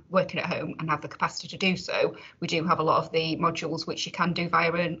from working at home and have the capacity to do so, we do have a lot of the modules which you can do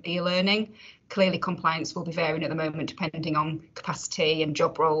via e-learning. Clearly, compliance will be varying at the moment depending on capacity and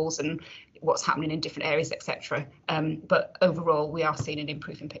job roles and what's happening in different areas, etc. But overall, we are seeing an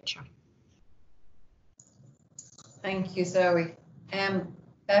improving picture. Thank you, Zoe.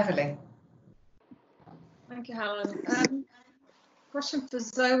 Beverly. Thank you, Helen. Question for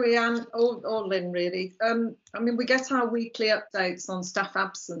Zoe and or Lynn, really. I mean, we get our weekly updates on staff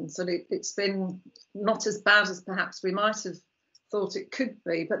absence, and it's been not as bad as perhaps we might have thought it could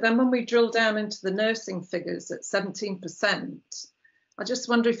be. But then when we drill down into the nursing figures at 17%, I just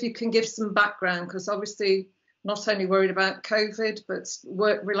wonder if you can give some background, because obviously not only worried about COVID, but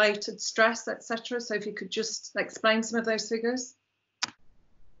work-related stress, etc. So if you could just explain some of those figures.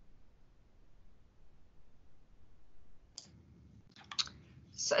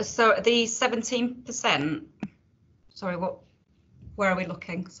 So the 17%, sorry, where are we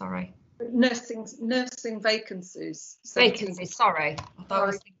looking? Sorry. Nursing vacancies. Vacancies, sorry. I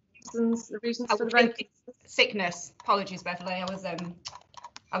thought the reasons for the vacancies. Sickness. Apologies, Beverly.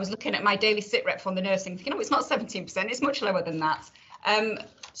 I was looking at my daily sit rep from the nursing. You know, it's not 17%, it's much lower than that.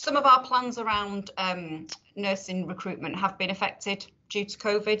 Some of our plans around nursing recruitment have been affected due to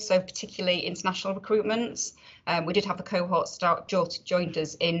COVID, so particularly international recruitments. We did have the cohort joined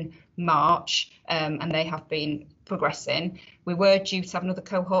us in March, and they have been progressing. We were due to have another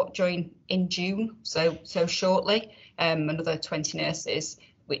cohort join in June, so shortly, another 20 nurses,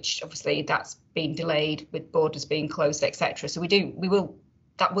 which obviously that's been delayed with borders being closed, etc. So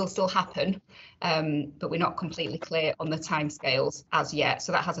that will still happen, but we're not completely clear on the timescales as yet,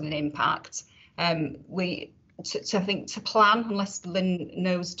 so that has an impact. I think to plan, unless Lynn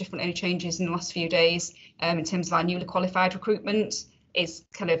knows any changes in the last few days, in terms of our newly qualified recruitment, is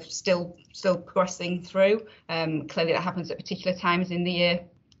kind of still progressing through. Clearly that happens at particular times in the year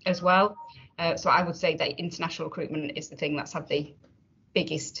as well. So I would say that international recruitment is the thing that's had the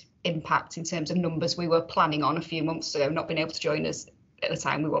biggest impact in terms of numbers we were planning on a few months ago, not being able to join us at the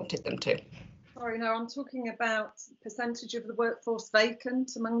time we wanted them to. Sorry, no, I'm talking about percentage of the workforce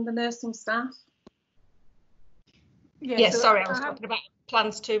vacant among the nursing staff. Yeah, so sorry, I was talking about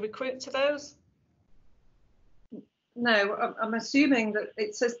plans to recruit to those. No, I'm assuming that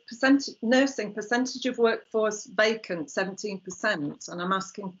it says nursing percentage of workforce vacant 17%, and I'm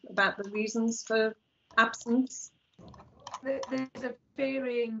asking about the reasons for absence. There's a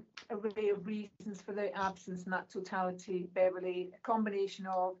varying array of reasons for the absence in that totality, Beverly. A combination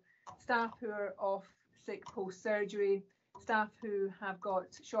of staff who are off sick post-surgery, staff who have got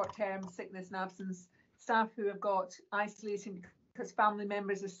short-term sickness and absence, staff who have got isolating because family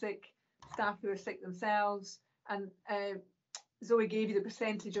members are sick, staff who are sick themselves, and Zoe gave you the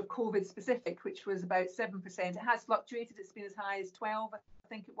percentage of COVID specific, which was about 7%. It has fluctuated. It's been as high as 12, I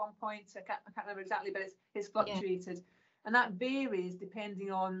think, at one point. I can't remember exactly, but it's fluctuated. Yeah. And that varies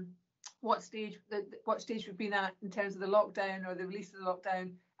depending on what stage we've been at in terms of the lockdown or the release of the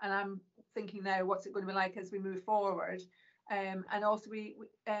lockdown. And I'm thinking now, what's it going to be like as we move forward? And also, we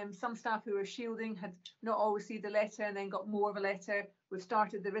some staff who are shielding had not all received a letter and then got more of a letter. We've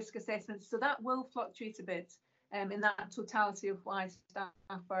started the risk assessments, so that will fluctuate a bit in that totality of why staff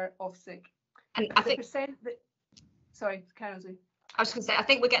are off sick. And I think, sorry, Karen. I was going to say, I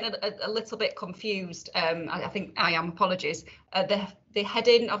think we're getting a little bit confused. I think I am. Apologies. The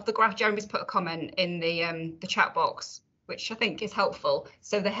heading of the graph, Jeremy's put a comment in the chat box, which I think is helpful.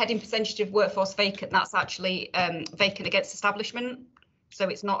 So the heading percentage of workforce vacant, that's actually vacant against establishment. So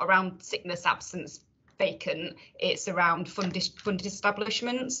it's not around sickness absence vacant, it's around funded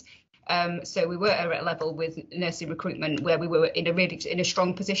establishments. So we were at a level with nursing recruitment where we were in a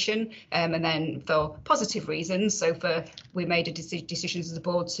strong position, and then for positive reasons. So we made a decisions as a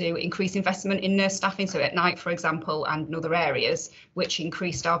board to increase investment in nurse staffing. So at night, for example, and in other areas, which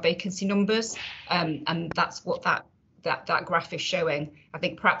increased our vacancy numbers. And that's what that graph is showing. I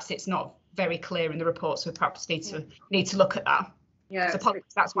think perhaps it's not very clear in the report, so we perhaps need to look at that. Yeah, so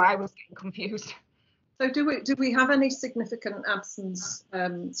that's why I was getting confused. So do we have any significant absence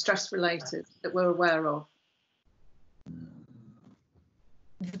stress related that we're aware of?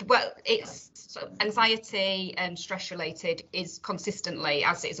 Well, it's anxiety and stress related is consistently,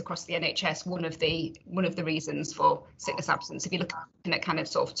 as it is across the NHS, one of the reasons for sickness absence. If you're looking at kind of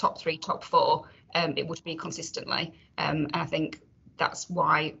sort of top 3, top 4, it would be consistently. And I think that's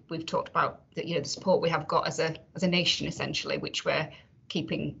why we've talked about the support we have got as a nation, essentially, which we're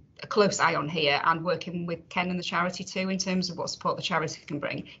keeping a close eye on here, and working with Ken and the charity too in terms of what support the charity can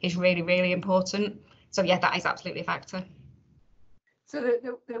bring is really, really important. So yeah, that is absolutely a factor. So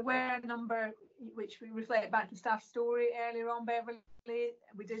the aware number, which we reflect back to staff story earlier on, Beverly,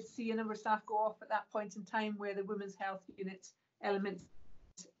 we did see a number of staff go off at that point in time where the women's health unit element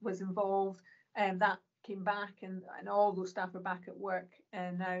was involved, and that came back, and all those staff are back at work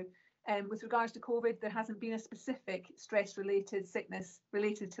now. With regards to COVID, there hasn't been a specific stress-related sickness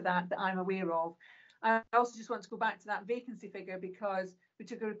related to that I'm aware of. I also just want to go back to that vacancy figure, because we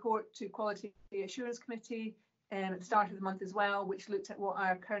took a report to Quality Assurance Committee at the start of the month as well, which looked at what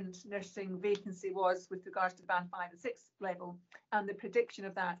our current nursing vacancy was with regards to band 5 and 6 level, and the prediction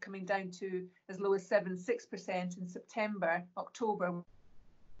of that coming down to as low as 7.6% in September, October,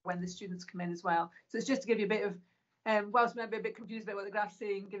 when the students come in as well. So it's just to give you a bit of whilst we might be a bit confused about what the graph's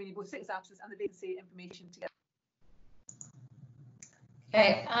saying, giving you both sickness absence and the vacancy information together.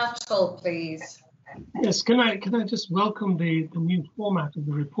 Okay, Atul, please. Yes, can I just welcome the new format of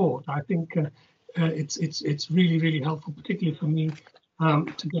the report? I think it's really helpful, particularly for me,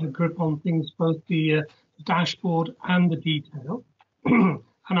 to get a grip on things, both the dashboard and the detail. And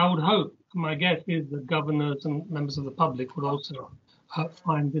I would hope, my guess is that governors and members of the public would also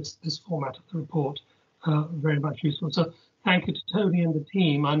find this format of the report very much useful. So thank you to Tony and the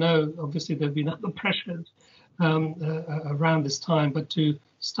team. I know obviously there have been other pressures around this time, but to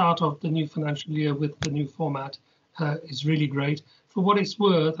start off the new financial year with the new format is really great. For what it's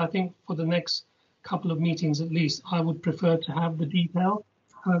worth, I think for the next couple of meetings at least, I would prefer to have the detail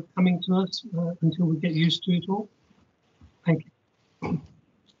coming to us until we get used to it all. Thank you.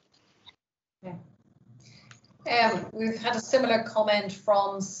 Yeah. We've had a similar comment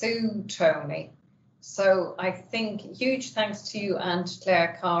from Sue, Tony. So I think huge thanks to you and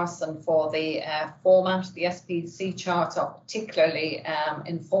Claire Carson for the format. The SPC charts are particularly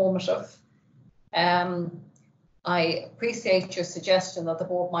informative. I appreciate your suggestion that the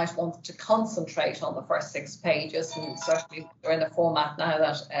board might want to concentrate on the first 6 pages, and certainly we're in a format now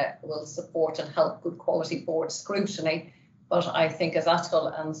that will support and help good quality board scrutiny. But I think, as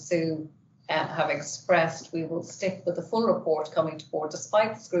Atul and Sue have expressed, we will stick with the full report coming to board,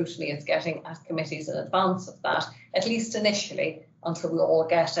 despite the scrutiny it's getting at committees in advance of that, at least initially, until we all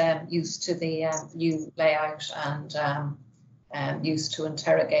get used to the new layout and used to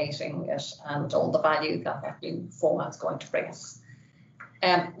interrogating it and all the value that that new format is going to bring us.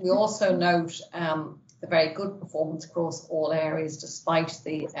 We also note the very good performance across all areas despite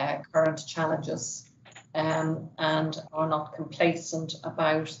the current challenges, and are not complacent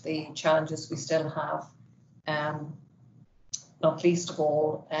about the challenges we still have, not least of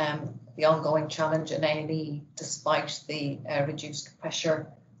all the ongoing challenge in A&E despite the reduced pressure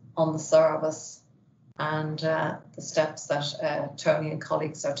on the service, and the steps that Tony and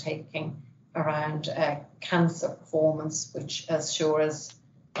colleagues are taking around cancer performance, which as sure as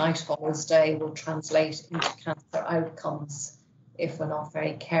night follows day will translate into cancer outcomes if we're not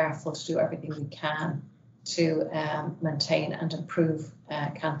very careful to do everything we can to maintain and improve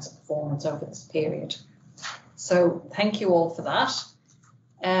cancer performance over this period. So thank you all for that.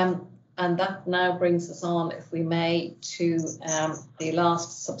 And that now brings us on, if we may, to the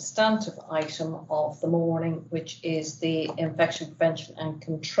last substantive item of the morning, which is the Infection Prevention and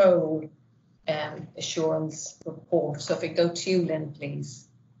Control Assurance Report. So if we go to you, Lynn, please.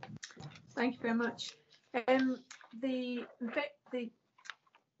 Thank you very much. The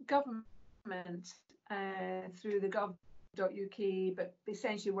government, through the gov.uk, but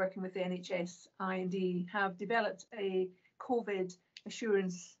essentially working with the NHS IND, have developed a COVID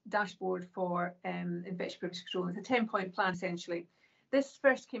assurance dashboard for infection prevention control. It's a 10-point plan essentially. This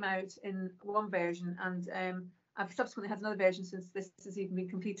first came out in one version, and I've subsequently had another version since this has even been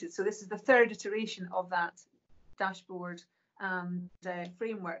completed. So this is the third iteration of that dashboard and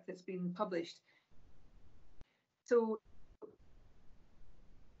framework that's been published. So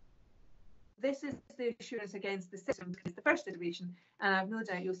this is the assurance against the system. It's the first iteration, and I've no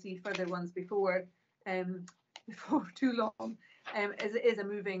doubt you'll see further ones before too long, as it is a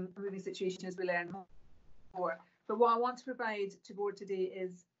moving situation as we learn more. But what I want to provide to board today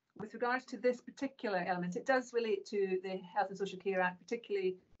is, with regards to this particular element, it does relate to the Health and Social Care Act,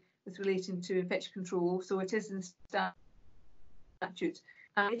 particularly with relating to infection control. So it is in statute.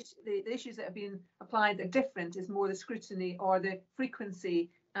 And the issues that have been applied that are different is more the scrutiny or the frequency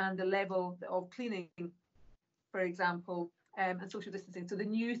and the level of cleaning, for example, and social distancing. So the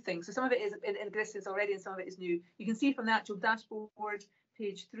new thing. So some of it is in existence already and some of it is new. You can see from the actual dashboard,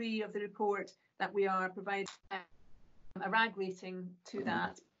 page 3 of the report, that we are providing a RAG rating to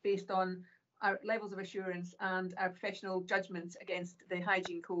that based on our levels of assurance and our professional judgment against the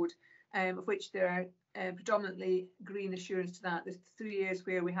hygiene code, of which there are predominantly green assurance to that. There's 3 years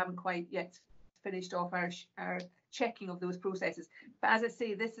where we haven't quite yet finished off our checking of those processes. But as I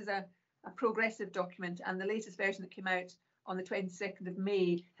say, this is a progressive document, and the latest version that came out on the 22nd of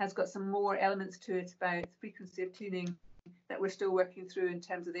May has got some more elements to it about frequency of cleaning that we're still working through in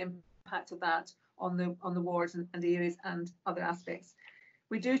terms of the impact of that on the wards and the areas and other aspects.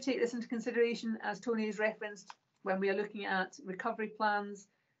 We do take this into consideration, as Tony has referenced, when we are looking at recovery plans,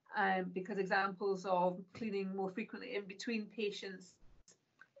 because examples of cleaning more frequently in between patients,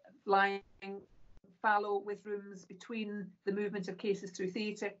 lying fallow with rooms between the movement of cases through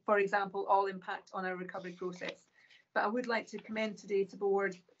theatre, for example, all impact on our recovery process. But I would like to commend today to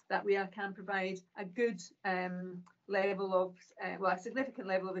board that we can provide a good level of, a significant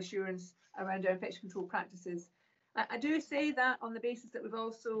level of assurance around our infection control practices. I do say that on the basis that we've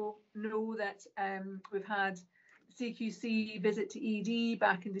also know that we've had CQC visit to ED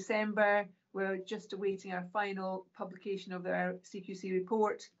back in December. We're just awaiting our final publication of our CQC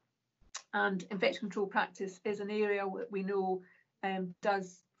report. And infection control practice is an area that we know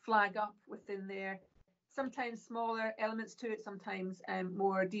does flag up within there. Sometimes smaller elements to it, sometimes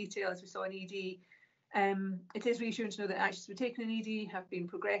more detail, as we saw in ED. It is reassuring to know that actions we've taken in ED have been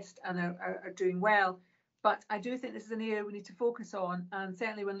progressed and are doing well. But I do think this is an area we need to focus on, and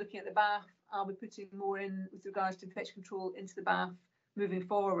certainly when looking at the BAF, I'll be putting more in with regards to infection control into the BAF moving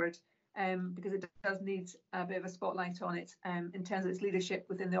forward, because it does need a bit of a spotlight on it in terms of its leadership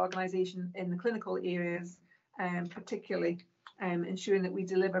within the organisation in the clinical areas, particularly ensuring that we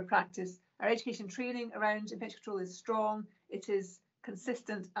deliver practice. Our education training around infection control is strong. It is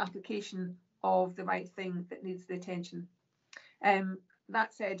consistent application of the right thing that needs the attention.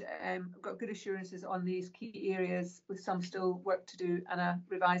 That said, I've got good assurances on these key areas, with some still work to do, and a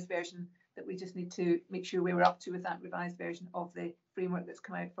revised version that we just need to make sure we were up to with that revised version of the framework that's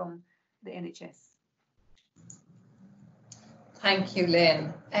come out from the NHS. Thank you,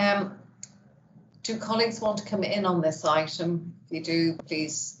 Lynn. Do colleagues want to come in on this item? If you do,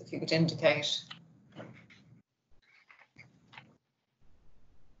 please, if you could indicate.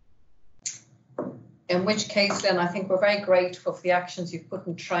 In which case, then, I think we're very grateful for the actions you've put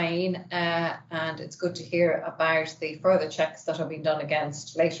in train, and it's good to hear about the further checks that have been done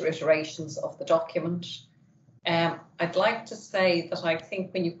against later iterations of the document. I'd like to say that I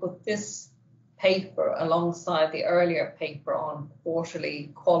think when you put this paper alongside the earlier paper on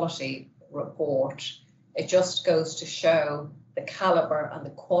quarterly quality report, it just goes to show the calibre and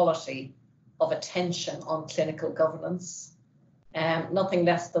the quality of attention on clinical governance. Nothing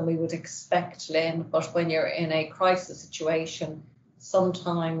less than we would expect, Lynn, but when you're in a crisis situation,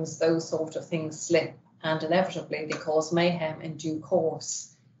 sometimes those sort of things slip and inevitably they cause mayhem in due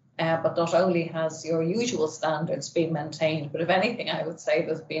course. But not only has your usual standards been maintained, but if anything, I would say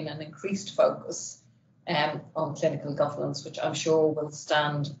there's been an increased focus on clinical governance, which I'm sure will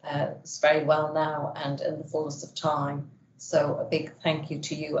stand very well now and in the fullness of time. So a big thank you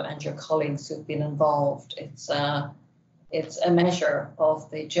to you and your colleagues who've been involved. It's a measure of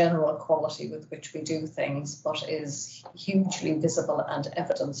the general quality with which we do things, but is hugely visible and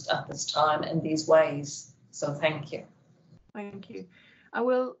evidenced at this time in these ways. So thank you. Thank you. I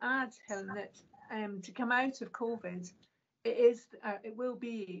will add, Helen, that to come out of COVID, it will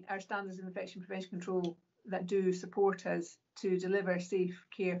be our standards of infection prevention control that do support us to deliver safe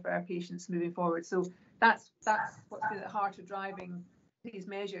care for our patients moving forward. So that's what's been at the heart of driving these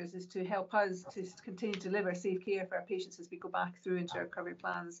measures, is to help us to continue to deliver safe care for our patients as we go back through into our recovery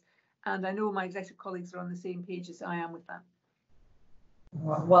plans. And I know my executive colleagues are on the same page as I am with that.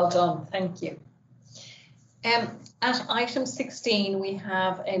 Well done, thank you. At item 16, we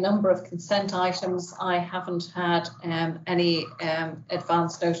have a number of consent items. I haven't had any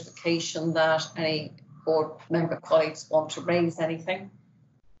advance notification that any board member colleagues want to raise anything.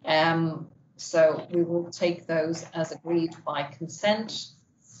 So we will take those as agreed by consent.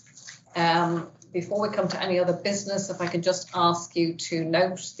 Before we come to any other business, if I can just ask you to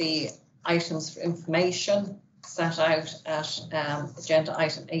note the items for information set out at agenda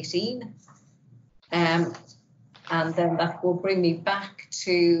item 18. And then that will bring me back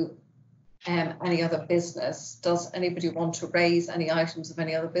to any other business. Does anybody want to raise any items of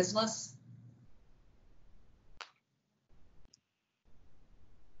any other business?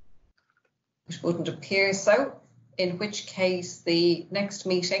 It wouldn't appear so, in which case the next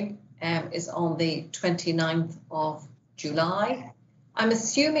meeting is on the 29th of July. I'm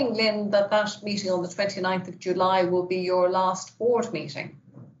assuming, Lynn, that that meeting on the 29th of July will be your last board meeting.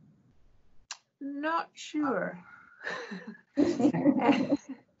 Not sure.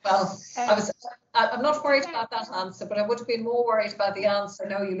 Well, I'm not worried about that answer, but I would have been more worried about the answer.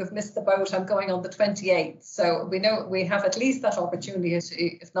 No, you'll have missed the boat. I'm going on the 28th. So we know we have at least that opportunity,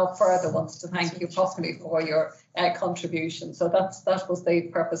 if not further ones, to thank you properly for your contribution. So that was the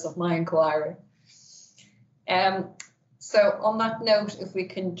purpose of my inquiry. So on that note, if we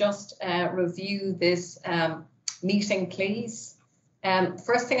can just review this meeting, please.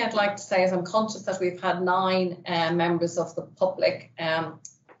 First thing I'd like to say is I'm conscious that we've had 9 members of the public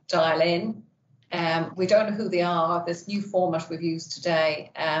dial in. We don't know who they are. This new format we've used today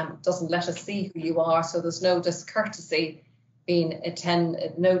doesn't let us see who you are, so there's no discourtesy being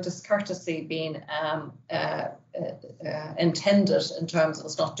intended in terms of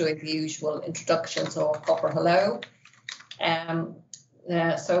us not doing the usual introductions or proper hello.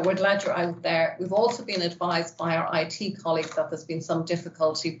 So we're glad you're out there. We've also been advised by our IT colleagues that there's been some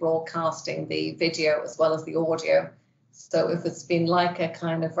difficulty broadcasting the video as well as the audio. So if it's been like a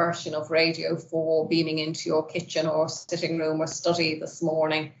kind of version of Radio 4 beaming into your kitchen or sitting room or study this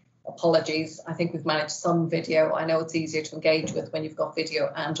morning, apologies. I think we've managed some video. I know it's easier to engage with when you've got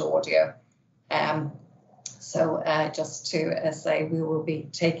video and audio. So just to say, we will be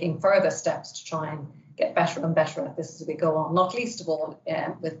taking further steps to try and get better and better at this as we go on, not least of all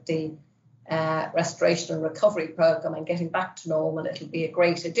with the restoration and recovery programme and getting back to normal. It'll be a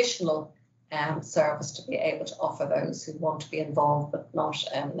great additional service to be able to offer those who want to be involved but not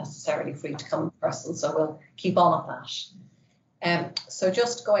necessarily free to come in person. So we'll keep on at that. So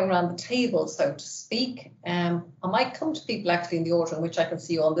just going around the table, so to speak, I might come to people actually in the order in which I can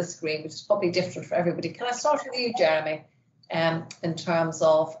see you on this screen, which is probably different for everybody. Can I start with you, Jeremy, in terms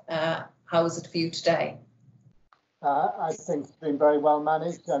of how is it for you today? I think it's been very well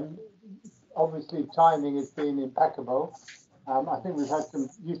managed, and obviously timing has been impeccable. I think we've had some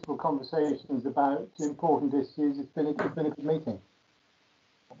useful conversations about important issues. It's been a good meeting.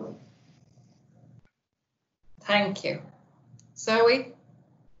 Thank you. Zoe?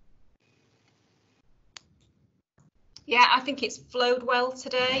 Yeah, I think it's flowed well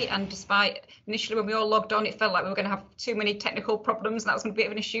today, and despite initially when we all logged on, it felt like we were going to have too many technical problems and that was going to be a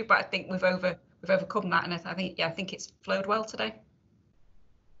bit of an issue, but I think we've overcome that, and I think it's flowed well today.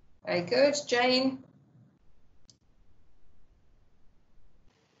 Very good. Jane?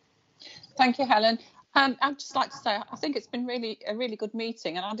 Thank you, Helen. I'd just like to say I think it's been a really good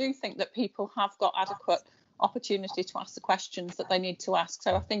meeting, and I do think that people have got adequate opportunity to ask the questions that they need to ask.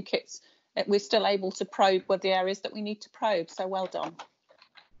 So I think we're still able to probe with the areas that we need to probe. So well done.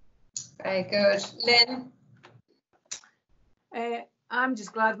 Very good. Lynn? I'm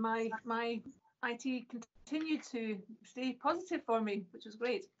just glad my IT continued to stay positive for me, which was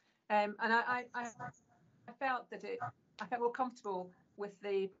great. And I felt that I felt more comfortable with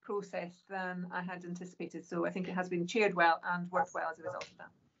the process than I had anticipated. So I think it has been chaired well and worked well as a result of that.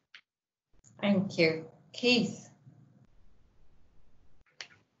 Thank you. Keith?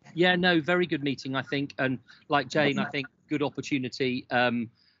 Yeah, no, very good meeting, I think. And like Jane, I think good opportunity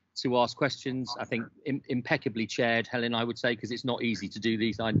to ask questions. I think impeccably chaired, Helen, I would say, because it's not easy to do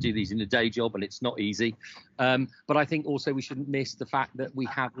these. I do these in a day job and it's not easy. But I think also we shouldn't miss the fact that we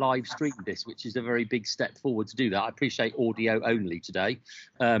have live streamed this, which is a very big step forward to do that. I appreciate audio only today,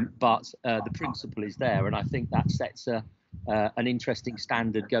 but the principle is there. And I think that sets an interesting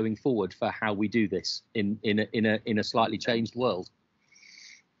standard going forward for how we do this in a slightly changed world.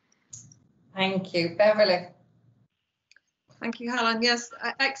 Thank you. Beverly? Thank you, Helen. Yes,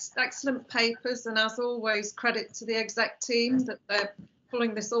 excellent papers, and as always, credit to the exec team that they're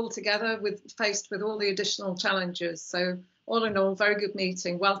pulling this all together faced with all the additional challenges. So all in all, very good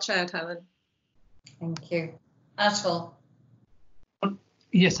meeting. Well chaired, Helen. Thank you. Atul?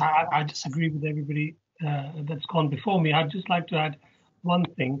 Yes, I disagree with everybody that's gone before me. I'd just like to add one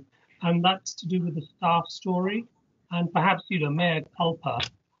thing, and that's to do with the staff story, and perhaps, mea culpa.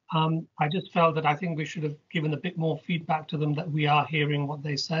 I just felt that I think we should have given a bit more feedback to them, that we are hearing what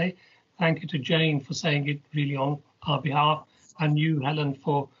they say. Thank you to Jane for saying it really on our behalf, and you, Helen,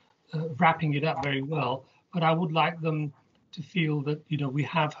 for wrapping it up very well. But I would like them to feel that, we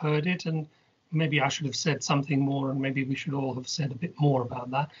have heard it, and maybe I should have said something more, and maybe we should all have said a bit more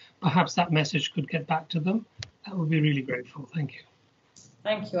about that. Perhaps that message could get back to them. That would be really grateful. Thank you.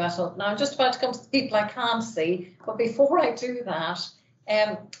 Thank you, Atul. Now I'm just about to come to the people I can't see, but before I do that,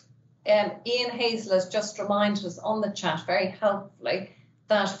 Ian Hazel has just reminded us on the chat very helpfully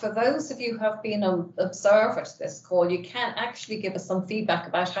that for those of you who have been an observer to this call, you can actually give us some feedback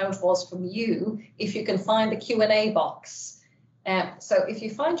about how it was from you if you can find the Q&A box. So if you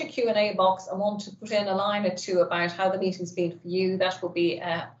find your Q&A box and want to put in a line or two about how the meeting's been for you, that will be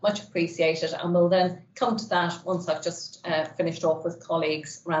much appreciated, and we'll then come to that once I've just finished off with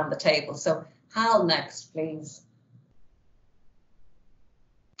colleagues around the table. So Hal next, please.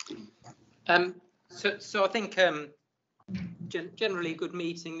 So I think generally a good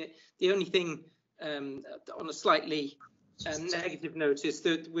meeting. The only thing on a slightly negative note is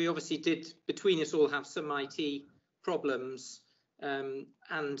that we obviously did, between us all, have some IT problems,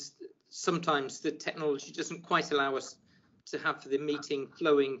 and sometimes the technology doesn't quite allow us to have the meeting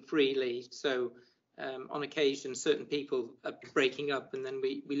flowing freely. So on occasion, certain people are breaking up, and then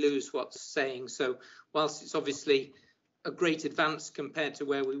we lose what's saying. So whilst it's obviously a great advance compared to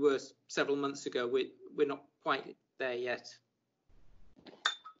where we were several months ago, we're not quite there yet.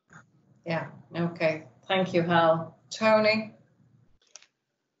 Yeah, okay. Thank you, Hal. Tony?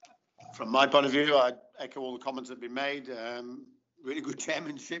 From my point of view, I echo all the comments that have been made. Really good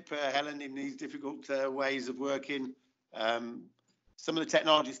chairmanship, Helen, in these difficult ways of working. Some of the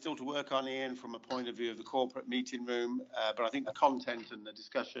technology is still to work on, Ian, from a point of view of the corporate meeting room, but I think the content and the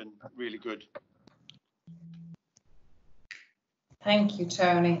discussion, really good. Thank you,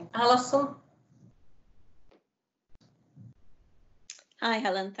 Tony. Alison? Hi,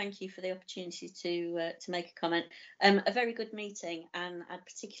 Helen. Thank you for the opportunity to make a comment. A very good meeting, and I'd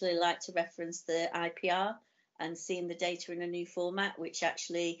particularly like to reference the IPR and seeing the data in a new format, which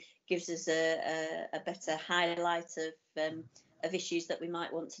actually gives us a better highlight of issues that we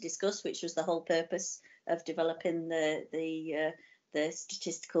might want to discuss, which was the whole purpose of developing the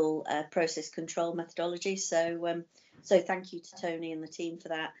statistical process control methodology. So thank you to Tony and the team for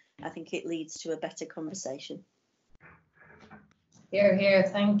that. I think it leads to a better conversation. Here, here,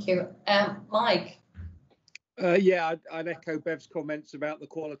 thank you. Mike? Yeah, I'd echo Bev's comments about the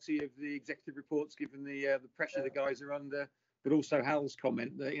quality of the executive reports, given the pressure the guys are under, but also Hal's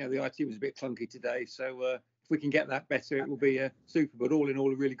comment that, the IT was a bit clunky today. So if we can get that better, it will be super. But all in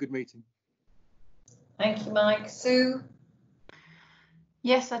all, a really good meeting. Thank you, Mike. Sue?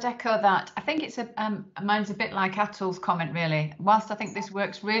 Yes, I'd echo that. I think it's mine's a bit like Atul's comment, really. Whilst I think this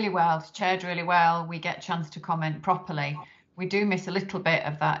works really well, it's chaired really well, we get a chance to comment properly. We do miss a little bit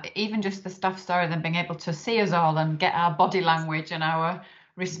of that, even just the staff story, then being able to see us all and get our body language and our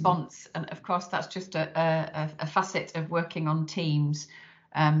response. And of course, that's just a facet of working on teams.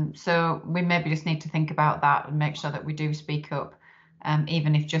 So we maybe just need to think about that and make sure that we do speak up.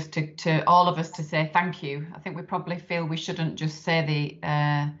 even if just to all of us to say thank you. I think we probably feel we shouldn't just say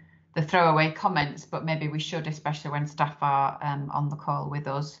the throwaway comments, but maybe we should, especially when staff are on the call with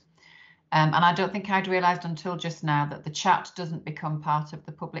us. And I don't think I'd realised until just now that the chat doesn't become part of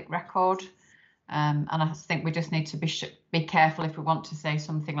the public record. And I think we just need to be careful if we want to say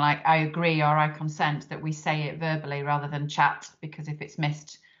something like I agree or I consent, that we say it verbally rather than chat, because if it's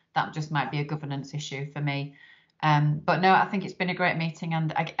missed, that just might be a governance issue for me. But no, I think it's been a great meeting,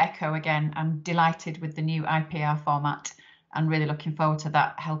 and I echo again, I'm delighted with the new IPR format and really looking forward to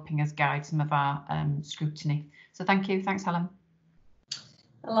that helping us guide some of our scrutiny. So thank you. Thanks, Helen.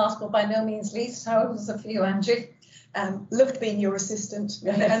 And last but by no means least, how was it for you, Angie? Loved being your assistant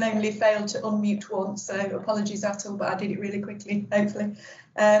and only failed to unmute once, so apologies Atul, but I did it really quickly, hopefully.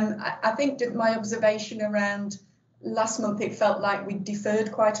 I think that my observation around last month, it felt like we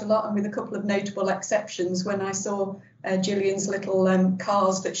deferred quite a lot, and with a couple of notable exceptions. When I saw Gillian's little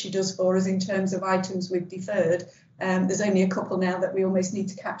cars that she does for us in terms of items we've deferred, there's only a couple now that we almost need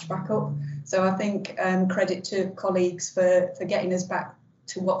to catch back up. So I think credit to colleagues for getting us back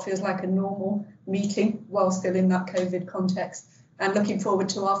to what feels like a normal meeting while still in that COVID context, and looking forward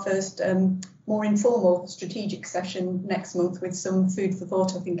to our first more informal strategic session next month with some food for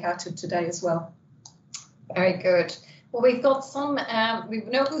thought, I think, out of today as well. Very good. Well, we've got some, we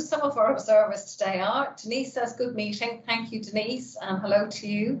know who some of our observers today are. Denise says good meeting. Thank you, Denise, and hello to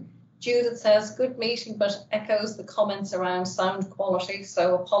you. Judith says good meeting, but echoes the comments around sound quality,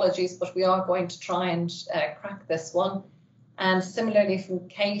 so apologies, but we are going to try and crack this one. And similarly from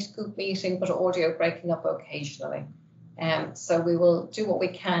Kate, good meeting, but audio breaking up occasionally. So we will do what we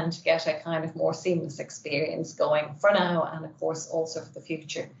can to get a kind of more seamless experience going for now, and of course also for the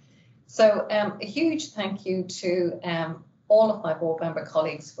future. So a huge thank you to all of my board member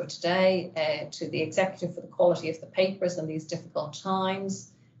colleagues for today, to the executive for the quality of the papers in these difficult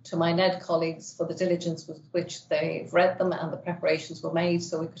times, to my NED colleagues for the diligence with which they've read them and the preparations were made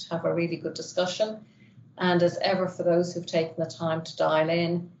so we could have a really good discussion. And as ever, for those who've taken the time to dial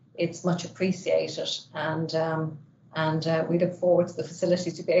in, it's much appreciated. And we look forward to the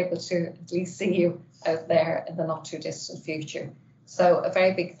facility to be able to at least see you out there in the not too distant future. So a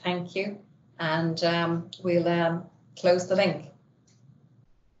very big thank you, and we'll close the link.